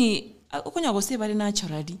yani ukonya gose bari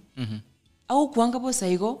naturally au kuanga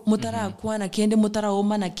bosaigo mutara akwana kende mutara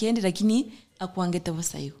oma na kende lakini akwangete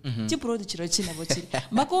bosaigo chiprodi chiro china bochiri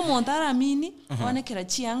mbako montara amini onekera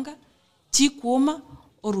chianga chikuoma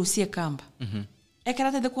orusie kamba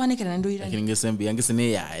ekarate de kwanekera ndoira lakini ngesembi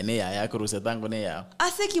yangisine ya yakurusia tango ne ya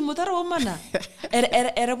aseki mutara oma na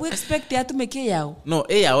era we expect ya tumeke yao no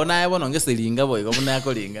yao na yabo ngeselinga boy ko muna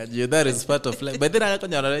yakolinga that is part of life but then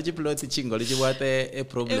akonyora chiploti chingoli chibwate a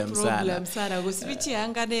problem sana gusibichi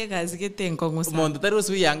anga ne gaziketengo ngusa mondo tari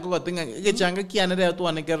usibi yanga gotinga gechanga kianere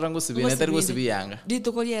twanekera ngusibine tari usibi yanga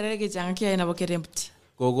ditokoli era gechanga kiana bokerempti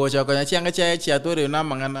gogo chakanya chianga cha tore na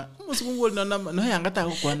mangana musukungoli no yanga ta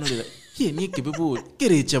kwanulira kieni kibibuli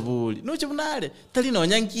kirechabuli no chibunale tali no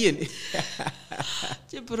nyankieni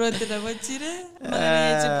chiproti na bachire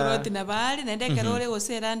mara chiproti na bali na ndeka role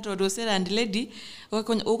osera andro osera and lady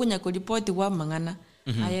okunya ko report wa mangana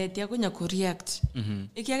ayeti akunya ko react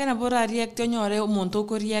ikiaga na bora react onyore umuntu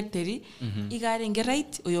ko reacteri igaringe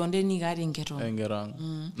right uyonde ni igaringe wrong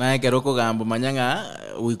na ekero kugambo manyanga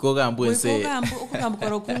uiko gambo ense kugambo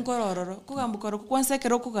koro kunkororo kugambo koro kwanse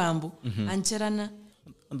kero kugambo ancherana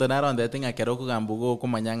ndonaro tinga kero kugambo go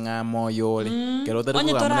kumanyanga moyo le kero tari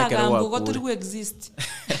kugambo na kero wa go turi exist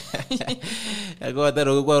Ako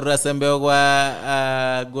taro kwa rasembe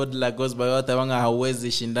kwa God la goes by wata wanga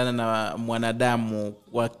hawezi shindana na mwanadamu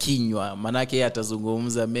wa kinywa manake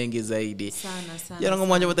atazungumza mengi zaidi sana yarango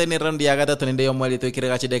mwanya mutani round ya gatatu ninde yo mwali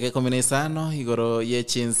twikirega chideke 15 igoro ye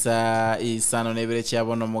chinsa isano nebere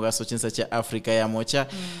cyabono mugaso chinsa cha Afrika ya mocha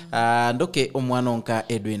ndoke omwanonka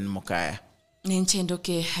Edwin Mokaya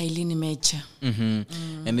Nenchendoke Hailini Mecha.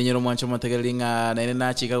 Endinyoro mwancho mategelinga na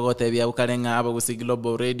ina chika gote bya ukalenga abagusi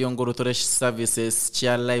Global Radio ngurutore services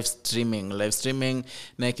cha live streaming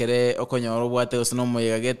nekere okonyoro bwate osino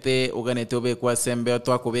moyegagete uganete obe kwa sembe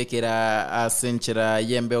twakubekera asenchera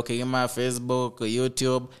yembe okigima Facebook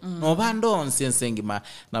YouTube no bando nsensengima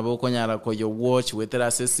nabo okonyara ko yo watch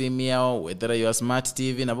wetera sesimia wetera yo smart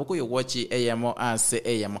TV nabo ko yo watch AM as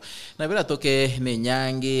AM na bila toke ne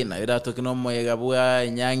nyangi na bila toke no moyegabwa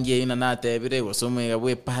nyangi ina natebire gosoma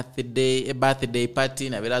yegabwe birthday party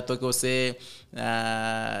na bila toke ose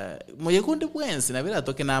moyekunde bwensi na bila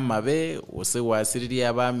toke na mabe ose wasiriri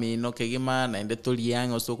abami no kegima na ende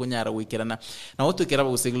tolianga oso kunyara wikirana na otukera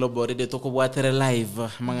buse Global Radio toko bwatere live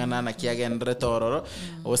mangana na kiagendre tororo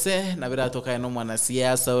ose na bila toka no mwana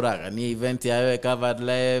siasa uraga ni event yawe covered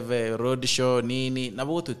live road show nini na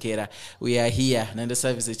botukera we are here na ende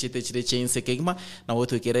service chite chinse kegima na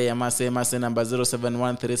botukera ya mase number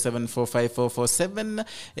 0713745447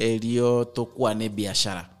 elio tokwa ne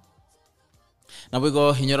biashara na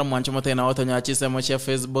bwigo hinyora mwancho mote na watu nyachise mocha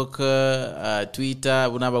Facebook Twitter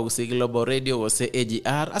bunaba gusi Global Radio wose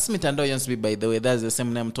AGR asmitando yonsbi by the way that's the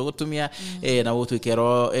same name togotumia na wotu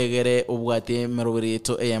kero egere obwate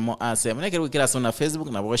merobirito emo asem na kero kira sona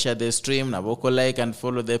Facebook na bo share the stream na bo like and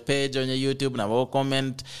follow the page on YouTube na bo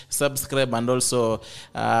comment subscribe and also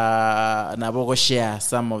na bo share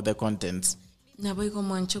some of the contents Na boigo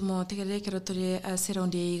mwancho mo tegerekero turi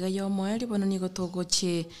aserondi iga yo mweli bono nigo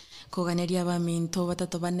togoche koganeria baminto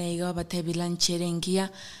batatu bane iga batebila ncherengia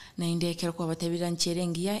na indekero kwa batebila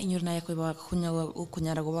ncherengia inyurna yako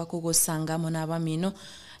kunyara go bakugosanga mona bamino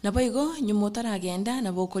na boigo nyumotara agenda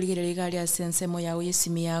na bokoligerera igari ya sensemo yawe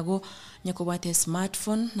yesimi yago nyako bate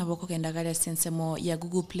smartphone na boko kenda gari ya sensemo ya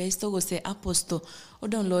Google Play Store gose Apple Store o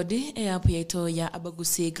download app yaito ya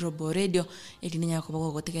Abagusi Global Radio edini nyako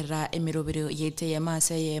boko gotegerera emirobero yete ya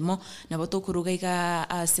masa yemo na boto kuruga iga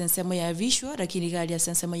sensemo ya visual lakini gari ya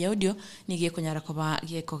sensemo ya audio nigiye kunyara koba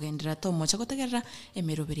giye kogendera to mocha gotegerera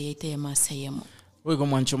emirobero yete ya masa yemo. Wigo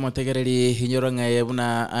mwancho motegereri inyoranga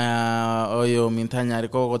yebuna oyo mintanya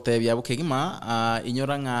ariko gotebya bukegima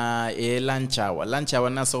inyoranga lanchawa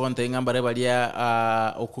naso gonte ngambare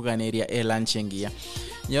balia okuganeria lanchengia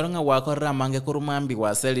nyoranga wakorra mange kurumambi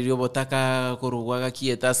waseliri Obotaka kurugwaga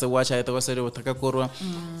kieta se wacha eto seri Obotaka kurwa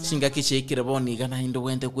singa kichekire boni gana hindo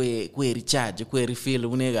wente kwe recharge kwe refill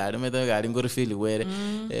unega meto gari ngo refill were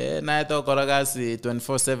na eto koragasi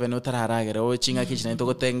 24/7 utararagere o chinga kichina to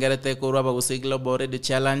gotengerete kurwa bagusiglo de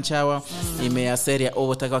challenge awa ime ya Seria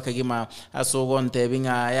Obotaka kagima asogonte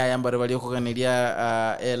binga ya yambare bali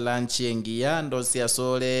okuganiria lanchengia ndosi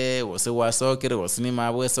asole wose wasokere wosini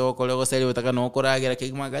mabwe sokole go Seria Obotaka no koragera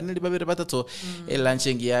kagima ganiri babire batatu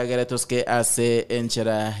lanchengia gere toske ase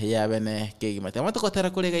enchera ya bene kagima tamato kotara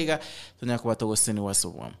kolega iga tunya kubato gosini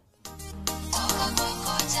wasubwa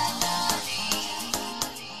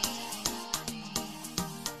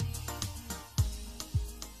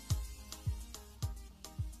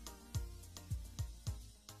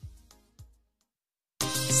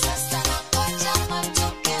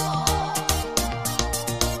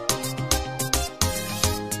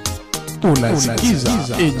Unasikiza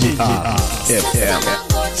AJR FM.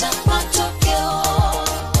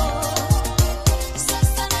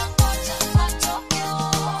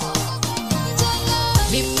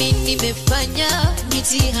 Mimi nimefanya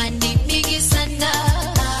mitihani mingi sana,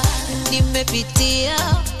 nimepitia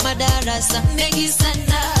madarasa mengi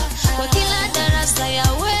sana, kwa kila darasa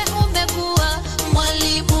yawe umekuwa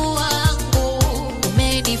mwalimu wangu,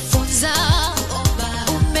 umenifunza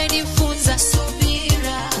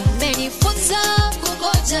subira, umenifunza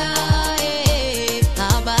kungoja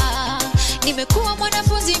Baba, nimekuwa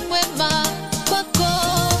mwanafunzi mwema kwako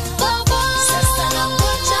Baba. Sasa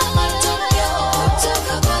nangoja matokeo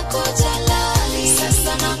kutoka kwako Jalali.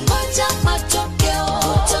 Sasa nangoja matokeo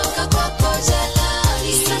kutoka kwako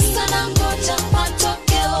Jalali. Sasa nangoja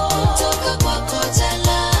matokeo kutoka kwako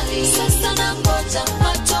Jalali. Sasa nangoja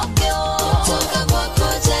matokeo kutoka kwako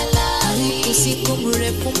Jalali. Usiku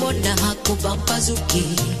mrefu mbona hakupambazuki?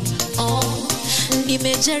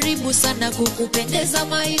 Nimejaribu sana kukupendeza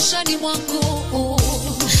maishani mwangu,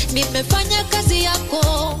 nimefanya kazi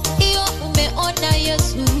yako, hiyo umeona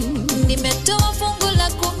Yesu, nimetoa fungu la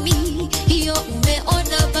 10, hiyo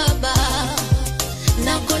umeona Baba,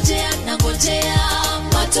 nangojea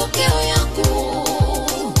matokeo yangu,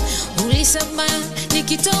 ulisema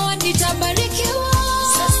nikitoa nitabarikiwa.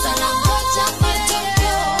 Sasa nangoja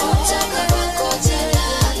matokeo kutoka kwako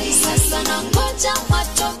Jalali. Sasa nangoja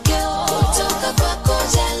matokeo kutoka kwako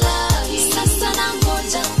Jalali. Sasa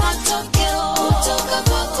nangoja matokeo kutoka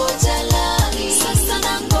kwako Jalali. Sasa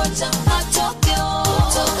nangoja matokeo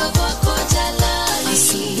kutoka kwako Jalali.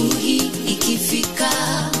 Asubuhi ikifika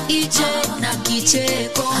ije na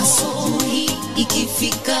kicheko, asubuhi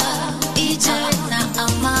ikifika ije na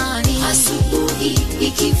amani, asubuhi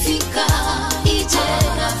ikifika ije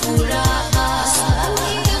na furaha,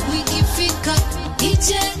 asubuhi ikifika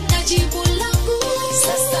ije na jibu langu.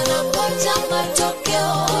 Sasa nangoja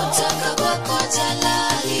matokeo kutoka kwako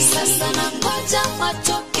Jalali. Sasa nangoja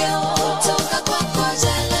matokeo kutoka kwako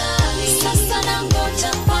Jalali. Sasa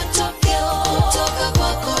nangoja matokeo kutoka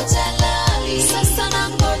kwako Jalali. Sasa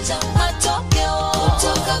nangoja matokeo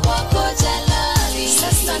kutoka kwako Jalali.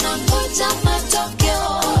 Sasa nangoja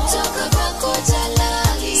matokeo kutoka kwako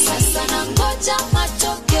Jalali. Sasa nangoja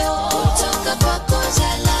matokeo kutoka kwako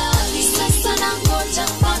Jalali. Sasa nangoja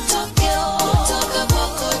matokeo kutoka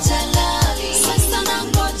kwako Jalali. Sasa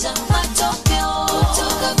nangoja matokeo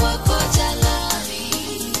kutoka kwako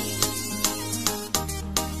Jalali.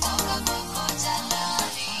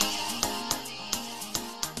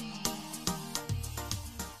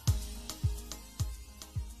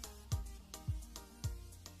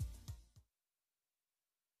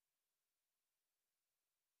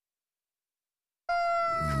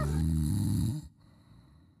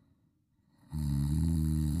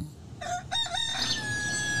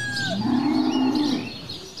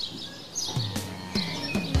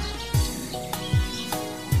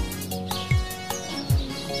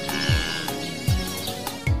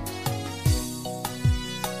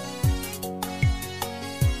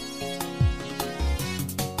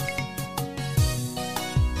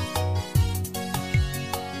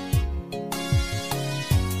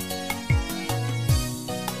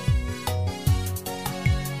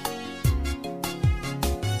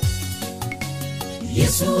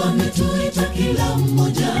 Yesu ametuita kila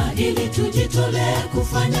mmoja ili tujitolee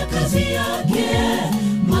kufanya kazi yake.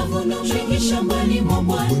 Mavuno mengi shambani mwa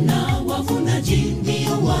Bwana, wavunaji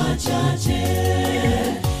ndio wachache.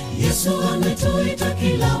 Yesu ametuita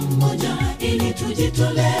kila mmoja ili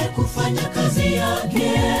tujitolee kufanya kazi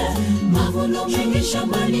yake. Mavuno mengi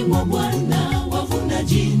shambani mwa Bwana,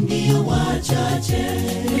 wavunaji ndio wachache.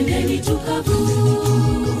 Nendeni tukavune,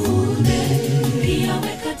 pia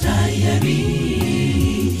weka tayari.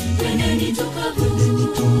 Nendeni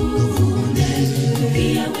tukavune,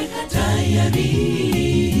 pia weka tayari.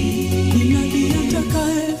 Nani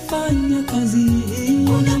atakayefanya kazi hii?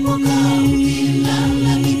 Unapokaa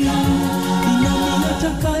ukilalamika. Nani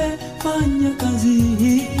atakayefanya kazi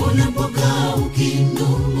hii? Unapokaa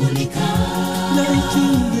ukinung'unika. Na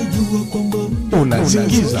ikingejua kwamba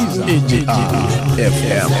Unasikiza AJR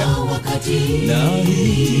FM. na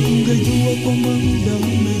ikingejua kwamba muda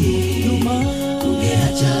umeyoyoma,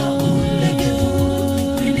 ungeacha ulegevu.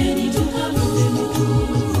 Nendeni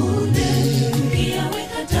tukavune, pia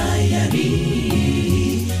weka tayari.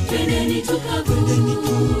 Nendeni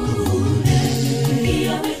tukavune,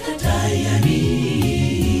 pia weka tayari.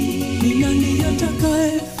 ni nani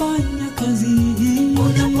atakayefanya kazi hii?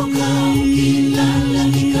 Unapokaa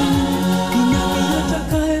ukilalamika. Ni nani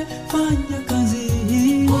atakayefanya kazi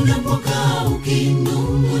hii? Unapokaa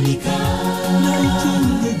ukinung'unika. Na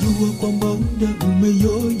ikingejua kwamba muda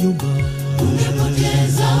umeyoyoma,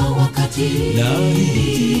 ungepoteza wakati. na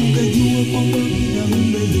ikingejua kwamba muda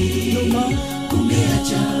umeyoyoma,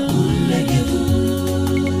 ungeacha ulegevu.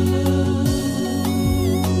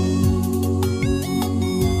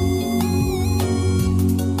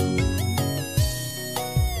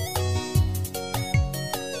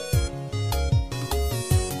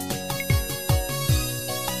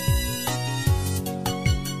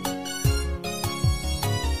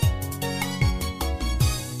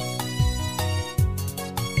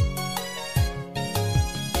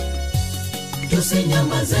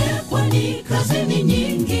 Tusinyamaze, kwani kazi ni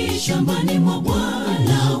nyingi shambani mwa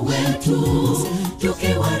Bwana wetu.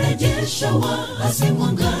 Tukiwarejesha waasi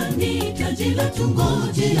mwangani, taji la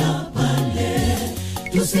tungojea pale.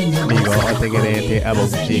 Tusinyamaze, Amigo, ategerete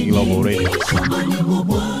Abagusi Global Radio. shambani mwa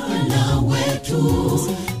Bwana wetu.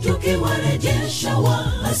 Tukiwarejesha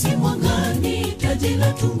waasi mwangani, taji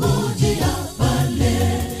la tungojea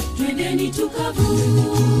pale. Twendeni tukavune,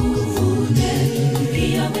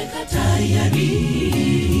 pia weka tayari.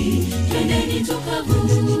 Twendeni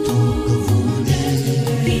tukavune,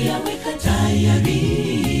 pia weka tayari.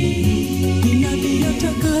 ni nani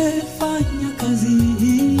atakayefanya kazi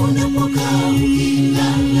hii? Unapokaa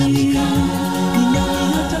ukilalamika. Ni nani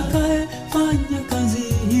atakayefanya kazi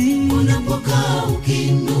hii? Unapokaa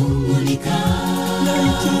ukinung'unika. Na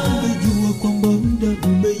ikingejua kwamba muda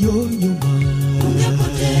umeyoyoma,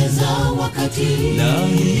 ungepoteza wakati. na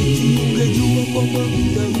ikingejua kwamba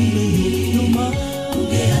muda umeyoyoma,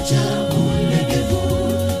 ungeacha ulegevu.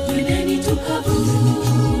 Twendeni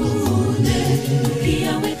tukavune,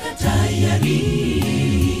 pia weka tayari.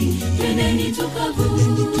 Twendeni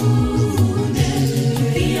tukavune,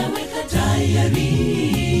 pia weka tayari.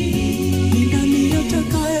 ni nani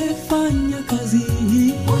atakayefanya kazi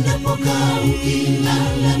hii? Unapokaa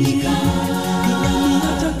ukilalamika. Ni nani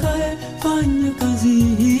atakayefanya kazi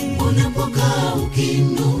hii? Unapokaa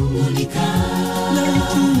ukinung'unika. Na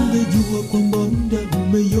ikingejua kwamba muda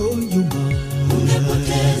umeyoyoma,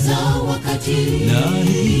 ungepoteza wakati. na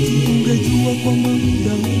ikingejua kwamba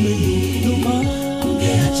muda umeyoyoma,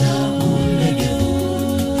 ungeacha ulegevu.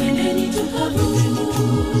 Twendeni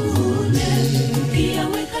tukavune, pia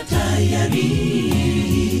weka tayari.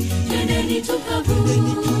 Twendeni tukavune,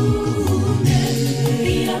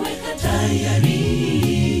 pia weka tayari.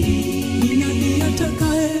 ni nani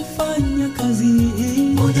atakayefanya kazi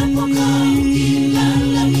hii? Unapokaa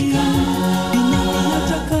ukilalamika. Ni nani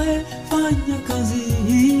atakayefanya kazi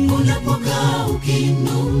hii? Unapokaa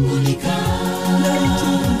ukinung'unika. Na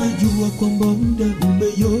ikingejua kwamba muda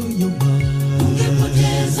umeyoyoma,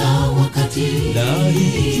 ungepoteza wakati. na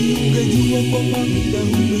ikingejua kwamba muda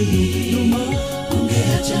umeyoyoma,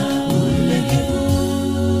 ungeacha ulegevu.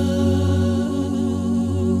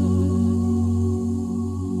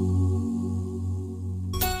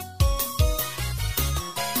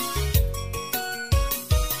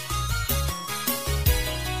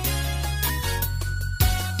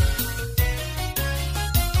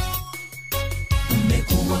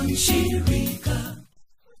 Umekuwa mshirika.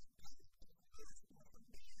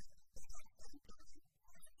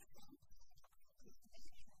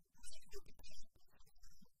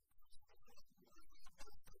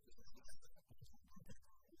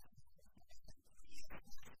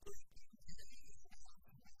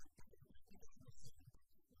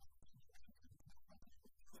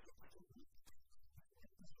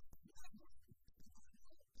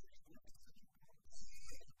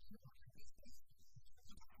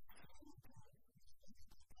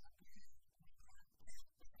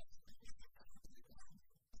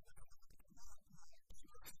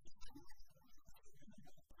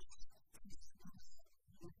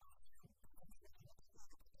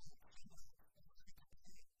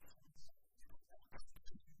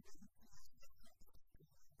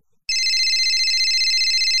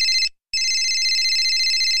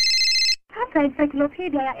 katika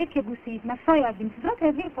encyclopedia ya Ekegusi na soya beans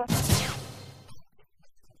zote zipo.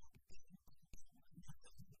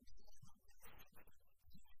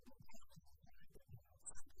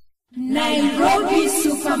 Nairobi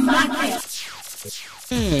Supermarket.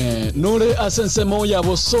 Nore asensemo ya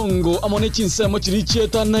bosongo amone chinsemo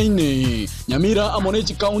chirichieta naine Nyamira amone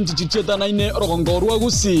chikaunti chirichieta naine orogongo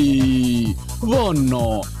rwagusi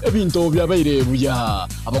bono ebinto byabaire buya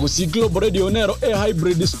abagusi Global Radio nero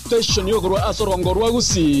hybrid station yokorwa asorogongo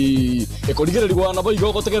rwagusi ekorigererwa nabo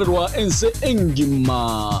igogotegererwa ense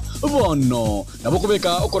engima bono nabo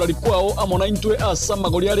kubeka okorari kwao amona intwe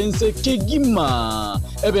asamagori arense kegima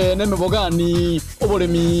ebe nemebogani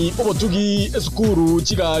oboremi obotugi esukuru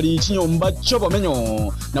chigari chinyomba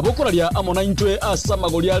chobamenyo nabokoraria amona intwe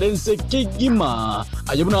asamagori arense kegima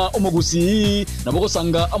ayebuna omogusi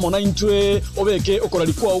nabogosanga amona intwe obeke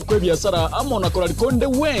okorari kwao kwebiasara amona korari konde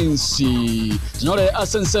wensi tinyore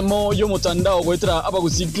asensemo yomutandao goetera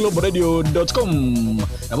abagusi globalradio.com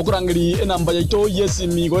nabokorangiri enamba yaito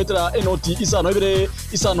yesimi goetera enoti isano ibere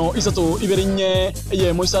isano isato ibere nye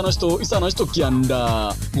eyemo isano isto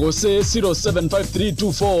kianda gose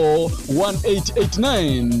 0753241889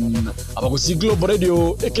 abagusi Global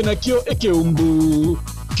Radio ekenakio ekeumbu.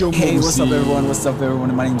 Hey, what's up everyone? What's up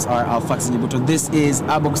everyone? My name is Alfax Nyibuto. This is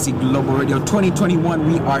Abogusi Global Radio 2021.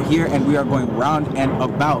 We are here and we are going round and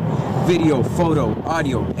about video, photo,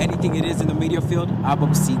 audio, anything it is in the media field,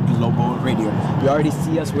 Abogusi Global Radio. You already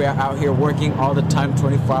see us. We're out here working all the time,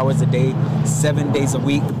 24 hours a day, 7 days a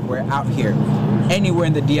week. We're out here anywhere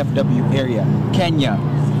in the DFW area, Kenya,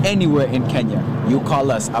 anywhere in Kenya. You call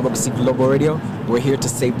us, Abogusi Global Radio. We're here to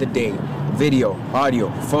save the day. Video, audio,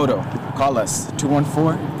 photo. Call us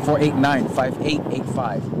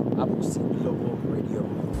 214-489-5885. Abogusi Global Radio.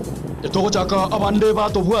 Etogochaka abande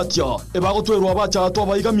batobwatia ebagotwerwa bacha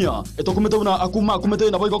twabaigamia etokumetuna akuma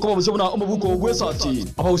kumete naboigo koba busebuna omubuko gwesati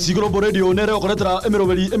Abogusi Global Radio nere okoretera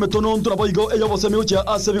emeroberi emetono nturaboigo eyobosemi ucha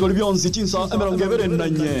asebigoli byonsi chinsa emerongevere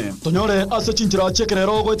nanye tonyore ase chinchira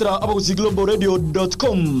chekerero goetera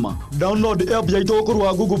abogusiglobalradio.com download app yaito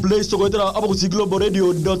korwa Google Play Store goetera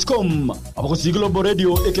abogusiglobalradio.com Abogusi Global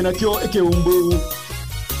Radio ekenakio ekeumbu.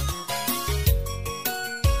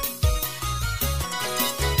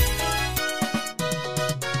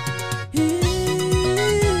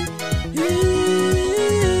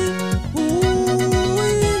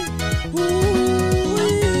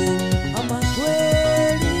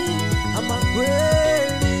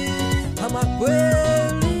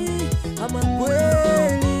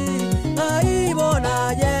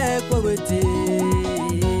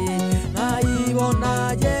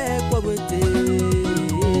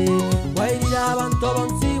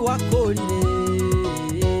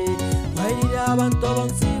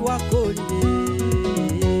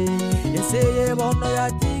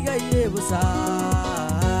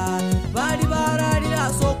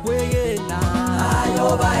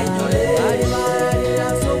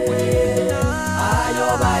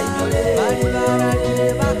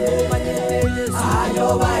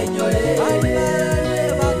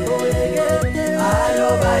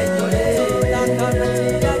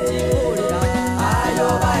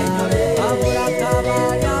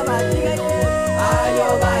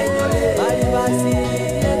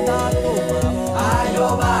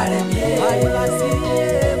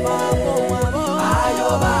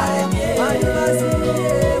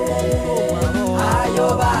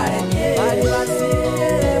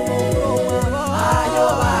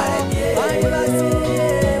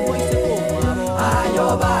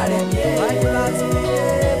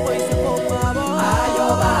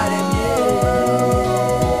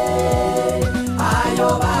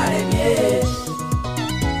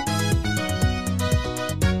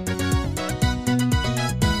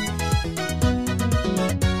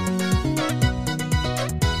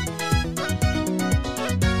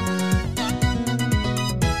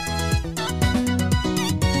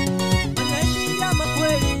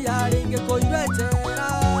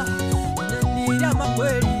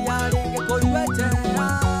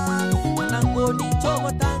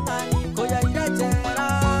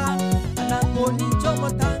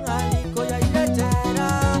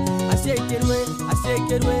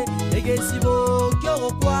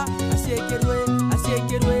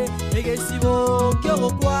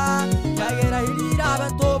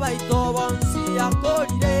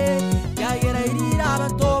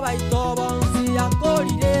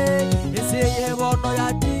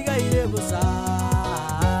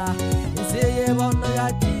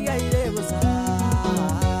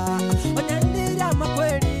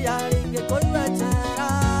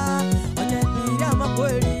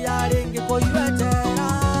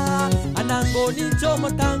 nincho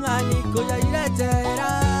motang'aniko yairetera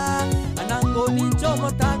anango nincho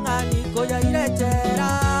motang'aniko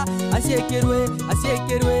yairetera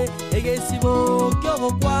asiekerwe egesibo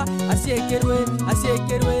kyogokwa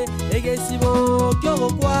asiekerwe egesibo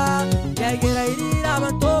kyogokwa yagera irira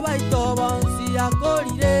abantu baito bonsi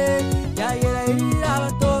akorire yagera irira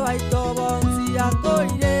abantu baito bonsi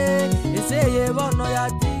akorire eseye bono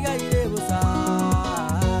yatigaire busa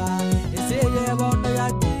eseye bono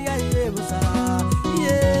yatigaire busa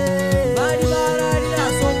yeah bari bararira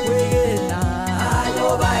sokwegena ayo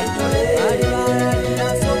baitore bari bararira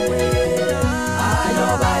sokwegena ayo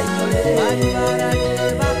baitore bari bararira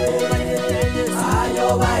bakora yeteye ayo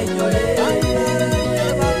baitore bari bararira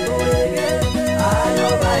bakorege ayo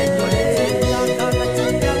baitore yakana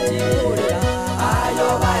chiga chikura ayo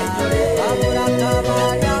baitore abura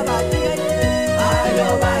kabaya batigaye ayo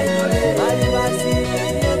baitore bari basiye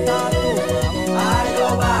tatu ayo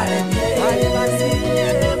baremye bari basiye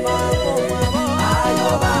mabo ayo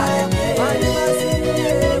baremye bari basiye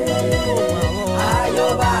mabo ayo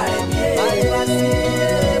baremye bari basiye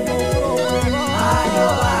mabo ayo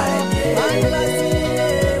baremye bari basiye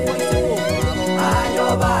mabo ayo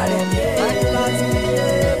baremye bari basiye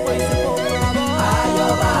mabo ayo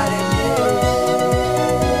baremye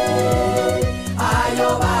ayo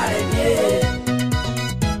baremye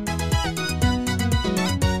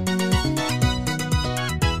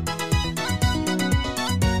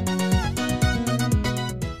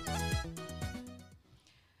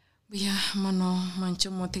Bia mano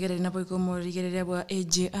mancho motegerere na boiko morigerere bwa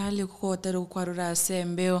AGL kukotera kwarura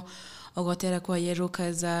sembeo ogotera kwa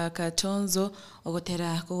yeruka za katonzo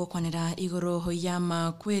ogotera kugokwanira igoro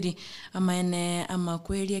hoyama kweri amaene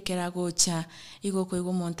amakweri ekerago cha igo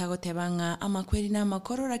kwego montago tebanga amakweri na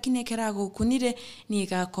makoro lakini ekerago kunire ni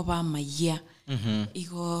gakoba maya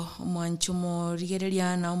igo mwanchumo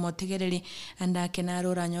rigereria na omotegereri anda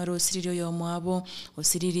kenaro nyoro osiririo yo mwabo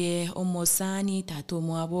osiririe omosani tatu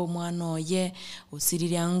mwabo mwana oye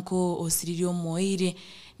osiririe anko osiririo moire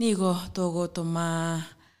nigo togo toma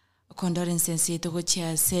condolences togo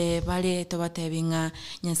chiase bale tobatebinga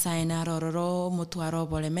nyasaye na rororo mutwaro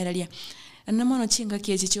bolemereria namono chinga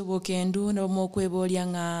kiechi chobokendu na mokwebolya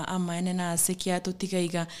nga amaene na sekia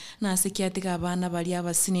totigaiga na sekia tiga bana bali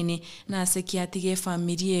abasinini na sekia tige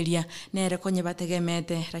familia elia nere konye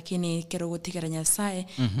bategemete lakini kero gutigara nyasaye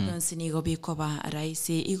nonsini go bikoba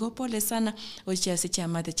raisi igo pole sana ochiase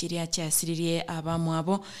chamate chiria chasiririe abamu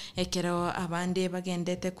abo ekero abande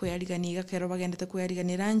bagendete kuyaliganiga kero bagendete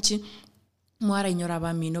kuyaliganiranchi mwara inyora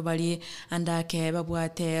abamino bali andake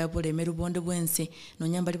babwate bulemeru bonde bwense no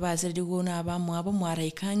nyambali basiri guna abamu abo mwara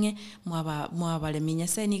ikange mwabale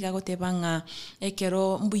minyasa niga gotebanga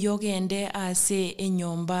ekero mbuyogende ase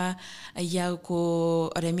enyomba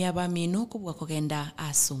yako remia abamino kubwa kogenda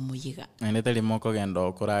asumuyiga nete moko genda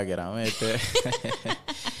okuragera wete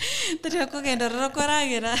tari kogenda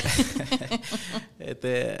rokoragera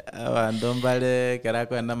ete abandu mbale kera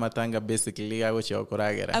kwenda matanga basically gago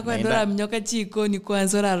chokuragera akwendora mnyoka chiko ni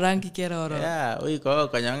kwanza ra rangi keroro uiko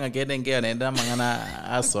kanyanga kende ngea nenda mangana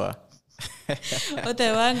aswa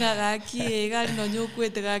otebanga gaki gali no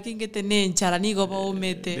nyokwete gaki ngete nenchara nigo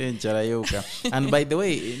baumete nenchara yuka and by the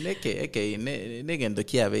way negendo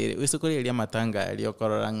kiabe wisukuriria matanga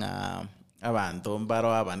liokororanga abantu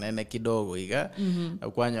mbaro abanene kidogo iga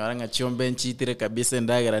kwanyora nga chombe nchitire kabisa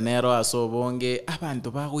ndagera nero asobonge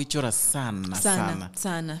abantu bagwichora sana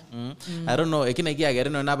I don't know ekine kiagere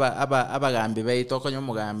no abagambi beito konyo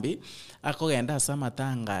mugambi akogenda asa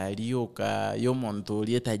matanga aliyoka yo muntu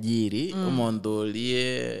lietajiri umuntu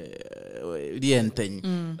lientenyi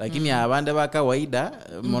lakini abande bakawaida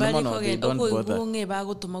mono they don't bother nge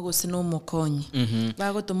bagutuma gusina umukonyi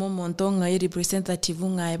bagutuma umuntu nga representative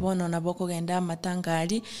nga ebono naboko genda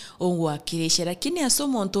matangari ongwakirisha lakini aso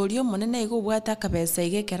umuntu ulio monene igo bwata kabesa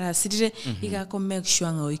igekera asirire igako make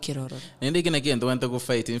sure nga oikiroro nende kina kiento wente ku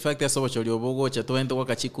fight in fact aso bochori obogo cha twente kwa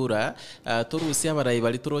kachikura turusi abarai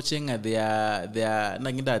bali turochenga their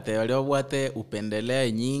nakindate bali obwate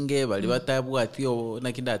upendelea nyinge bali batabwatio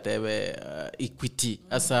nakindate equity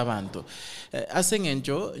asa abantu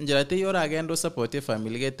asengenjo njirate yora agendo support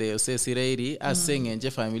family gete osesireiri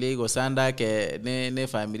asengenje family igo sanda ke ne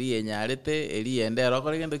family yenyarete eli ende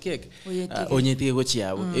roko gendo kiek onyetige go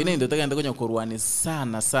chiabo ine ndo tagenda konyo kurwani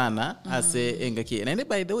sana ase engaki nende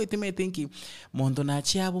by the way time thinking mondo na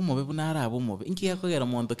chiabo mobe bunara abo mobe inki yakogera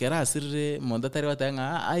mondo kera asirire mondo tari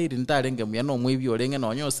watanga airi ntarenge muya no mwibi orenge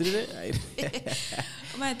no nyosirire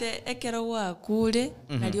mate ekero wa kule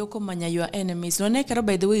nalio komanya your enemies no nekero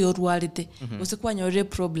by the way yorwalite usikwanya ore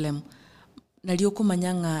problem nalio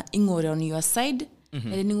komanya nga ingore on your side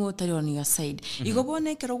ere ningo utari on your side igo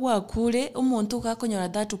bonekero gwakure umuntu gakonyora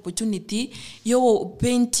that opportunity yo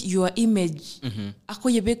paint your image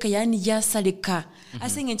akoyebeka yani yasalika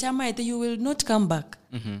asenge chama ete you will not come back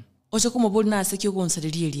ocho como bol na sekyo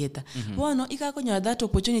gonsaliri elieta bono ikakonyora that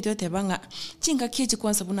opportunity otebanga chinga kiechi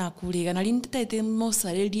kwanza buna kuriga na lintete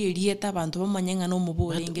mosaliri elieta abantu bamanyanga no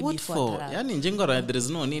mubolenge before yani njingora there is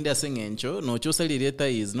no need asenge ncho no chosaliri elieta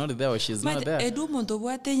is not there or she's not there edu muntu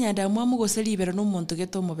bwatenya ndamu amugoseli ibero no muntu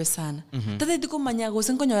geto mobesana tate diko manyago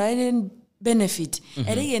senkonyora ile benefit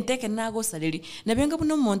ere yenteke nago saliri na benga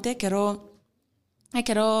buno montekero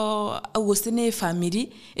Augustine family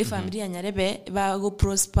anyarebe ba go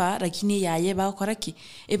prosper lakini yaye ba koraki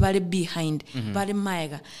bari behind bari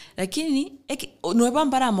maiga lakini no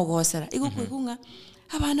bambara mogosera iko kwekunga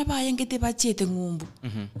abana bayengete bachete ngumbu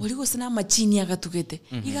oliko sina machini agatukete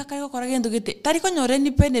igakari gukora gendo gete tariko nyore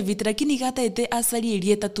ni benefit lakini gata ite asali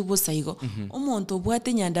elieta tubo saigo omonto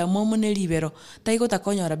bwate nyanda momone libero taiko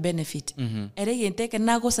takonyora benefit ere genteke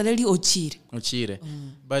nago salary ochire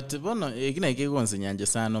but bono igina ikigonse nyanje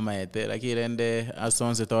sana maete lakirende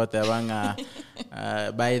asonse tote abanga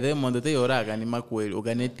by the mondo te oraga ni makweli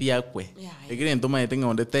uganetia kwe igire ntoma ite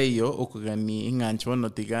ngonde teyo okugani ingancho no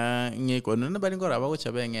tiga nyeko no bali ngora bago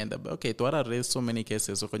chabengenda okay twara reso so many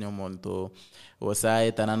cases okonyo monto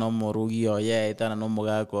osae tana no morugi oye tana no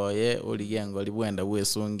mugako oye oligengo libwenda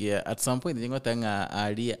bwesungia at some point jingo tanga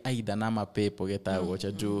ali aida na mapepo getago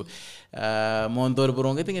cha juu monto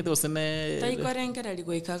boronge tingete osene tai korengera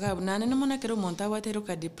ligoikaga nane no mona kero monta watero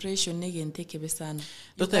ka depression negente kebesana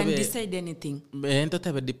you can decide anything ento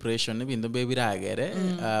tabe depression bindo bebiragere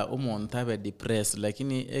umonta be depressed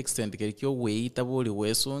lakini extent kerikyo weita boli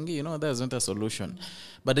wesungi you know that's not a solution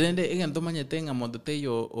but then again to manya tenga mondo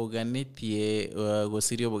teyo organitie go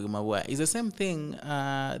sirio bogima bwa is the same thing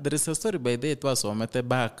there is a story by the it was omete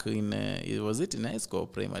back in was it in high school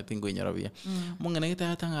primary I think in Arabia mungana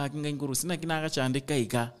kita tanga kinga ngurusi na kinaga chandika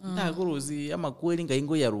iga ta gurusi ama kweli nga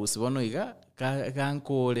ingo ya rusi bono iga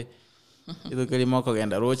kankole ido kelimo ko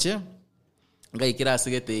genda roche ngai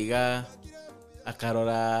kirasigete iga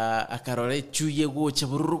akarora chuye gocha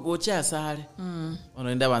bururu gocha asale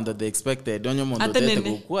ono nda bando the expected donyo mondo tete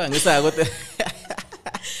kukwa ngisa gote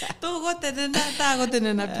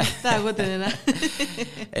tagotenena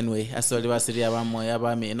anyway asoli basiri abamo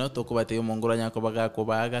yabami no tokubate umongoranya ko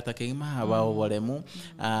baga takima abao bolemu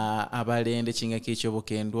abalende chinga kicho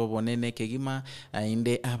bokendo bonene kegima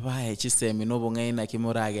inde abaye chisemi no bongaina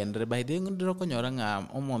kimuragendere by the ndiro konyoranga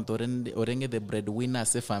omonto orenge the breadwinner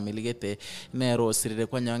se family gete nero sirire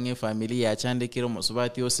kwanyange family ya chande kiro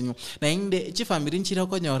musubati osinyu na inde chi family nchira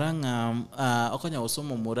konyoranga okonya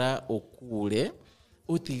osomo mura okule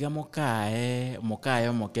utiga mokae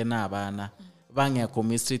mokena abana banya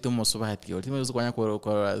komistri to musubati ultime ukwanya ko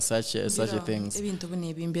such things ebintu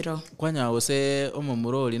bune bimbiro kwanya ose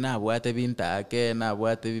omumuroli na bwate bintake na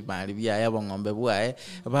bwate bimali bya yabo ngombe bwae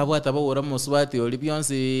babwata bawura musubati oli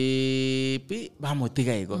byonsi pi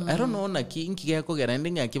bamotiga igo I don't know na kinki yako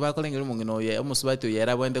gerande nya kibakolengera mungino ye musubati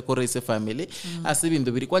yera bwende ko raise family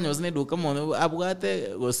asibintu biri kwanya ose neduka mo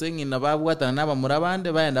abwate gosengi na babwata na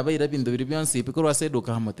bamurabande baenda bayira bintu biri byonsi pi ko rwase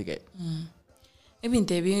duka hamotiga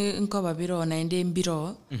ebintu ebi nkoba biro na ende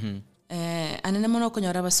mbiro anene mono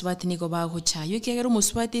konyora basubati niko bagucha yukegera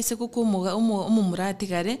umusubati se kuko umumurati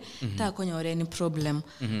kare ta konyora ni problem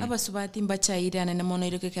abasubati mbachaire anene mono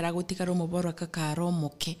ireke kera gutikara umuboro kakaro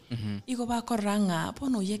moke iko bakoranga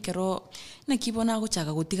bono yekero nakibona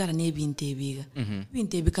guchaka gutikara ne ebintu ebiga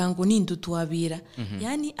ebintu ebikangu ni ntutwabira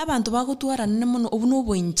yani abantu bagutwara anene mono obuno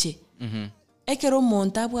bwinche ekero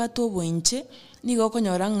monta bwato bwinche niko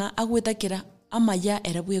konyoranga agwetakira amaya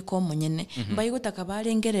erabuye ko munyene mbayigo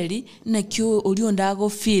takabarengereri na kyo uri ndago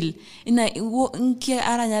feel ina nke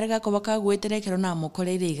aranyarega ko bakagweterekero na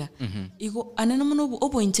mukorerega igo anene muno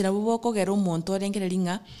obwinchira buboko gero umuntu orengereri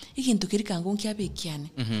nga ikintu kirikango nkyabekiane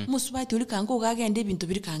musubati uri kango gagende ibintu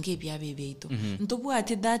birikange byabebeito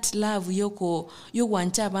ntobwati that love yo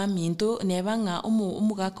wancha baminto nebanga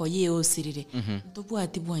umugako ye osirire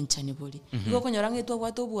ntobwati bwanchane boli igo konyoranga etwa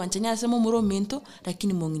bwato bwanchanya asemo murominto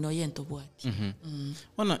lakini mongino ye ntobwati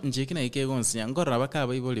Ono njikina ike gonsinya ngora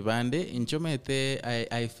bakaba iboli bande inchomete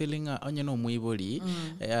I feeling onye no muiboli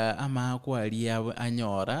ama kwali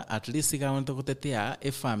anyora at least ka wanto kutetea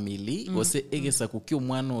a family ose egesa kukyo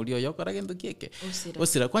mwana oli oyokora gendo kieke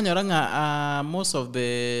osira kwanyoranga most of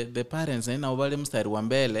the parents na obale mstari wa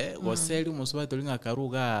mbele goseli musubati linga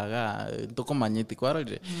karuga ga tokomanyiti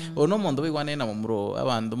kwarale ono mondo bigwane na mumro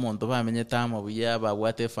abandu mondo bamenye tama buya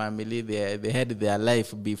babwate family they had their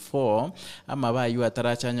life before ama bayu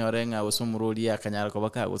atarachanyore nga usumururi akanyara ko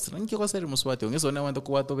bakagusira nkiko seri muswati ongezo ne wando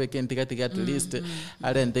kuba to bekenti katika at least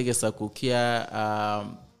ale ntegesa kukia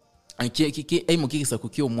ai mukigisa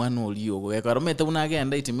kukia omwana oliyo yakaromete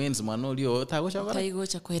unagenda it means mwana oliyo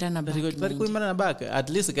tagocha kwera na back tari kuimana na back at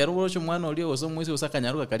least kero cho mwana oliyo so mwisi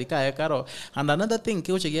usakanyaruka kalika yakaro and another thing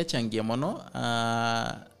kyo chegiyachangia mono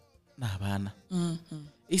na bana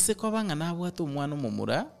ise ko banga nabwatu omwana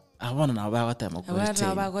mumura abana nabo bagotema kwete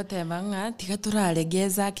abana bagotema nga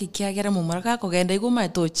tikaturarengeza kikiagera mumura ka kugenda iguma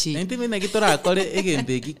tochi nintime na giturakore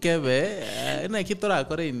egende gikebe na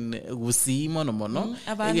giturakore gusimo no mono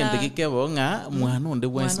egende gikebo nga mwana onde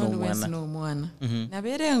bwensi no mwana na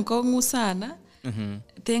bere nko ngusana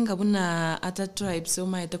tenga buna ata tribes o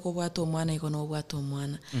maite ko bwato mwana ikono bwato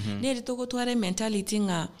mwana neri to gutware mentality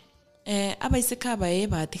nga abaiseka bae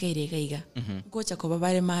batikaire gaiga gocha ko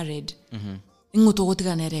babare married inguto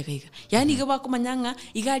gutigana regaiga yani ke bakumanyanga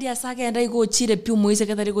igari asage enda igochire pyu moise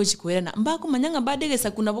katari gochikwerana mbakumanyanga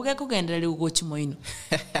badegesa kuna boga kugenda ri ugochi moino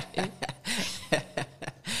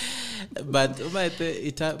but umaite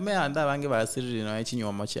ita me anda bange basiriri no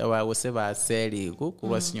ekinyomo cyawa wose baseri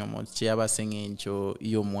kukurwa sinyomo cyaba sengencho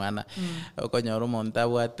iyo mwana okonyoro monta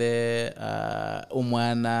bwate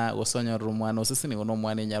umwana gosonyora umwana osisi ni no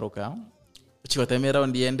mwana nyaruka chibatemera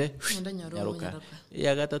ondiende nyaruka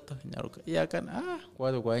ya gatatu nyaruka ya kana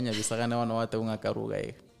kwado kwanya bisagana wana wate unga karuga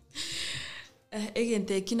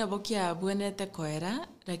egente kina bokia bwenete koera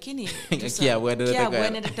lakini kia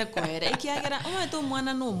bwenete koera ikiagera omato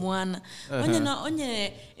mwana no mwana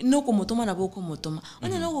onye no kumutuma na boko mutuma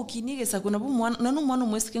onye no gukinigesa kuna bu mwana no mwana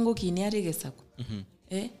mwesike ngo kiniarigesa ku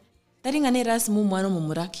taringa ne rasmu mwana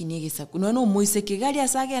mumura kinigesa kuna no moiseke gari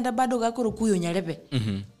asage enda bado gakuru kuyo nyarebe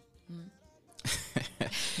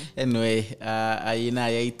anyway aina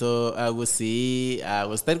yaito agusi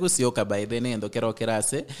agustari gusioka by the nendo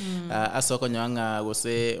kerase asoko nyanga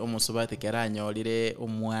guse omusubati keranyorire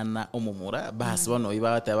omwana omumura bas bono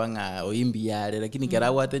ibata banga oimbiare lakini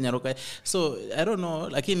kerawate nyaruka so I don't know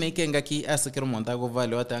lakini ikengaki asekero montago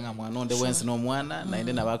vale watanga mwana onde wensi no mwana na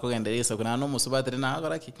ende nabako genderesa kuna no musubati na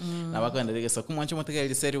agaraki nabako genderesa kumwancho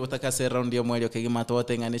motega Seria Obotaka se round yo mwelio kegima to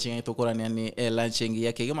tengane chinga tokorania ni launching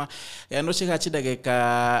ya kegima yano chika chidageka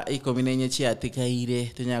ikominenye chiatikaire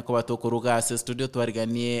tenya ko batokuruga ase studio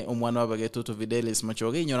twariganie omwana wabagetu to Videlis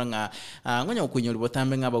machoge inyoranga ngonya ukunyuri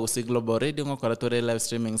botambe ngaba gusi Global Radio ngokora tore live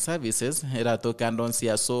streaming services era to kandonsi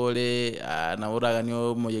ya sole na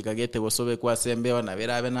uraganyo moyegagete bosobe kwa sembewa na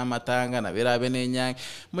berabe na matanga na berabe nenyang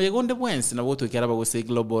moyegonde bwensi na botu kera bagusi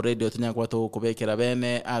Global Radio tenya ko to kubekera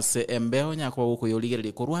bene ase embeho nya ko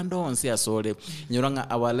kuyoligerere ko Rwanda onsi ya sole inyoranga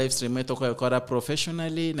our live stream to ko kora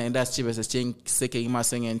professionally na industry bese seke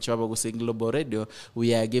imasenge nchwaba gusi Global Radio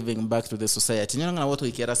we are giving back to the society nyanga woto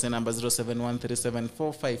ikera se number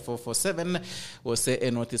 0713745447 wose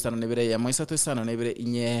enotisa no nebere ya moisa to isano nebere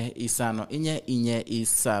inye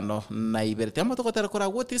isano na ibere tamo to kotera kora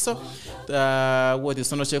wotiso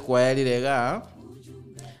no chekwa yalirega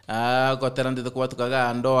kotera ndito kwa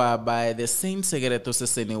tukaga ndoa by the same secret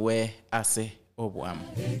sese niwe ase obwam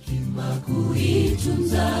hekima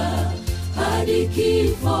kuitunza hadi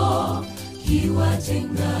kifo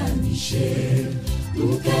kiwatenganishe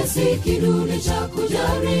mkesi kidude cha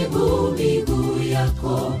kujaribu miguu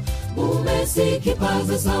yako umesi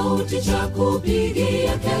kipaza sauti cha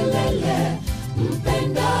kupigia kelele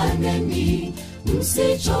mpendaneni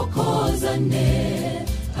msichokozane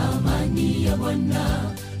amani ya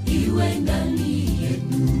Bwana iwe ndani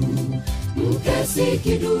yenu mkesi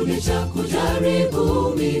kidude cha kujaribu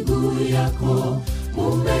miguu yako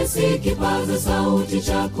umesi kipaza sauti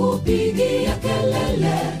cha kupigia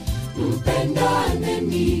kelele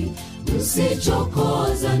mpendaneni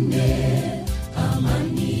msichokozane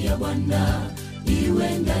amani ya Bwana iwe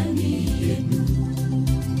ndani yenu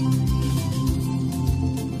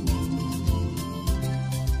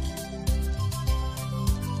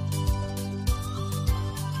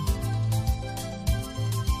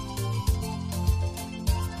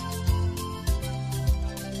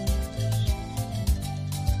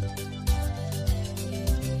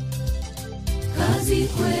kazi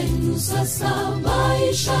kwenu sasa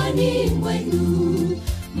maishani mwenu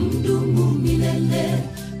mdumu milele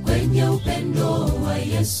kwenye upendo wa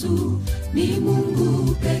Yesu ni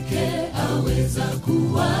Mungu pekee aweza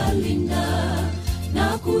kuwalinda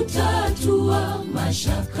na kutatua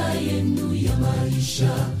mashaka yenu ya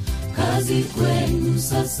maisha kazi kwenu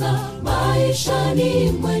sasa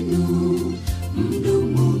maishani mwenu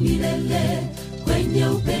mdumu milele kwenye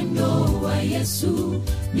upendo wa Yesu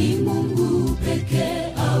ni Mungu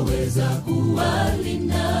pekee aweza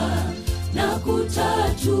kuwalinda na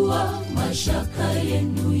kutatua mashaka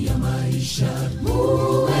yenu ya maisha.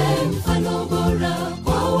 Muwe mfano bora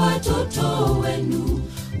kwa watoto wenu,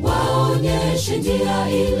 waonyeshe njia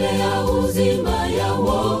ile ya uzima ya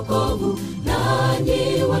wokovu.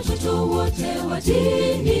 Nanyi watoto wote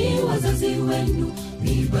watini wazazi wenu,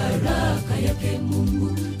 ni baraka yake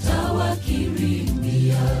Mungu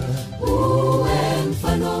tawakirimia. Uwe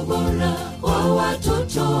mfano bora kwa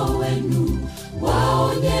watoto wenu,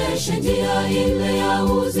 waonyeshe njia ile ya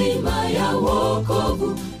uzima ya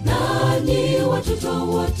wokovu. Nanyi watoto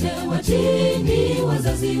wote watini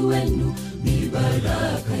wazazi wenu, ni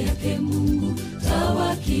baraka yake Mungu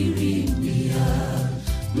tawakirimia.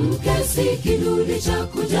 Mke si kidude cha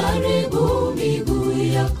kujaribu miguu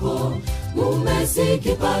yako, mume si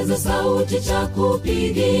kipaza sauti cha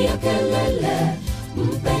kupigia kelele.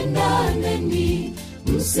 Mpendaneni,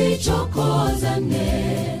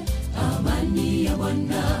 msichokozane, amani ya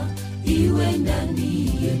Bwana iwe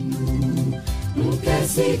ndani yenu. Mke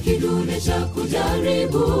si kidude cha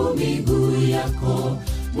kujaribu miguu yako,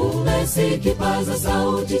 mume si kipaza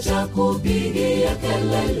sauti cha kupigia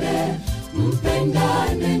kelele.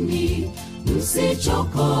 Mpendaneni,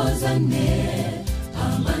 msichokozane,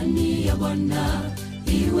 amani ya Bwana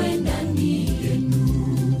iwe ndani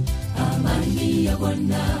yenu. Amani ya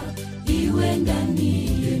Bwana iwe ndani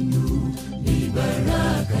yenu, ni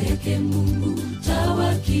baraka yake Mungu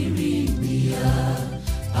tawakirimia.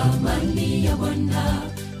 Amani ya Bwana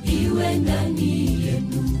iwe ndani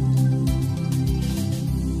yenu.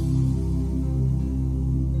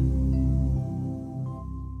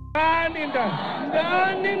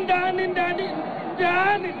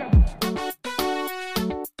 Ndani.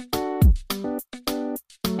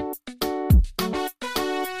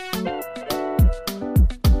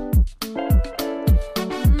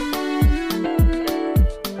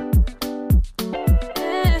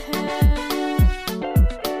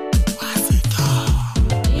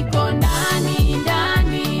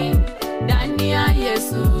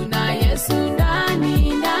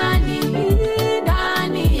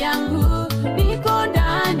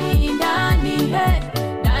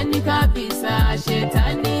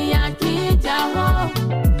 Shetani akija ho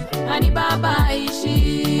anibaba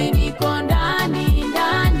ishi, niko ndani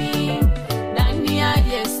ya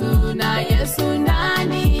Yesu, na Yesu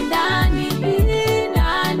ndani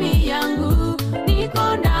yangu,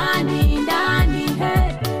 niko ndani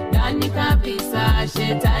kabisa.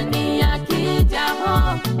 Shetani akija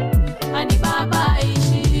ho anibaba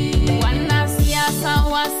ishi. Wanasiasa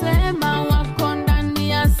wasema wako ndani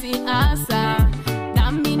ya siasa,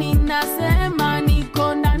 nami ninasema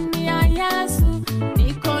niko ndani ya Yesu,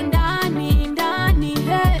 niko ndani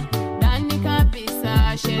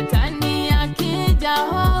kabisa. Shetani akija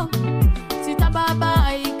ho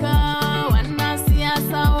sitababaika.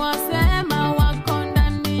 Wanasiasa wasema wako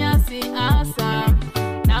ndani ya siasa,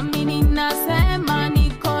 nami ninasema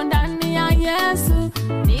niko ndani ya Yesu,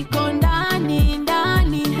 niko ndani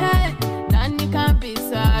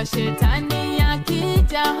kabisa. Shetani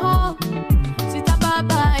akija ho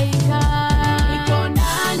sitababaika. Niko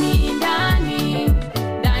ndani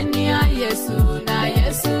ya Yesu, na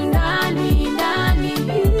Yesu ndani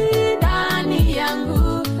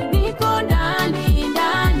yangu, niko ndani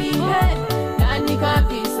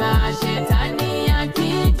kabisa. Shetani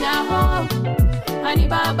akija ho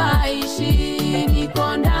anibabaishi,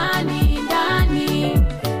 niko ndani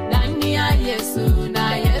ya Yesu,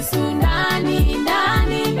 na Yesu ndani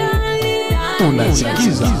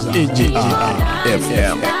unasikiza AJR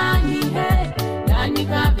FM. Ndani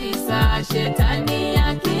kabisa. Shetani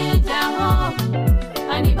akija ho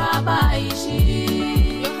anibabaishi.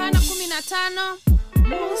 Yohana 15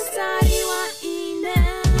 mstari wa 4.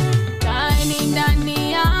 Kaeni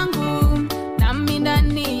ndani yangu nami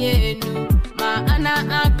ndani yenu,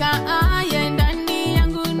 maana akaaye ndani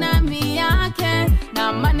yangu nami yake,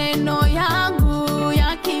 na maneno yangu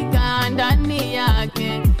yakikaa ndani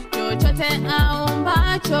yake, chochote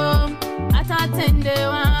aombacho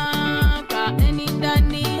atatendewa. Kaeni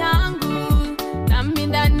ndani yangu nami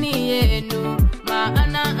ndani yenu,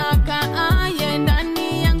 maana akaaye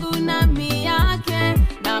ndani yangu nami yake,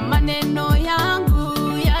 na maneno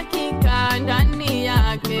yangu yakikaa ndani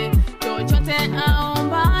yake, chochote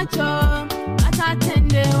aombacho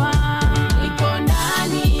atatendewa. Niko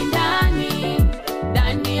ndani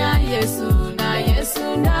ya Yesu, na Yesu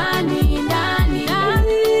ndani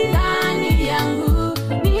yangu,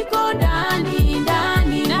 niko ndani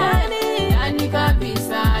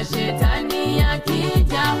kabisa. Shetani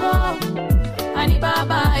akija ho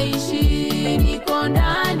anibabaishi, niko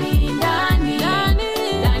ndani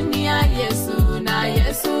ya Yesu, na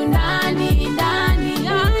Yesu ndani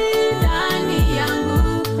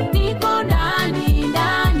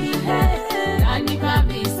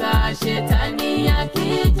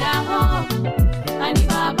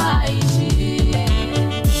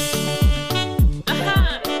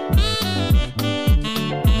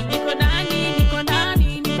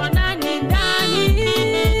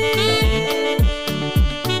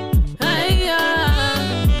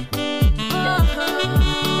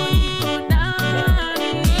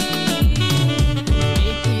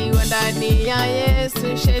ya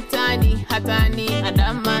Yesu shetani hatani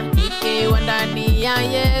adama, nikiwa ndani ya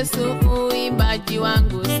Yesu uimbaji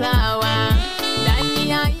wangu sawa. Ndani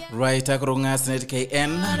ya right akurungas net KN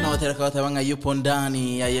no teraka tabanga yupo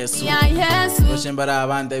ndani ya Yesu. Ya Yesu. Oshembara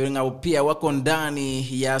abande binga upia wako ndani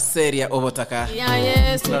ya Seria Obotaka. Ya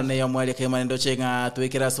Yesu. Lone yo mwali kema ndo chenga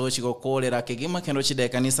tuikira so chiko kolera kigima kendo chide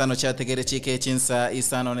kanisa no chategere chike chinsa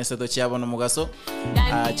isano neseto chabo no mugaso.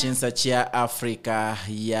 Chinsa chia Afrika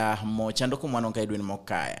ya mochando kumwano kaidwini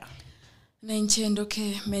mokaya. Na nchendo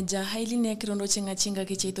ke meja hailine kirondo chinga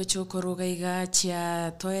kichito chokoroga iga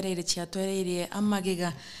chia toerere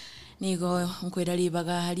amagiga nigo nkwedali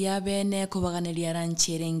baga halia bene kubaganilia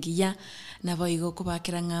rancherengia na boigo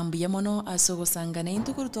kubakira ngambu ya mono asogo sangana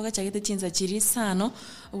intukuru toga chagete chinza chiri sano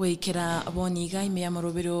weikira boniga ime ya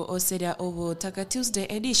marobero Seria Obotaka Tuesday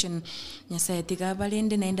edition nyasaetiga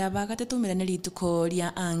balende na inda bagatetumira nelituko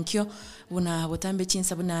lia ankyo buna botambe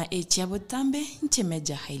chinsa buna echi abotambe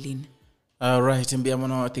nchemeja hailine. Alright, mbia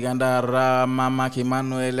mono tiganda ra mama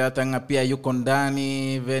Emmanuel atanga pia yuko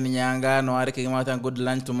ndani Ven Nyanga no arike kimata good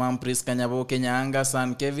lunch to mom Priska Nyabo Kenyanga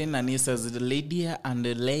San Kevin Anisa Lydia and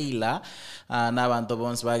Leila na bantu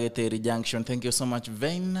bons bagete junction. Thank you so much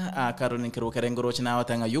Ven Caroline Kirukengoro china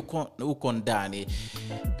atanga yuko ndani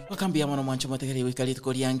wakambia mono mwancho matekeli wikali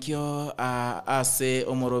koriankyo ase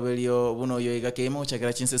omorobelio buno yo igakemo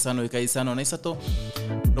chakira chinse sano ikaisano na isato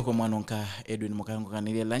loko mwanonka Edwin Mokango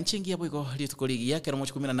kanile lanchingi yapo iko litukoli yake romo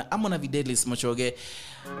 10 na amona videlis mochoge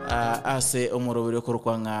ase omorobelio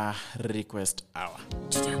korukwanga request hour.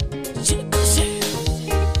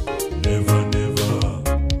 Never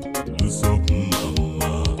lose up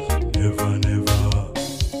mama, never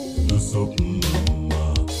lose up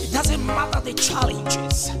mama. It doesn't matter the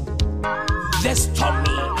challenges, the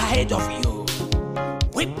stormy ahead of you.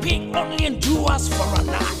 Weeping only endures for a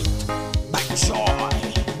night, but joy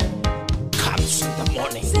comes in the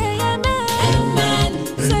morning. Say amen, amen,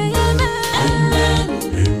 say amen, amen,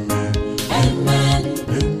 amen,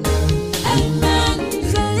 amen, amen,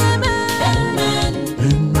 say amen, amen,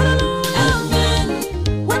 amen.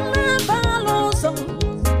 Will never lose hope.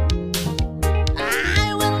 I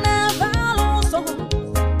will never lose hope,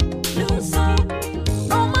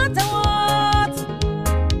 no matter what.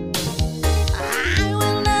 I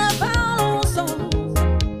will never lose hope.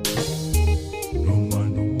 No man.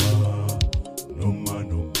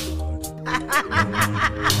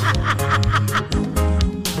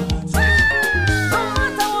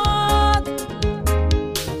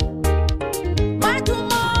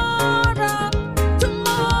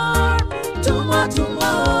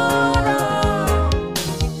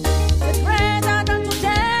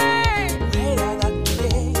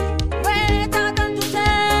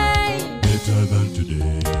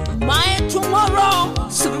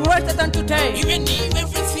 Today. Even if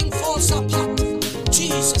everything falls apart,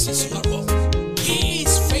 Jesus is your rock. He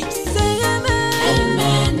is faithful. Say amen,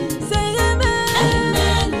 amen, say amen,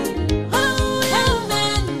 amen, oh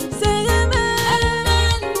amen, say amen,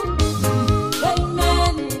 amen,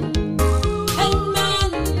 amen,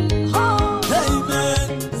 oh amen,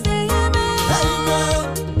 say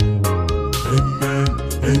amen,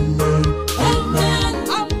 Amen.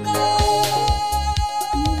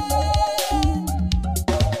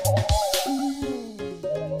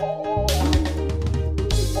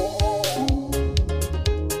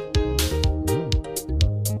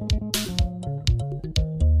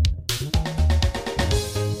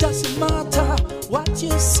 Doesn't matter what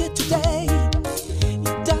you see today.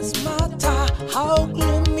 It doesn't matter how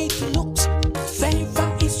gloomy it looks.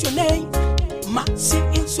 Favor is your name. Mercy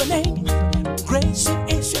is your name. Grace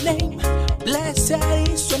is your name. Blessed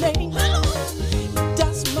is your name. It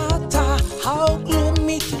doesn't matter how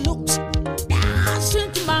gloomy it looks.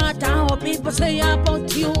 Doesn't matter how people say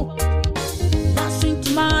about you.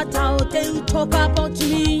 Doesn't matter how they talk about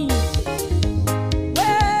me.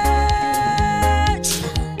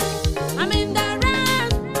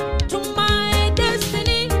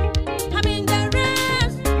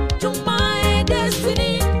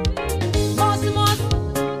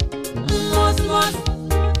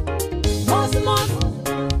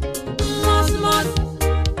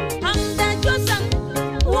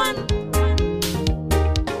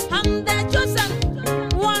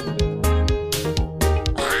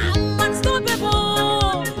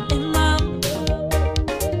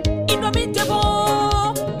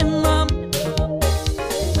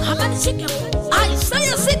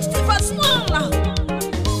 Isaiah 60 verse 1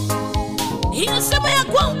 inasema ya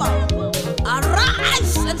kwamba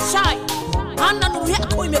arise and shine, maana nuru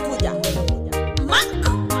yako imekuja. Mark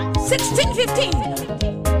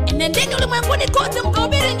 16:15 enendeni ulimwenguni kote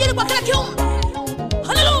mkahubiri injili kwa kila kiumbe.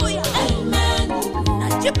 Hallelujah, amen.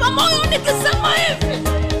 najipa moyo nikisema hivi.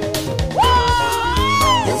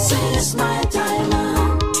 This is my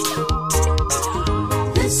time.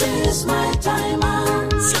 This is my time.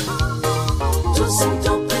 To sing,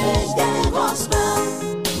 to praise the gospel.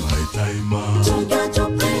 My time. To get to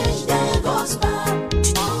praise the gospel.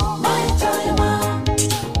 My time.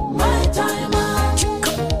 My time.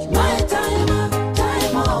 My time.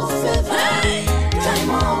 Time of favor. Time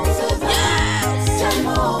of favor. Time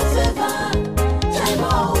of favor. Time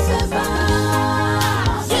of favor.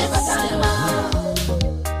 Favor time.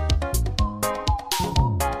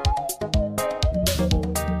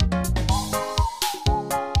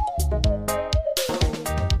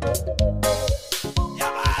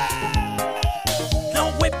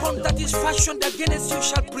 No weapon that is fashioned against you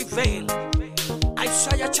shall prevail.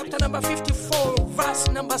 Isaiah chapter number 54, verse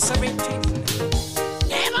number 17.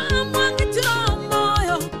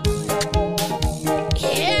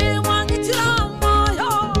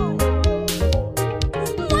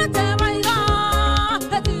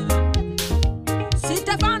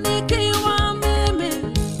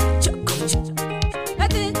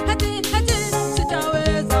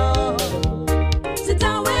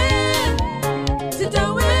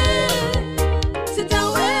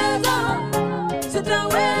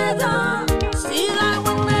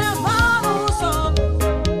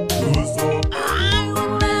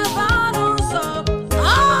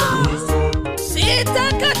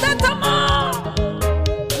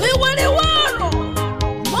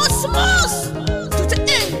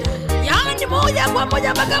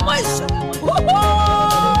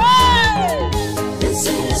 This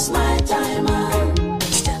is my time.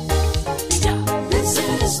 This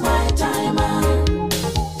is my time.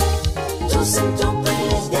 To sing, to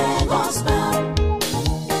praise the gospel.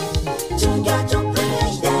 To get to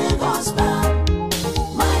praise the gospel.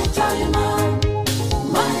 My time.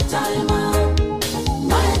 My time.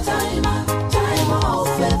 My time. Time of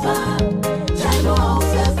favor. Time of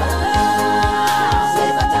favor.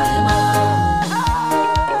 Favor time.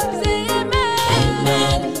 Say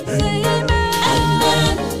amen. Say amen.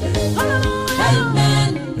 Amen.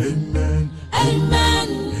 Amen. Amen. Amen.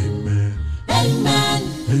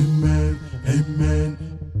 Amen. Amen.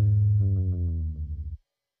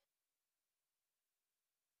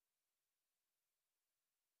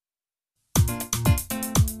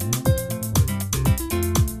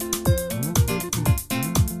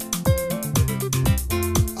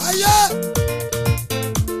 Aye,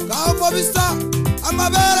 kama vista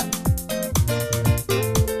amabere.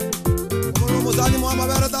 Omo mozani mo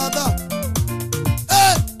amabere tata.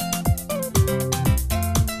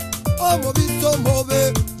 Omo visto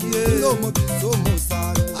move, omo visto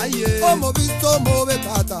mozani. Aye, omo visto move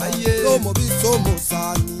tata. Omo visto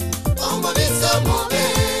mozani. Omo visto move,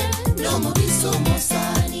 omo visto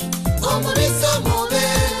mozani. Omo visto move,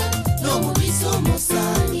 omo visto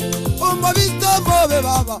mozani. Omo visto move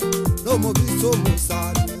baba, omo visto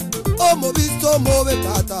mozani. Omo visto move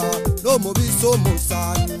tata, omo visto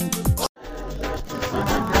mozani.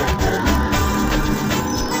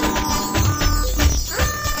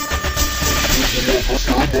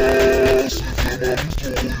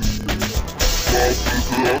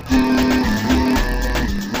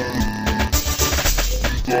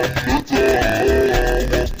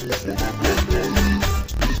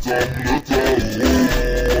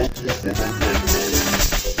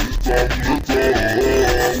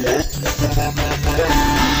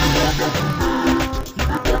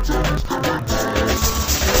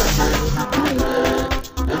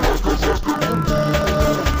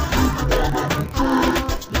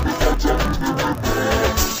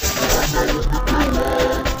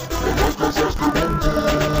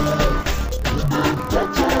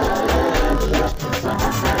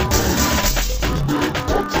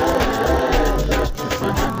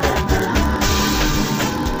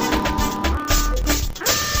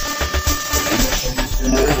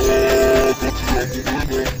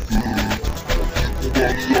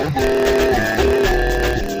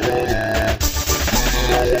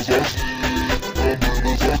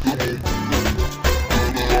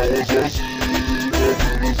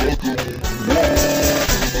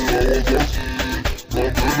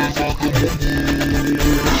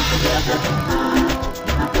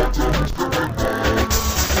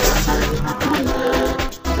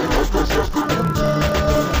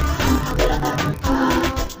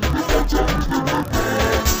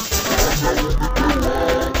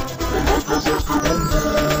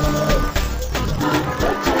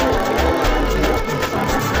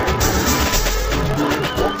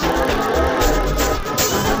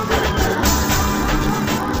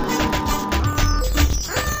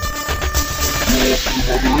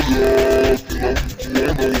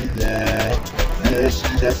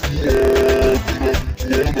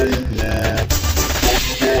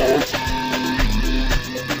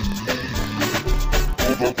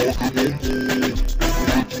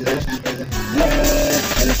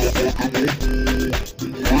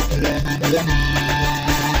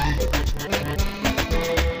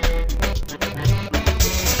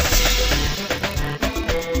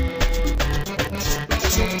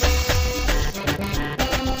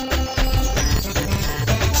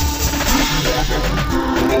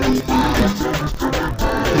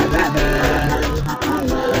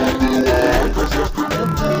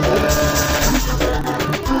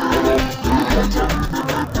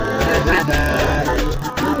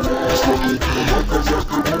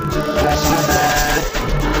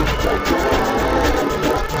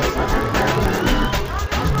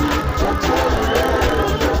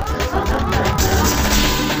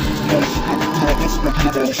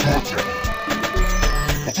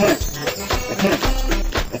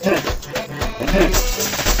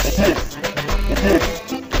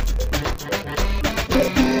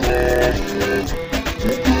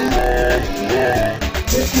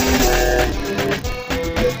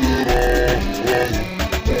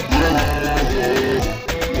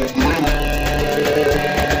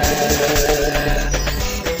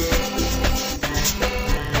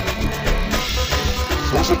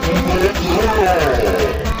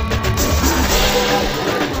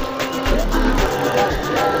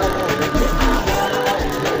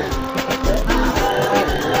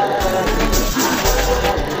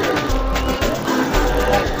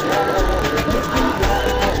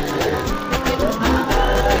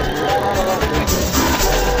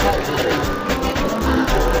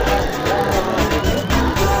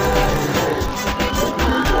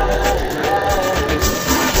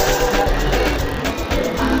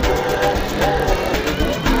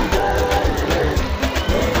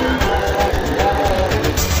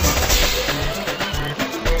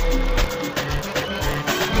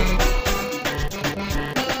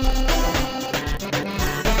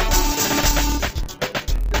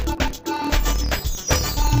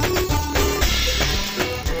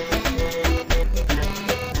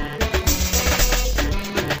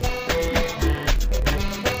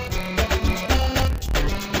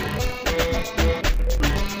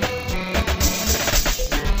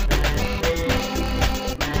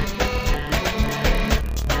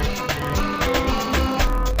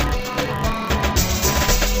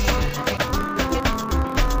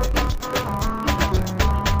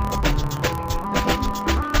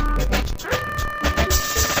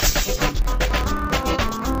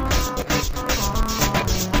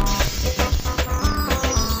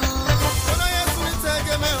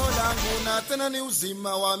 tena ni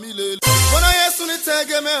uzima wa milele. Bwana Yesu ni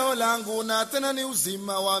tegemeo langu na tena ni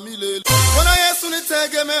uzima wa milele. Bwana Yesu ni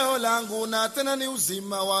tegemeo langu na tena ni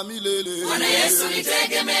uzima wa milele. Bwana Yesu ni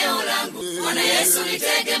tegemeo langu. Bwana Yesu ni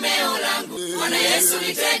tegemeo langu. Bwana Yesu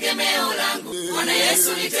ni tegemeo langu. Bwana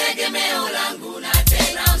Yesu ni tegemeo langu na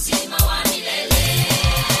tena uzima wa milele.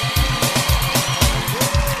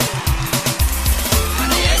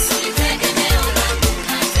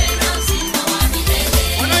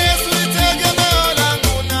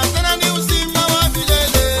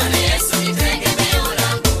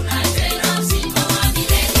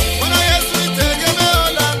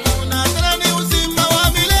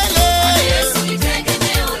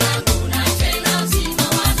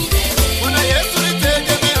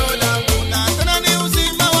 Tena ni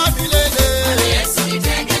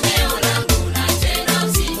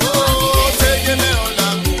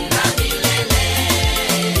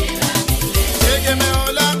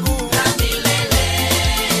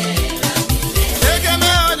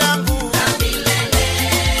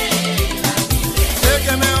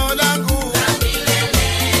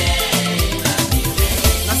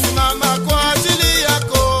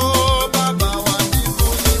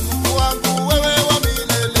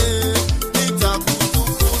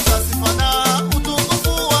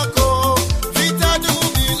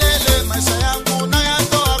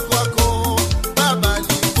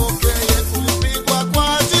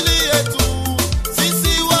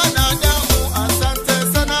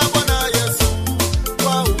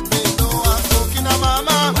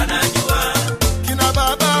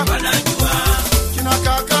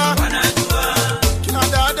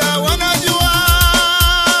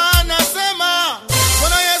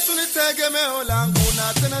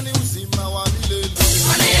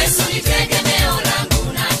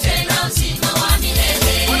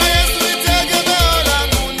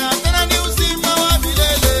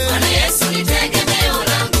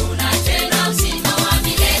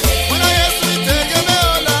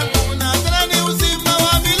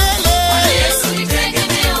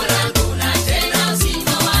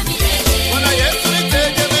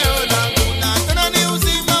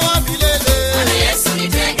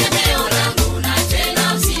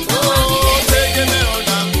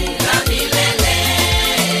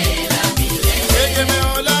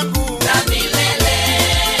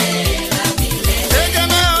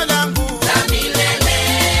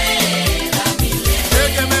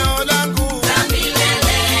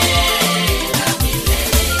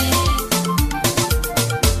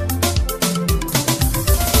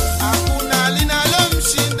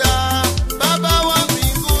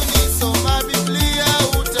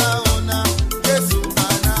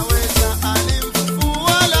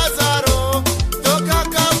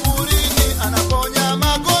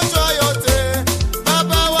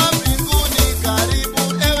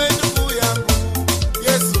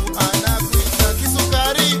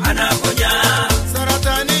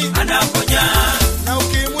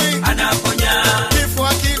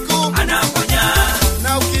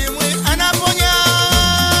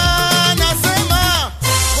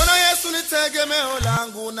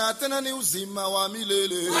na tena ni uzima wa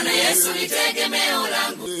milele. Bwana Yesu ni tegemeo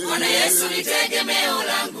langu. Bwana Yesu ni tegemeo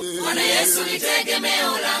langu. Bwana Yesu ni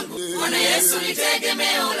tegemeo langu. Bwana Yesu ni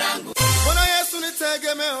tegemeo langu. Bwana Yesu ni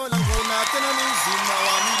tegemeo langu na tena ni uzima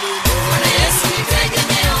wa milele. Bwana Yesu ni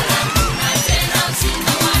tegemeo langu na tena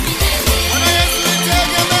uzima wa milele. Bwana Yesu ni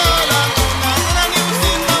tegemeo langu na tena ni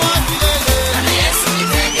uzima wa milele. Bwana Yesu ni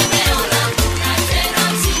tegemeo langu na tena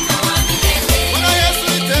uzima wa milele. Bwana Yesu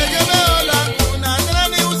ni tegemeo langu na tena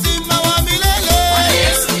ni uzima wa milele. Bwana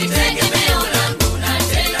Yesu ni tegemeo langu na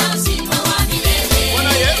tena uzima wa milele.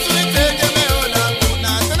 Bwana Yesu ni tegemeo langu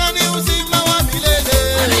na tena ni uzima wa milele.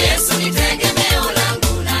 Bwana Yesu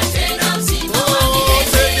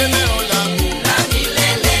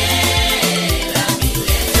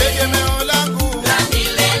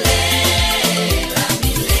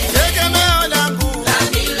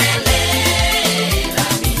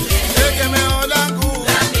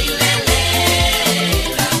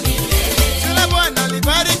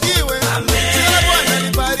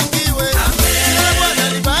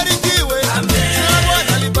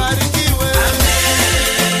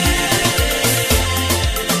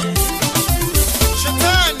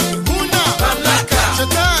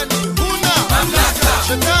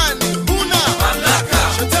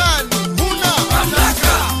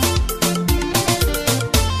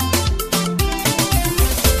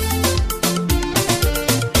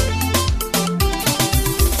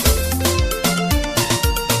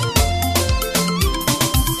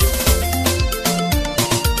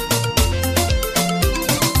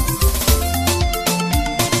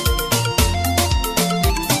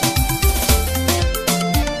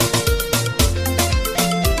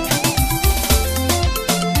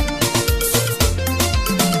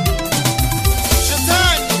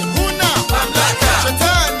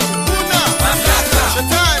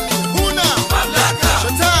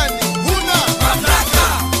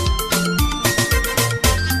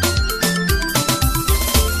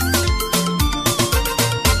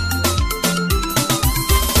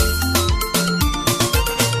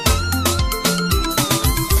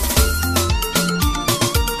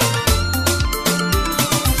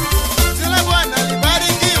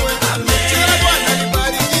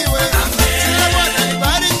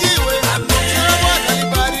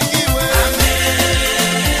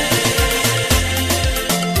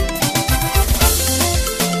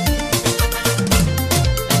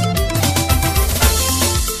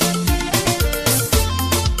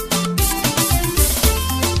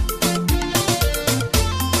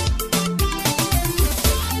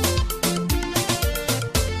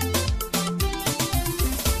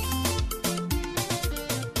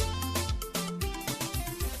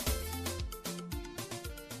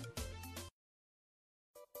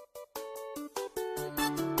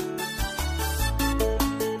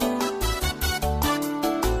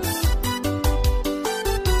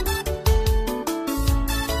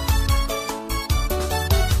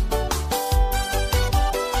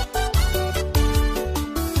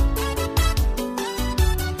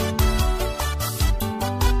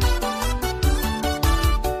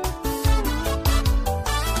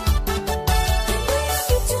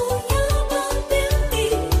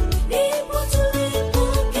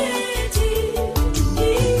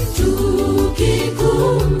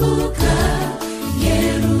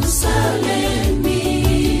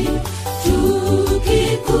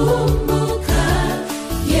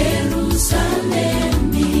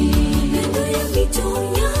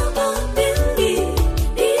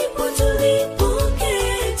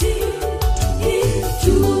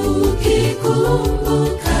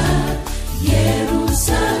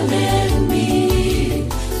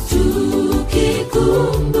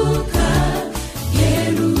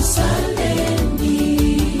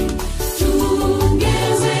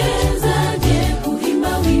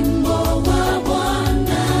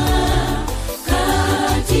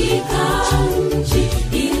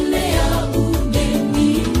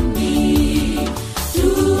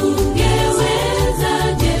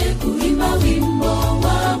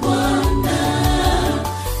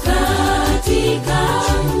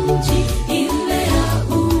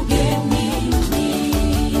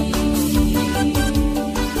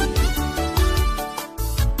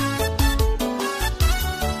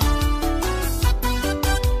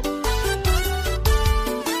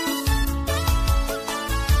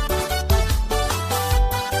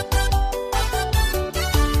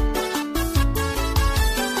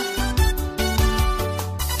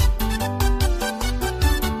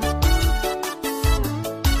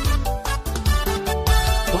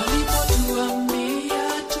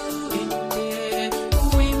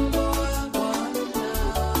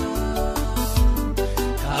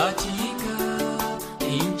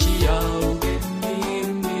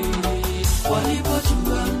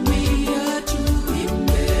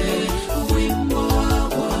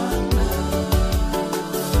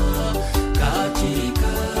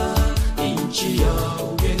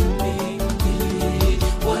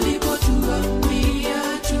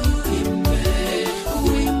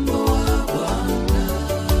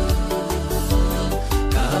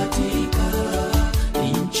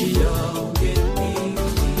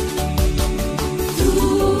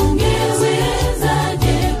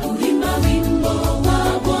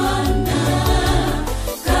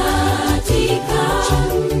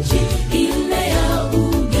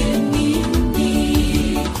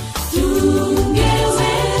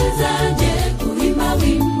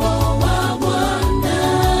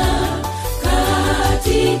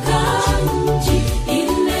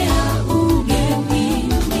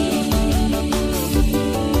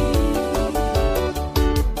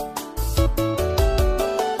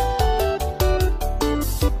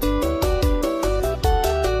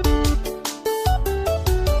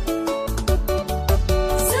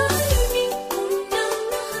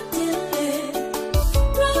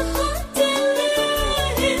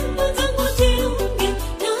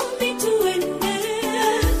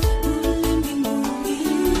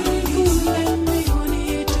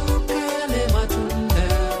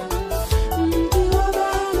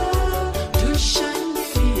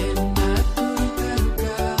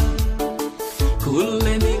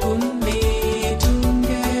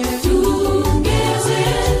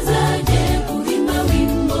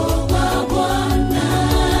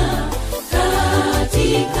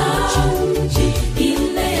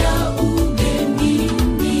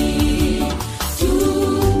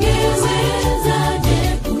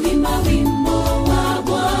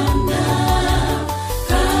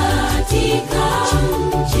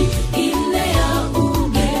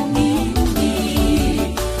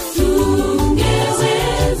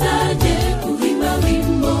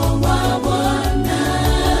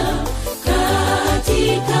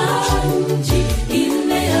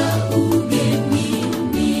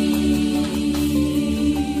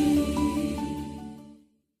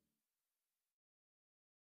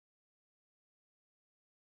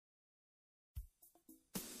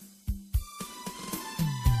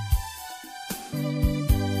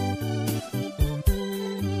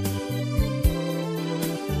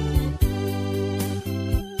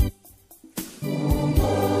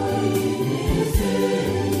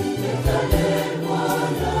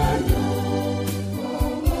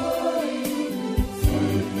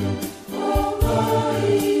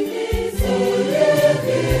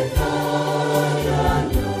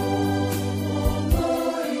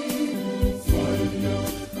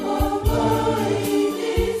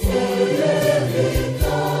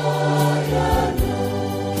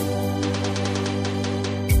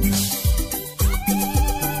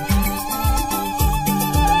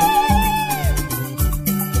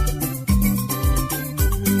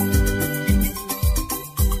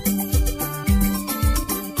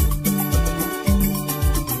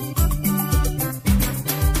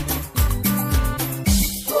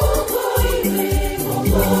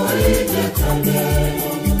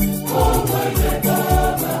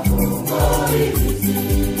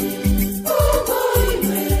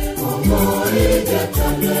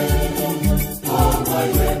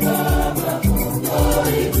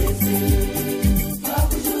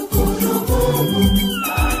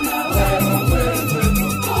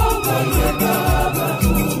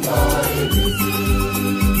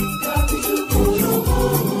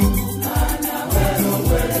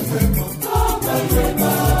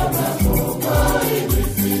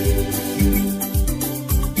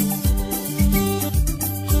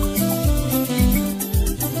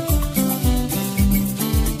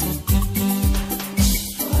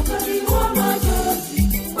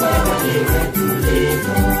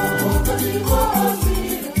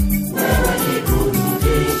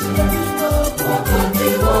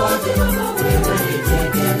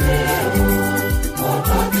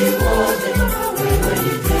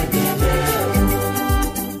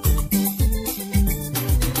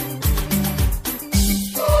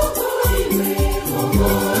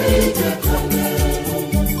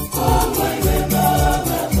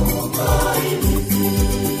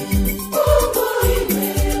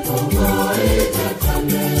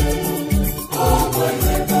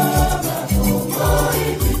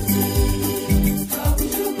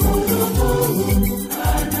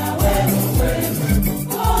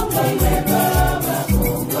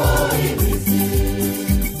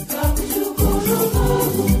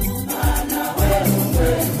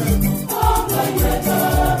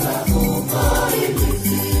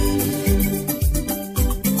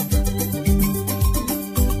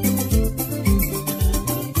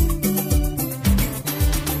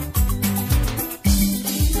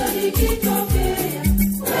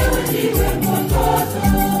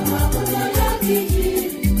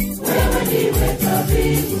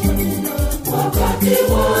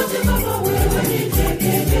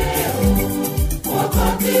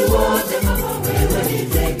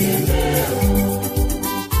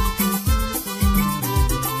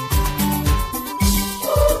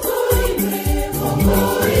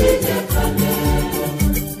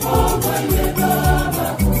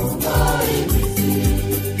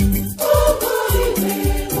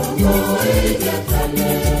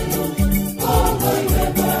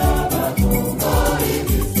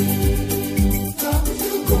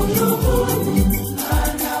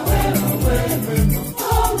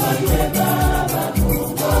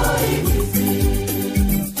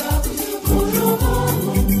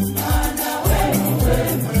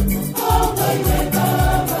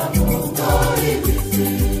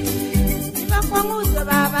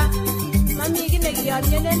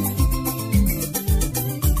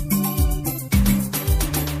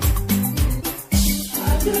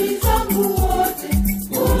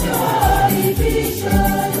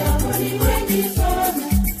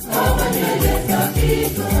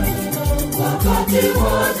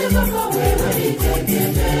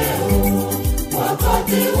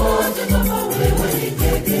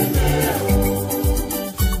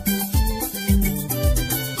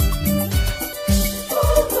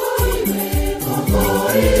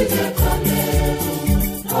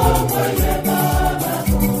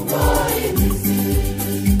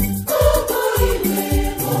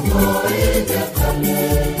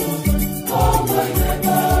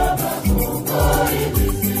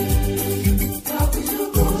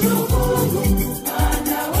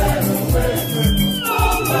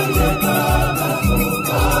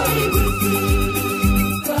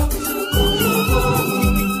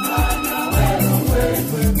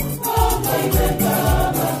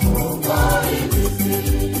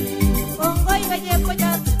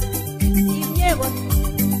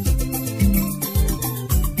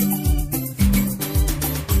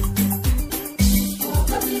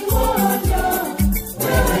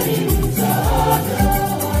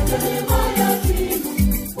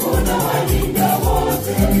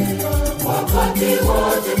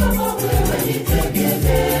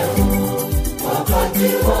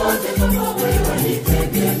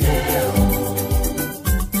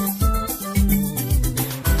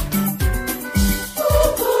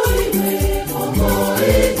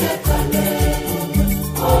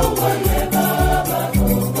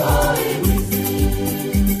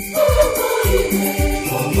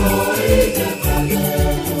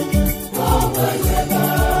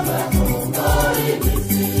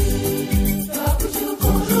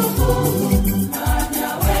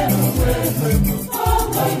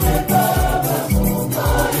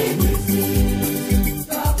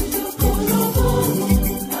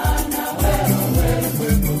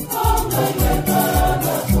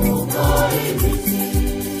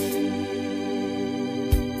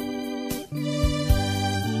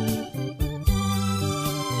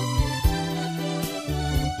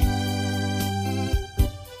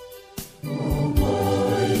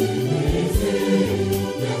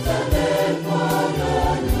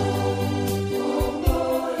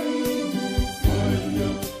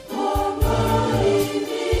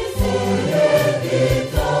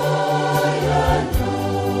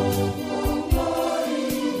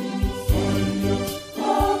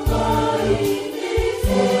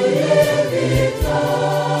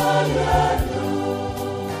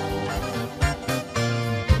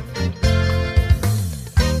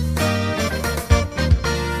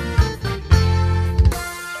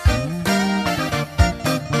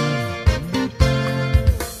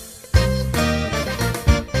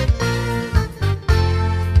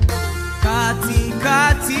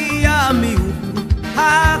ya miungu,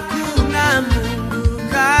 hakuna Mungu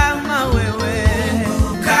kama wewe,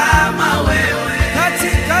 kama wewe.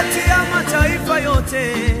 Katikati ya mataifa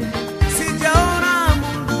yote sijaona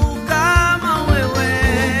Mungu kama wewe,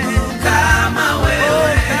 kama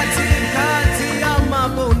wewe. Katikati ya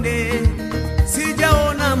mabonde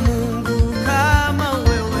sijaona Mungu kama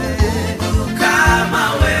wewe,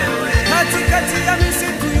 kama wewe. Katikati ya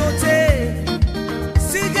misitu yote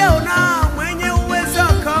sijaona mwenye uweza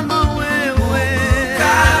kama wewe,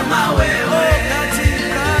 kama wewe.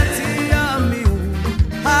 Katikati ya miungu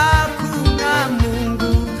hakuna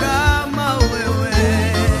Mungu kama wewe,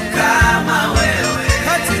 kama wewe.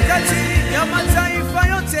 Katikati ya mataifa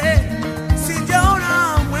yote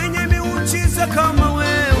sijaona mwenye miujiza kama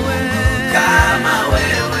wewe, kama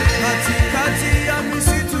wewe. Katikati ya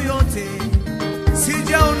misitu yote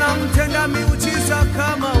sijaona mtenda miujiza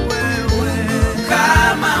kama wewe,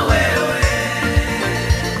 kama wewe.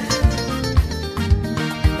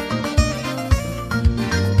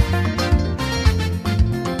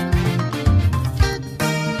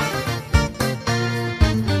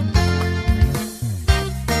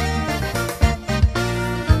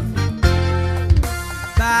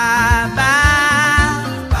 Baba,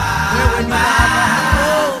 wewe ni Baba,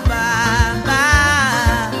 oh Baba,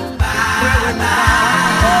 wewe ni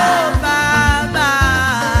Baba, oh Baba,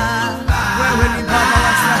 wewe ni Baba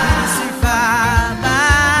wastahili sifa, Baba,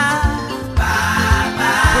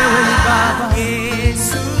 wewe ni Baba.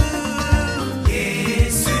 Yesu,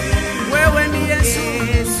 Yesu, wewe ni Yesu,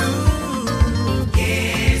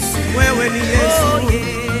 Yesu, wewe ni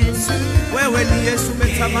Yesu, wewe ni Yesu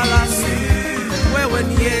metamalasi. Wewe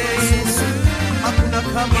ni Yesu, hakuna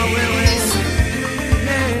kama wewe.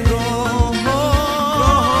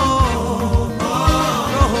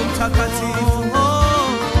 Roho Mtakatifu,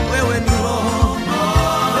 wewe ni Roho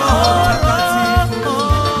Mtakatifu,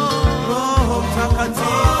 Roho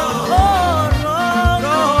Mtakatifu,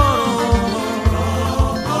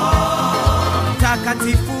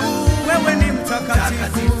 Mtakatifu, wewe ni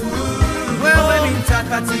mtakatifu, wewe ni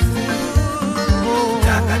mtakatifu,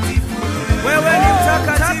 mtakatifu. Wewe ni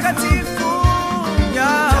mtakatifu,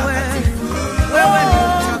 Yahweh. Wewe ni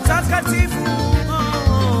mtakatifu,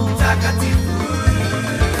 mtakatifu.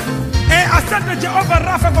 Asante Jehova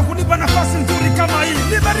Rafa kwa kunipa nafasi nzuri kama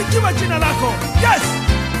hii. Libarikiwe jina lako. Yes.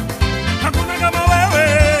 Hakuna kama wewe.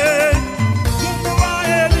 Mungu wa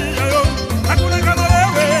Eliya. Hakuna kama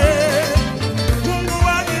wewe. Mungu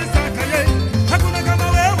wa Isaka. Hakuna kama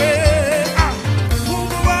wewe.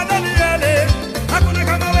 Mungu wa Danieli. Hakuna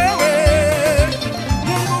kama wewe.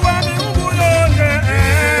 Mungu wa miungu yote.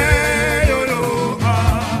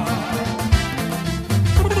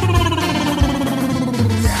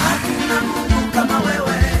 Hakuna Mungu kama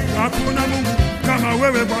wewe. Hakuna Mungu kama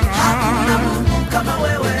wewe Bwana. Hakuna Mungu kama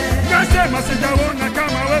wewe. Nasema sijaona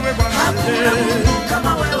kama wewe Bwana. Hakuna Mungu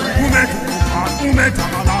kama wewe. Umetukuka,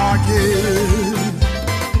 umetamalaki.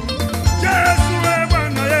 Yesu wewe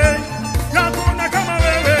Bwana ye. Hakuna kama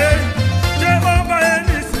wewe. Jehova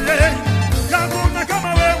Elisi ye. Hakuna kama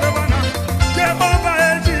wewe Bwana. Jehova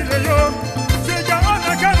Ejire yo.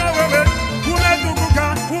 Sijaona kama wewe.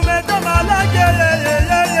 Umetukuka, umetamalaki.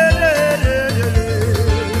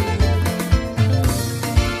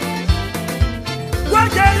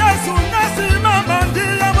 Kwake Yesu nasimama,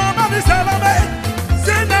 ndiye mama misalame.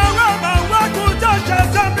 Sina wema wa kutosha,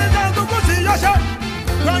 dhambi zangu kuziosha.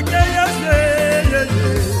 Kwake Yesu,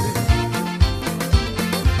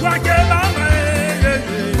 kwake mama,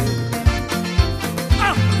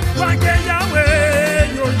 kwake Yahweh,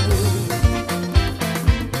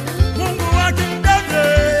 Mungu wake mdade,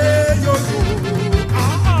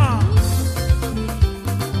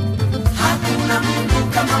 Hakuna Mungu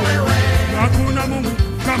kama wewe. Hakuna Mungu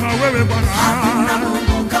kama wewe Bwana. Hakuna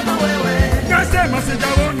Mungu kama wewe. Nasema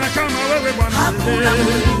sijaona kama wewe Bwana. Hakuna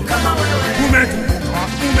Mungu kama wewe. Umetukuka,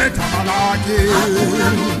 umetamalaki. Hakuna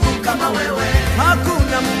Mungu kama wewe.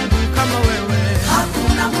 Hakuna Mungu kama wewe.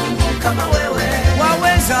 Hakuna Mungu kama wewe.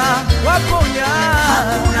 Waweza waponya.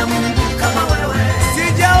 Hakuna Mungu kama wewe.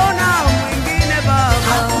 Sijaona mwingine Baba.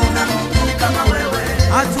 Hakuna Mungu kama wewe.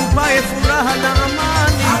 Atupae furaha na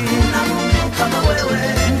amani. Hakuna Mungu kama wewe.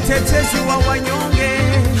 Mtetezi wa wanyonge.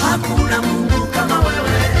 Hakuna Mungu kama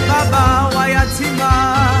wewe. Baba wa yatima.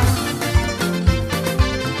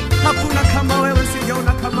 Hakuna kama wewe,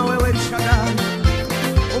 sijaona kama wewe Shaddai.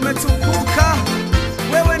 Umetukuka,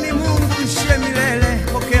 wewe ni Mungu ishie milele.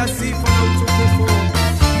 Pokea sifa na utukufu.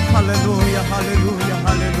 Haleluya, haleluya,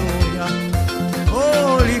 haleluya.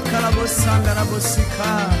 Oh, likarabosanda rabosika.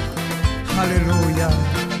 Haleluya.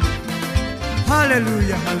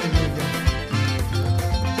 Haleluya, haleluya.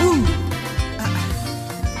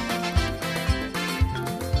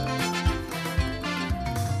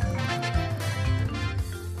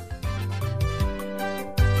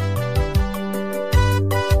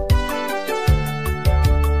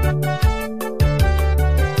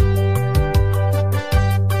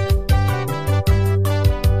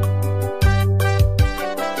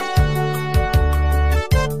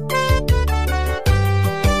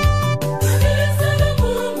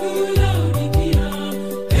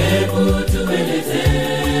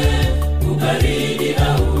 baridi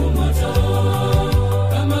au moto.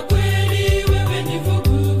 Kama kweli wewe ni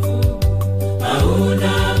vuguvugu,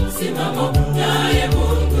 hauna msimamo, naye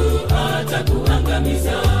Mungu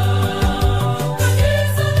atakuangamiza.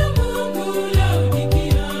 Kanisa la Mungu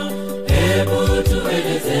Laodikia, hebu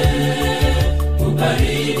tueleze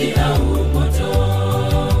ubaridi au moto.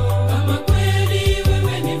 Kama kweli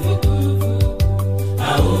wewe ni vuguvugu,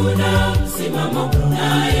 hauna msimamo,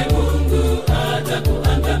 naye Mungu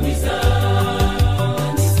atakuangamiza.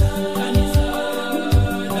 Kanisa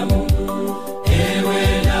la Mungu, ewe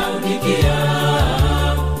Laodikia,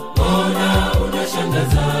 mbona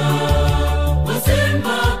unashangaza?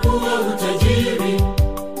 Wasema kuwa utajiri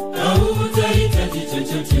hautahitaji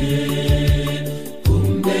chochote,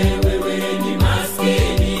 kumbe wewe ni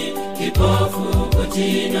maskini, kipofu,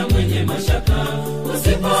 kutina, mwenye mashaka.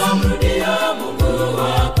 Usipomrudia Mungu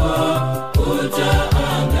wako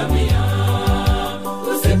utaangamia.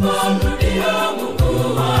 Usipomrudia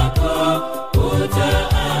Mungu wako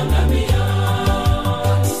utaangamia.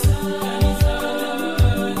 Kanisa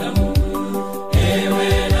la Mungu,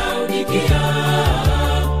 ewe Laodikia,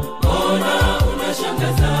 mbona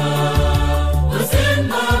unashangaza?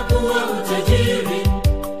 Wasema kuwa utajiri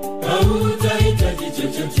hautahitaji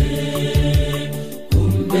chochote,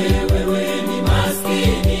 kumbe wewe ni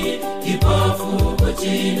maskini, kipofu,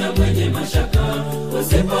 kutina, mwenye mashaka.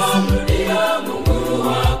 Usipomrudia Mungu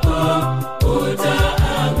wako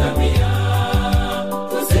utaangamia.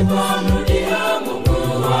 Usipomrudia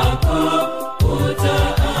Mungu wako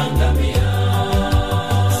utaangamia.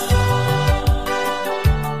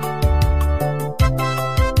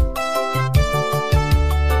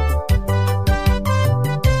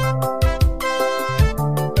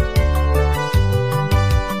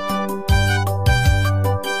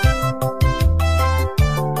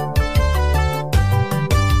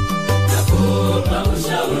 Nakupa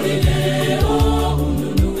ushauri leo,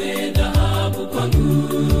 ununue dhahabu kwangu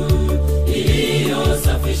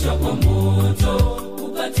iliyosafishwa kwa moto,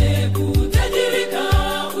 upate kutajirika.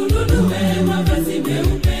 Ununue mavazi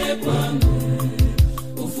meupe kwangu,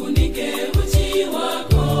 ufunike uchi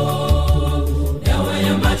wako. Dawa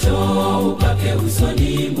ya macho upake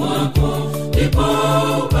usoni mwako, ndipo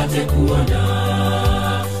upate kuona.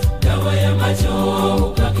 Dawa ya macho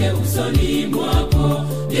upake usoni mwako,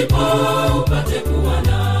 ndipo upate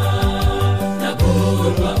kuona.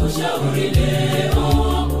 Nakupa ushauri leo,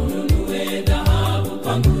 ununue dhahabu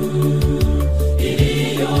kwangu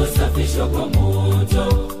iliyosafishwa kwa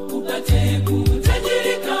moto, upate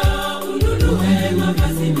kutajirika. Ununue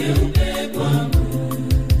mavazi meupe kwangu,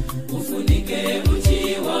 ufunike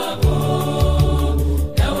uchi wako.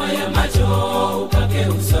 Dawa ya macho upake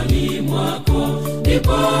usoni mwako,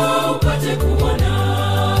 ndipo upate kuona.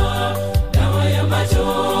 Dawa ya macho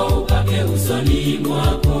upake usoni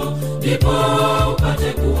mwako, ndipo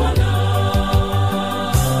upate kuona.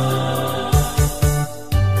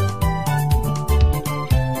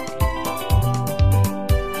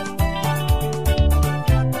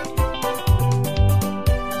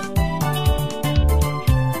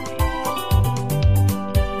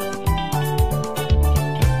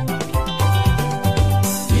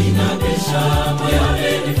 Ninabisha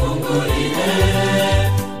moyoni nifungulie,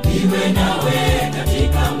 niwe nawe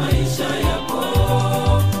katika maisha yako.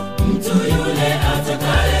 Mtu yule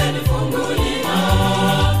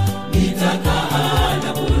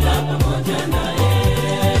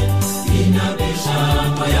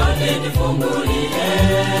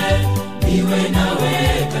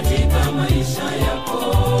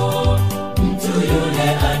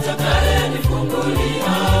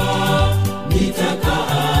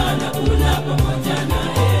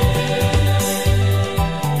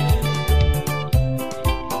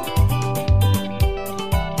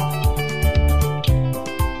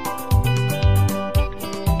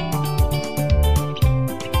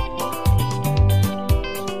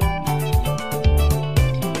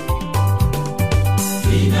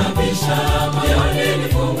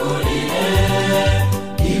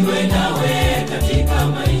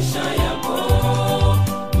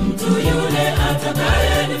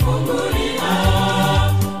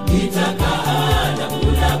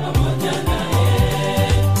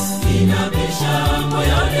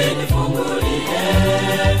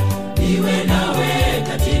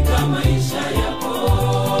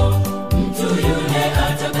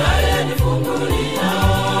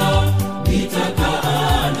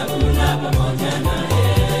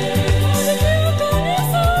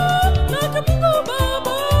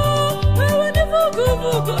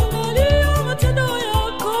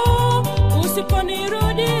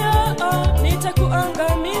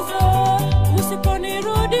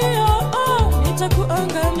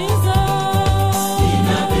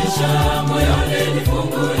Ninabisha moyoni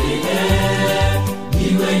nifungulie,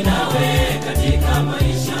 niwe nawe katika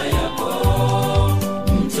maisha yako.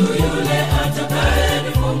 Mtu yule atakaye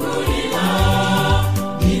nifungulia,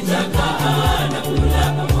 nitakaa na kula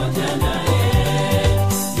pamoja naye.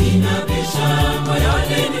 Ninabisha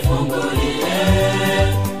moyoni nifungulie,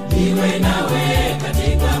 niwe nawe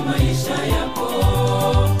katika maisha yako.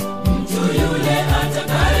 Mtu yule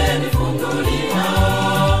atakaye nifungulia,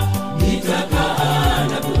 nitakaa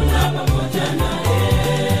na kula pamoja naye.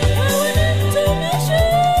 Mtumishi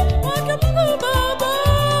wake Mungu Baba,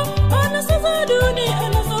 anasasa dunia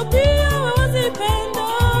anazopia wazipenda.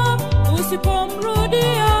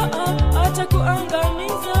 Usipomrudia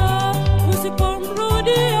atakuangamiza,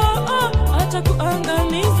 usipomrudia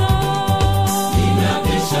atakuangamiza.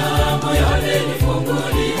 Ninabisha moyoni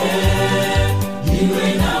nifungulie,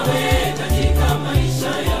 niwe nawe katika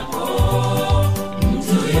maisha yako.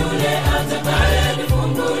 Mtu yule atakaye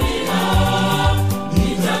nifungulia,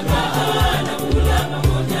 nitakaa na kula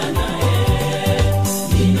pamoja naye.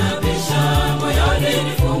 Ninabisha moyoni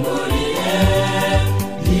nifungulie,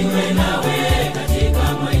 niwe nawe katika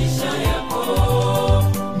maisha yako.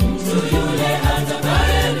 Mtu yule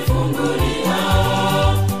atakaye nifungulia,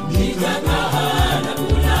 nitakaa na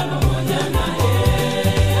kula pamoja naye.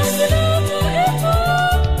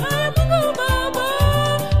 Mungu Baba,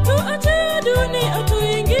 tuache dunia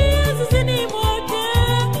tuingie zizini mwake,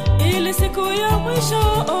 ili siku ya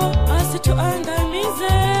mwisho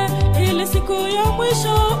asituangamize, ili siku ya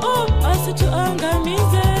mwisho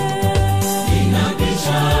asituangamize.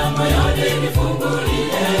 Ninabisha moyoni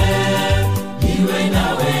nifungulie, niwe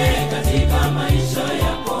nawe katika maisha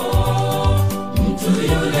yako. Mtu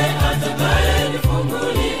yule atakaye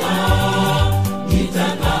nifungulia,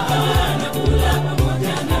 nitakaa na kula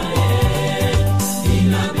pamoja naye.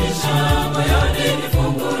 Ninabisha moyoni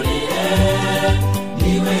nifungulie,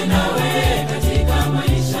 niwe nawe katika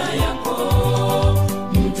maisha yako.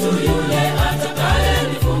 Mtu yule atakaye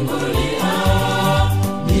nifungulia,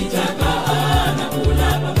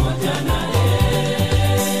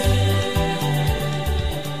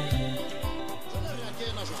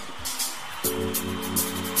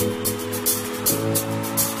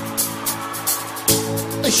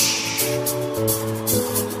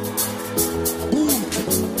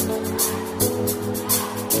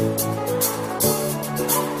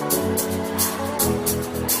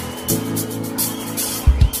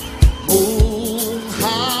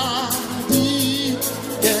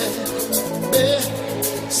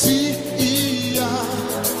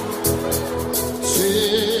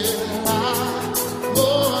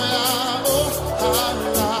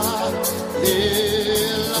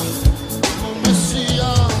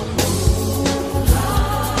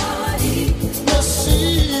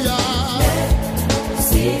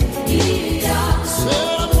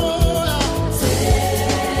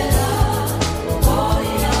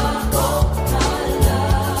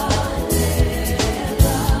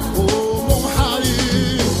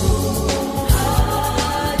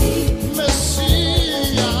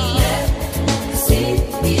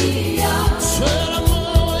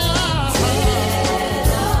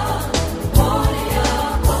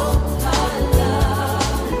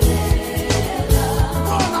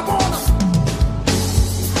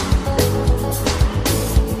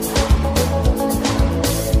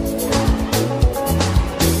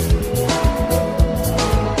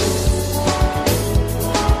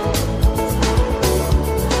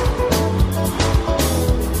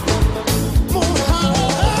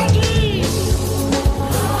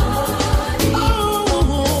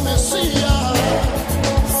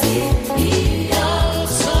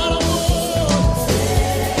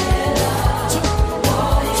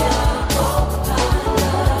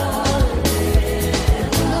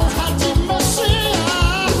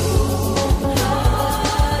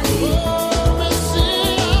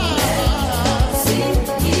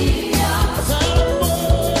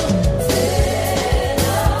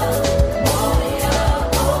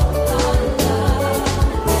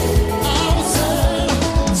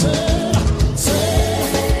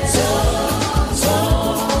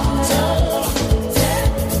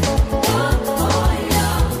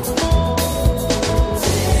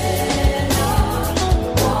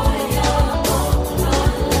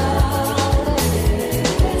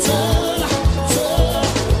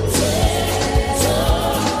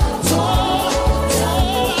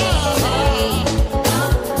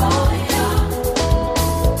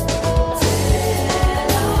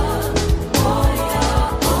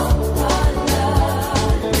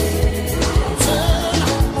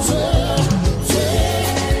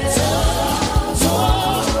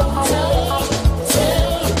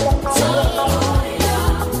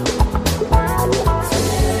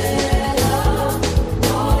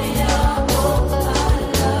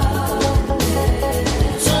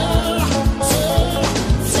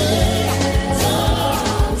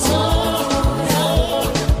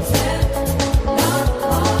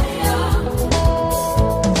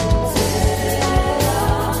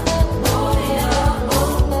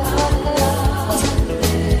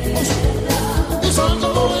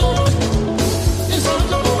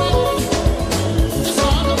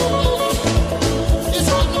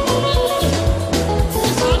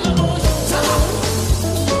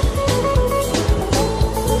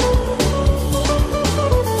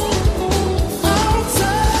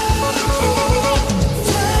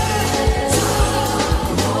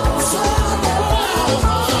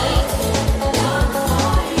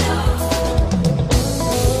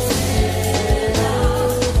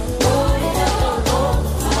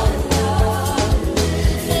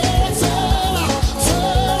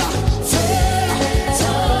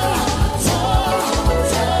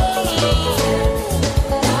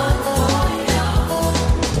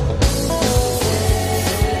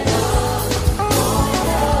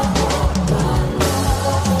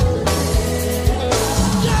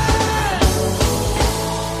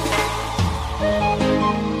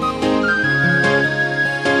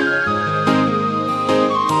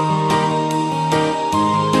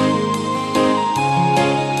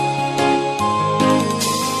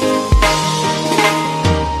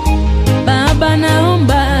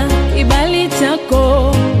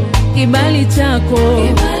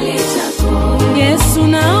 Yesu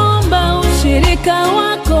naomba ushirika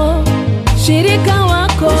wako, shirika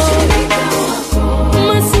wako.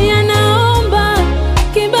 Masia naomba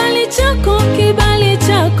kibali chako, kibali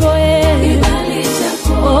chako,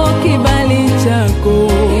 oh kibali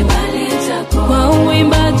chako, kwa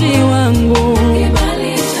uimbaji wangu,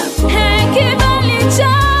 kibali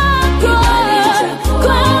chako,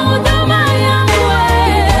 kwa huduma yangu,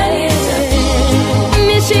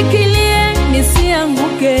 nishikilie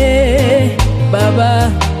nisianguke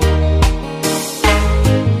Baba.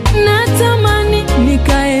 Natamani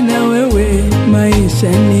nikae na wewe maisha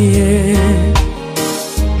nie,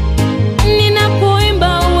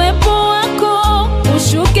 ninapoimba uwepo wako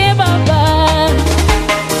ushuke Baba,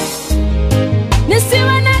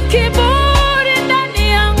 nisiwe na kiburi ndani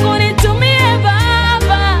yangu, nitumie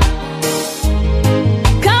Baba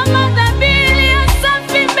kama dhabihu ya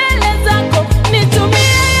safi mbele zako,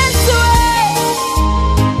 nitumie Yesu.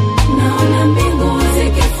 Naona mbingu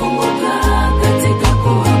zikifunguka katika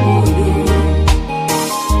kuabudu,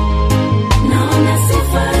 naona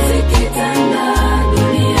sifa zikitanda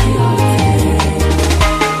dunia yote,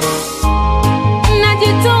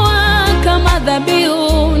 najitoa kama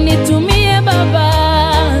dhabihu, nitumie Baba.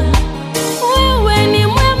 Wewe ni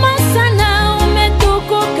mwema sana,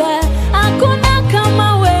 umetukuka, hakuna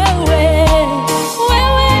kama wewe.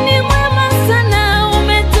 Wewe ni mwema sana,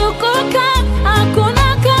 umetukuka,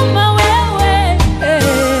 hakuna kama wewe.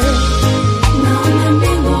 Naona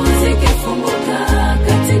mbingu zikifunguka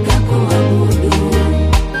katika kuabudu,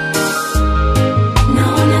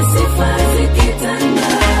 naona sifa zikitanda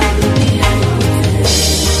dunia yote,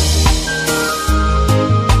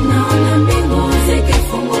 naona mbingu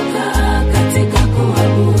zikifunguka katika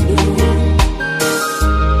kuabudu,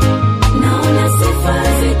 naona sifa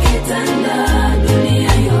zikitanda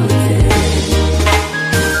dunia yote.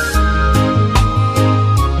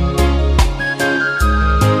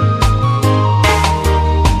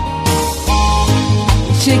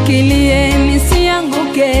 Shikilie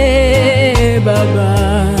nisianguke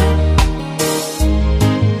Baba,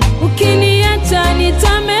 ukiniacha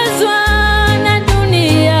nitamezwa na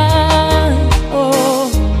dunia. Oh,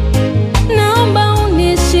 naomba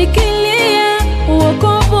unishikilie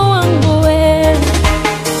wokovu wangu,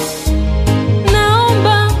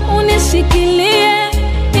 naomba unishikilie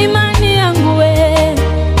imani yangu.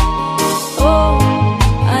 Oh,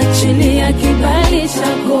 achilia kibali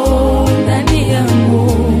chako ndani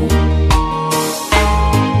yangu,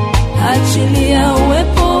 achilia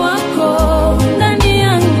uwepo wako ndani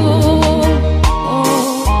yangu. Oh,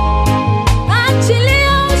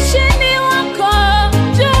 achilia ushindi wako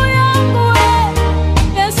juu yangu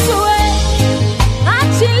Yesu,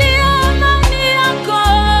 achilia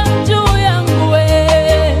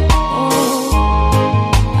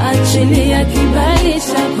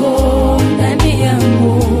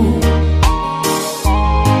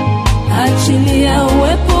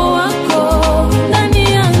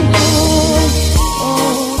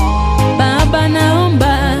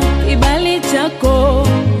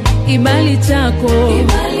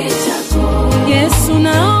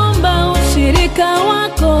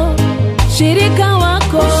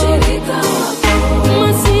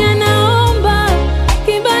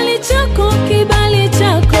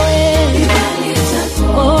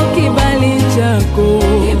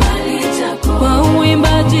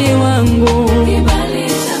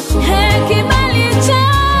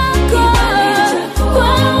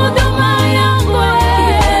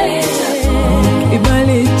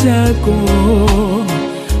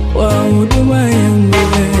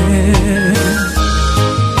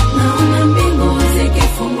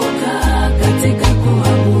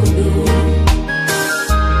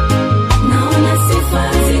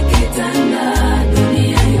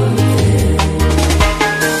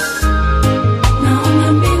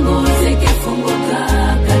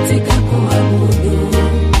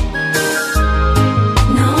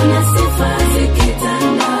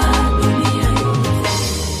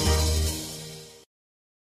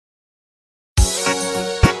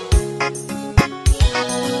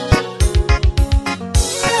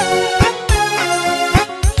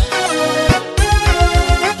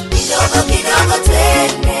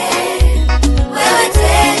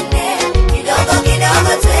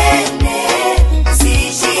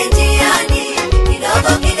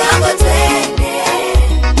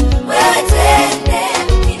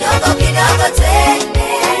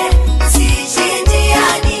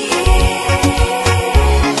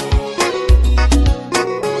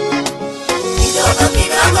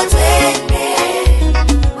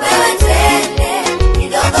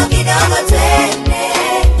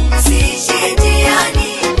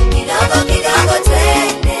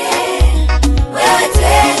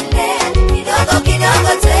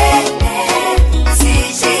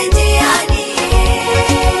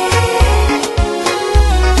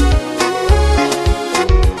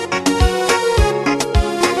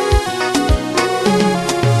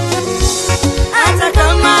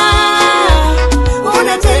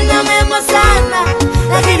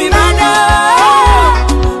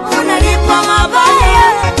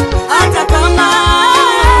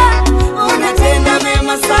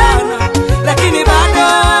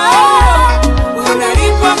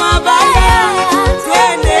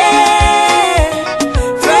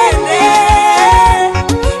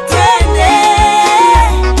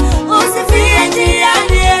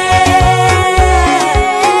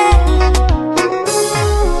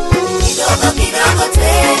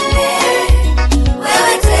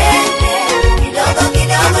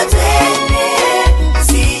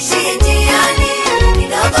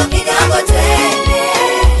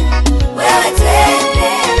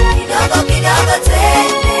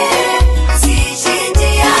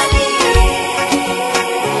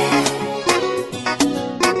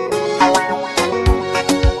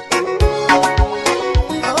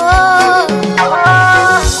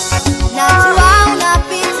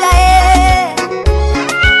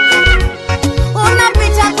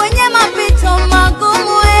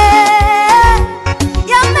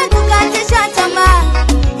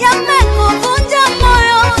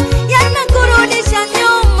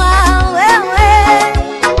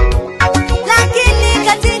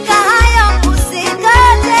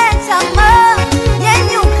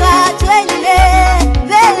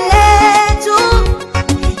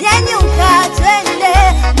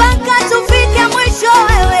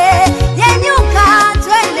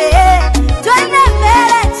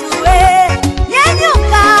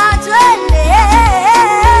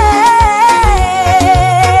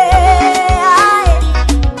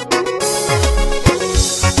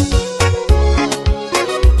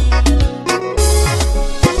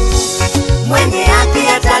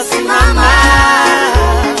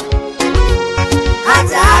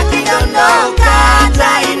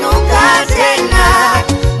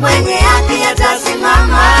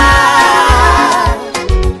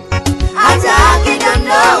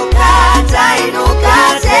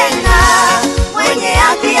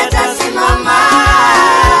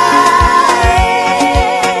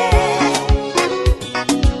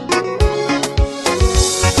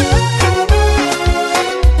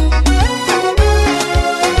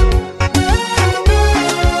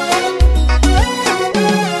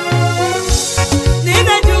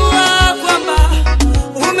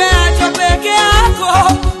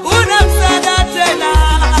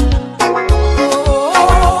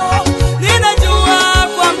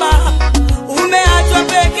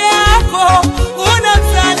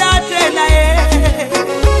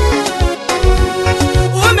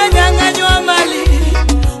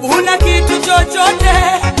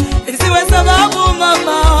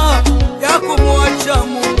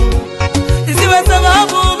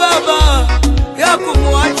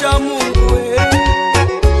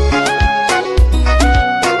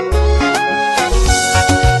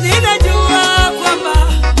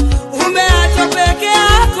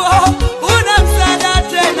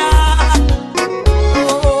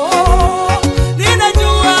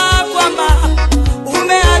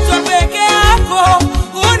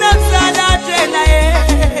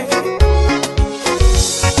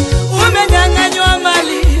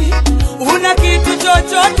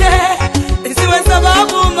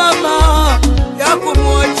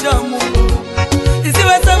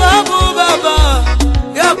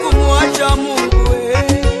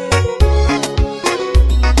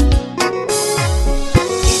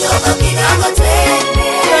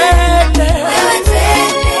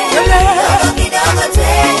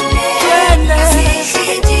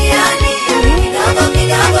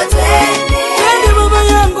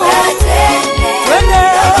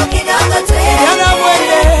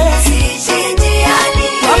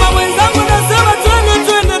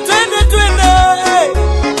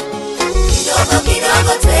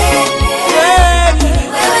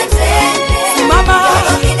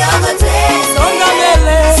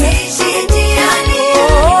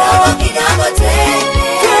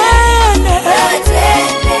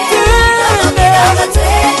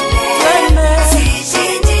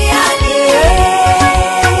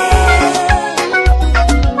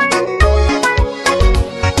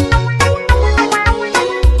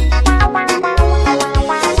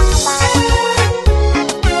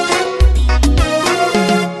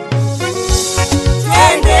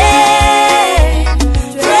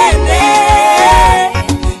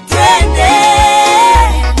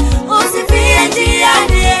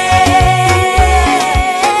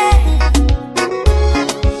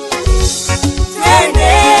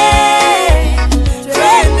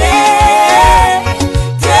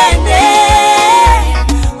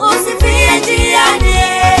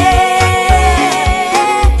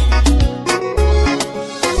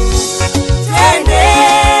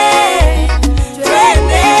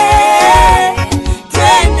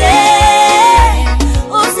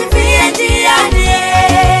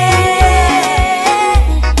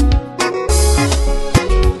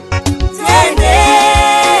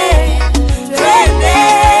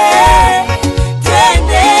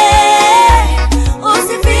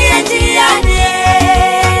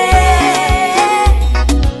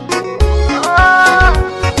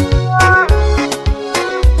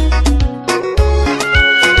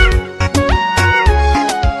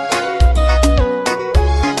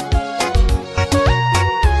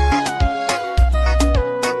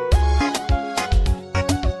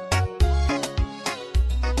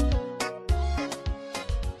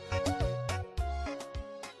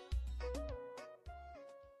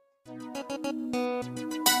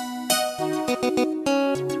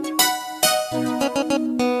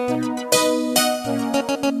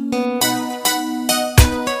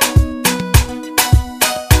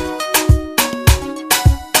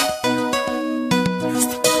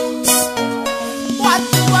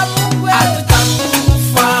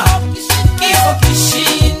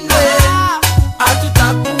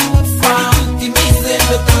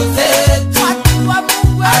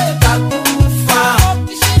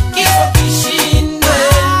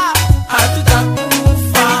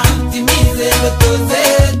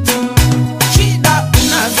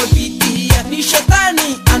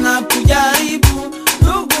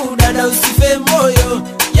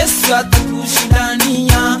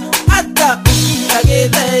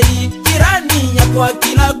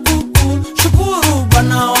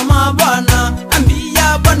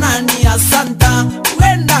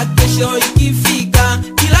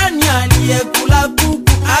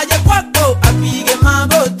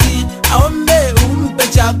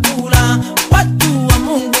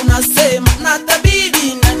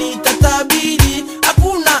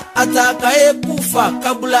Atakaye kufa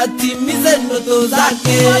kabla timize ndoto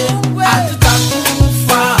zake. Atutakufa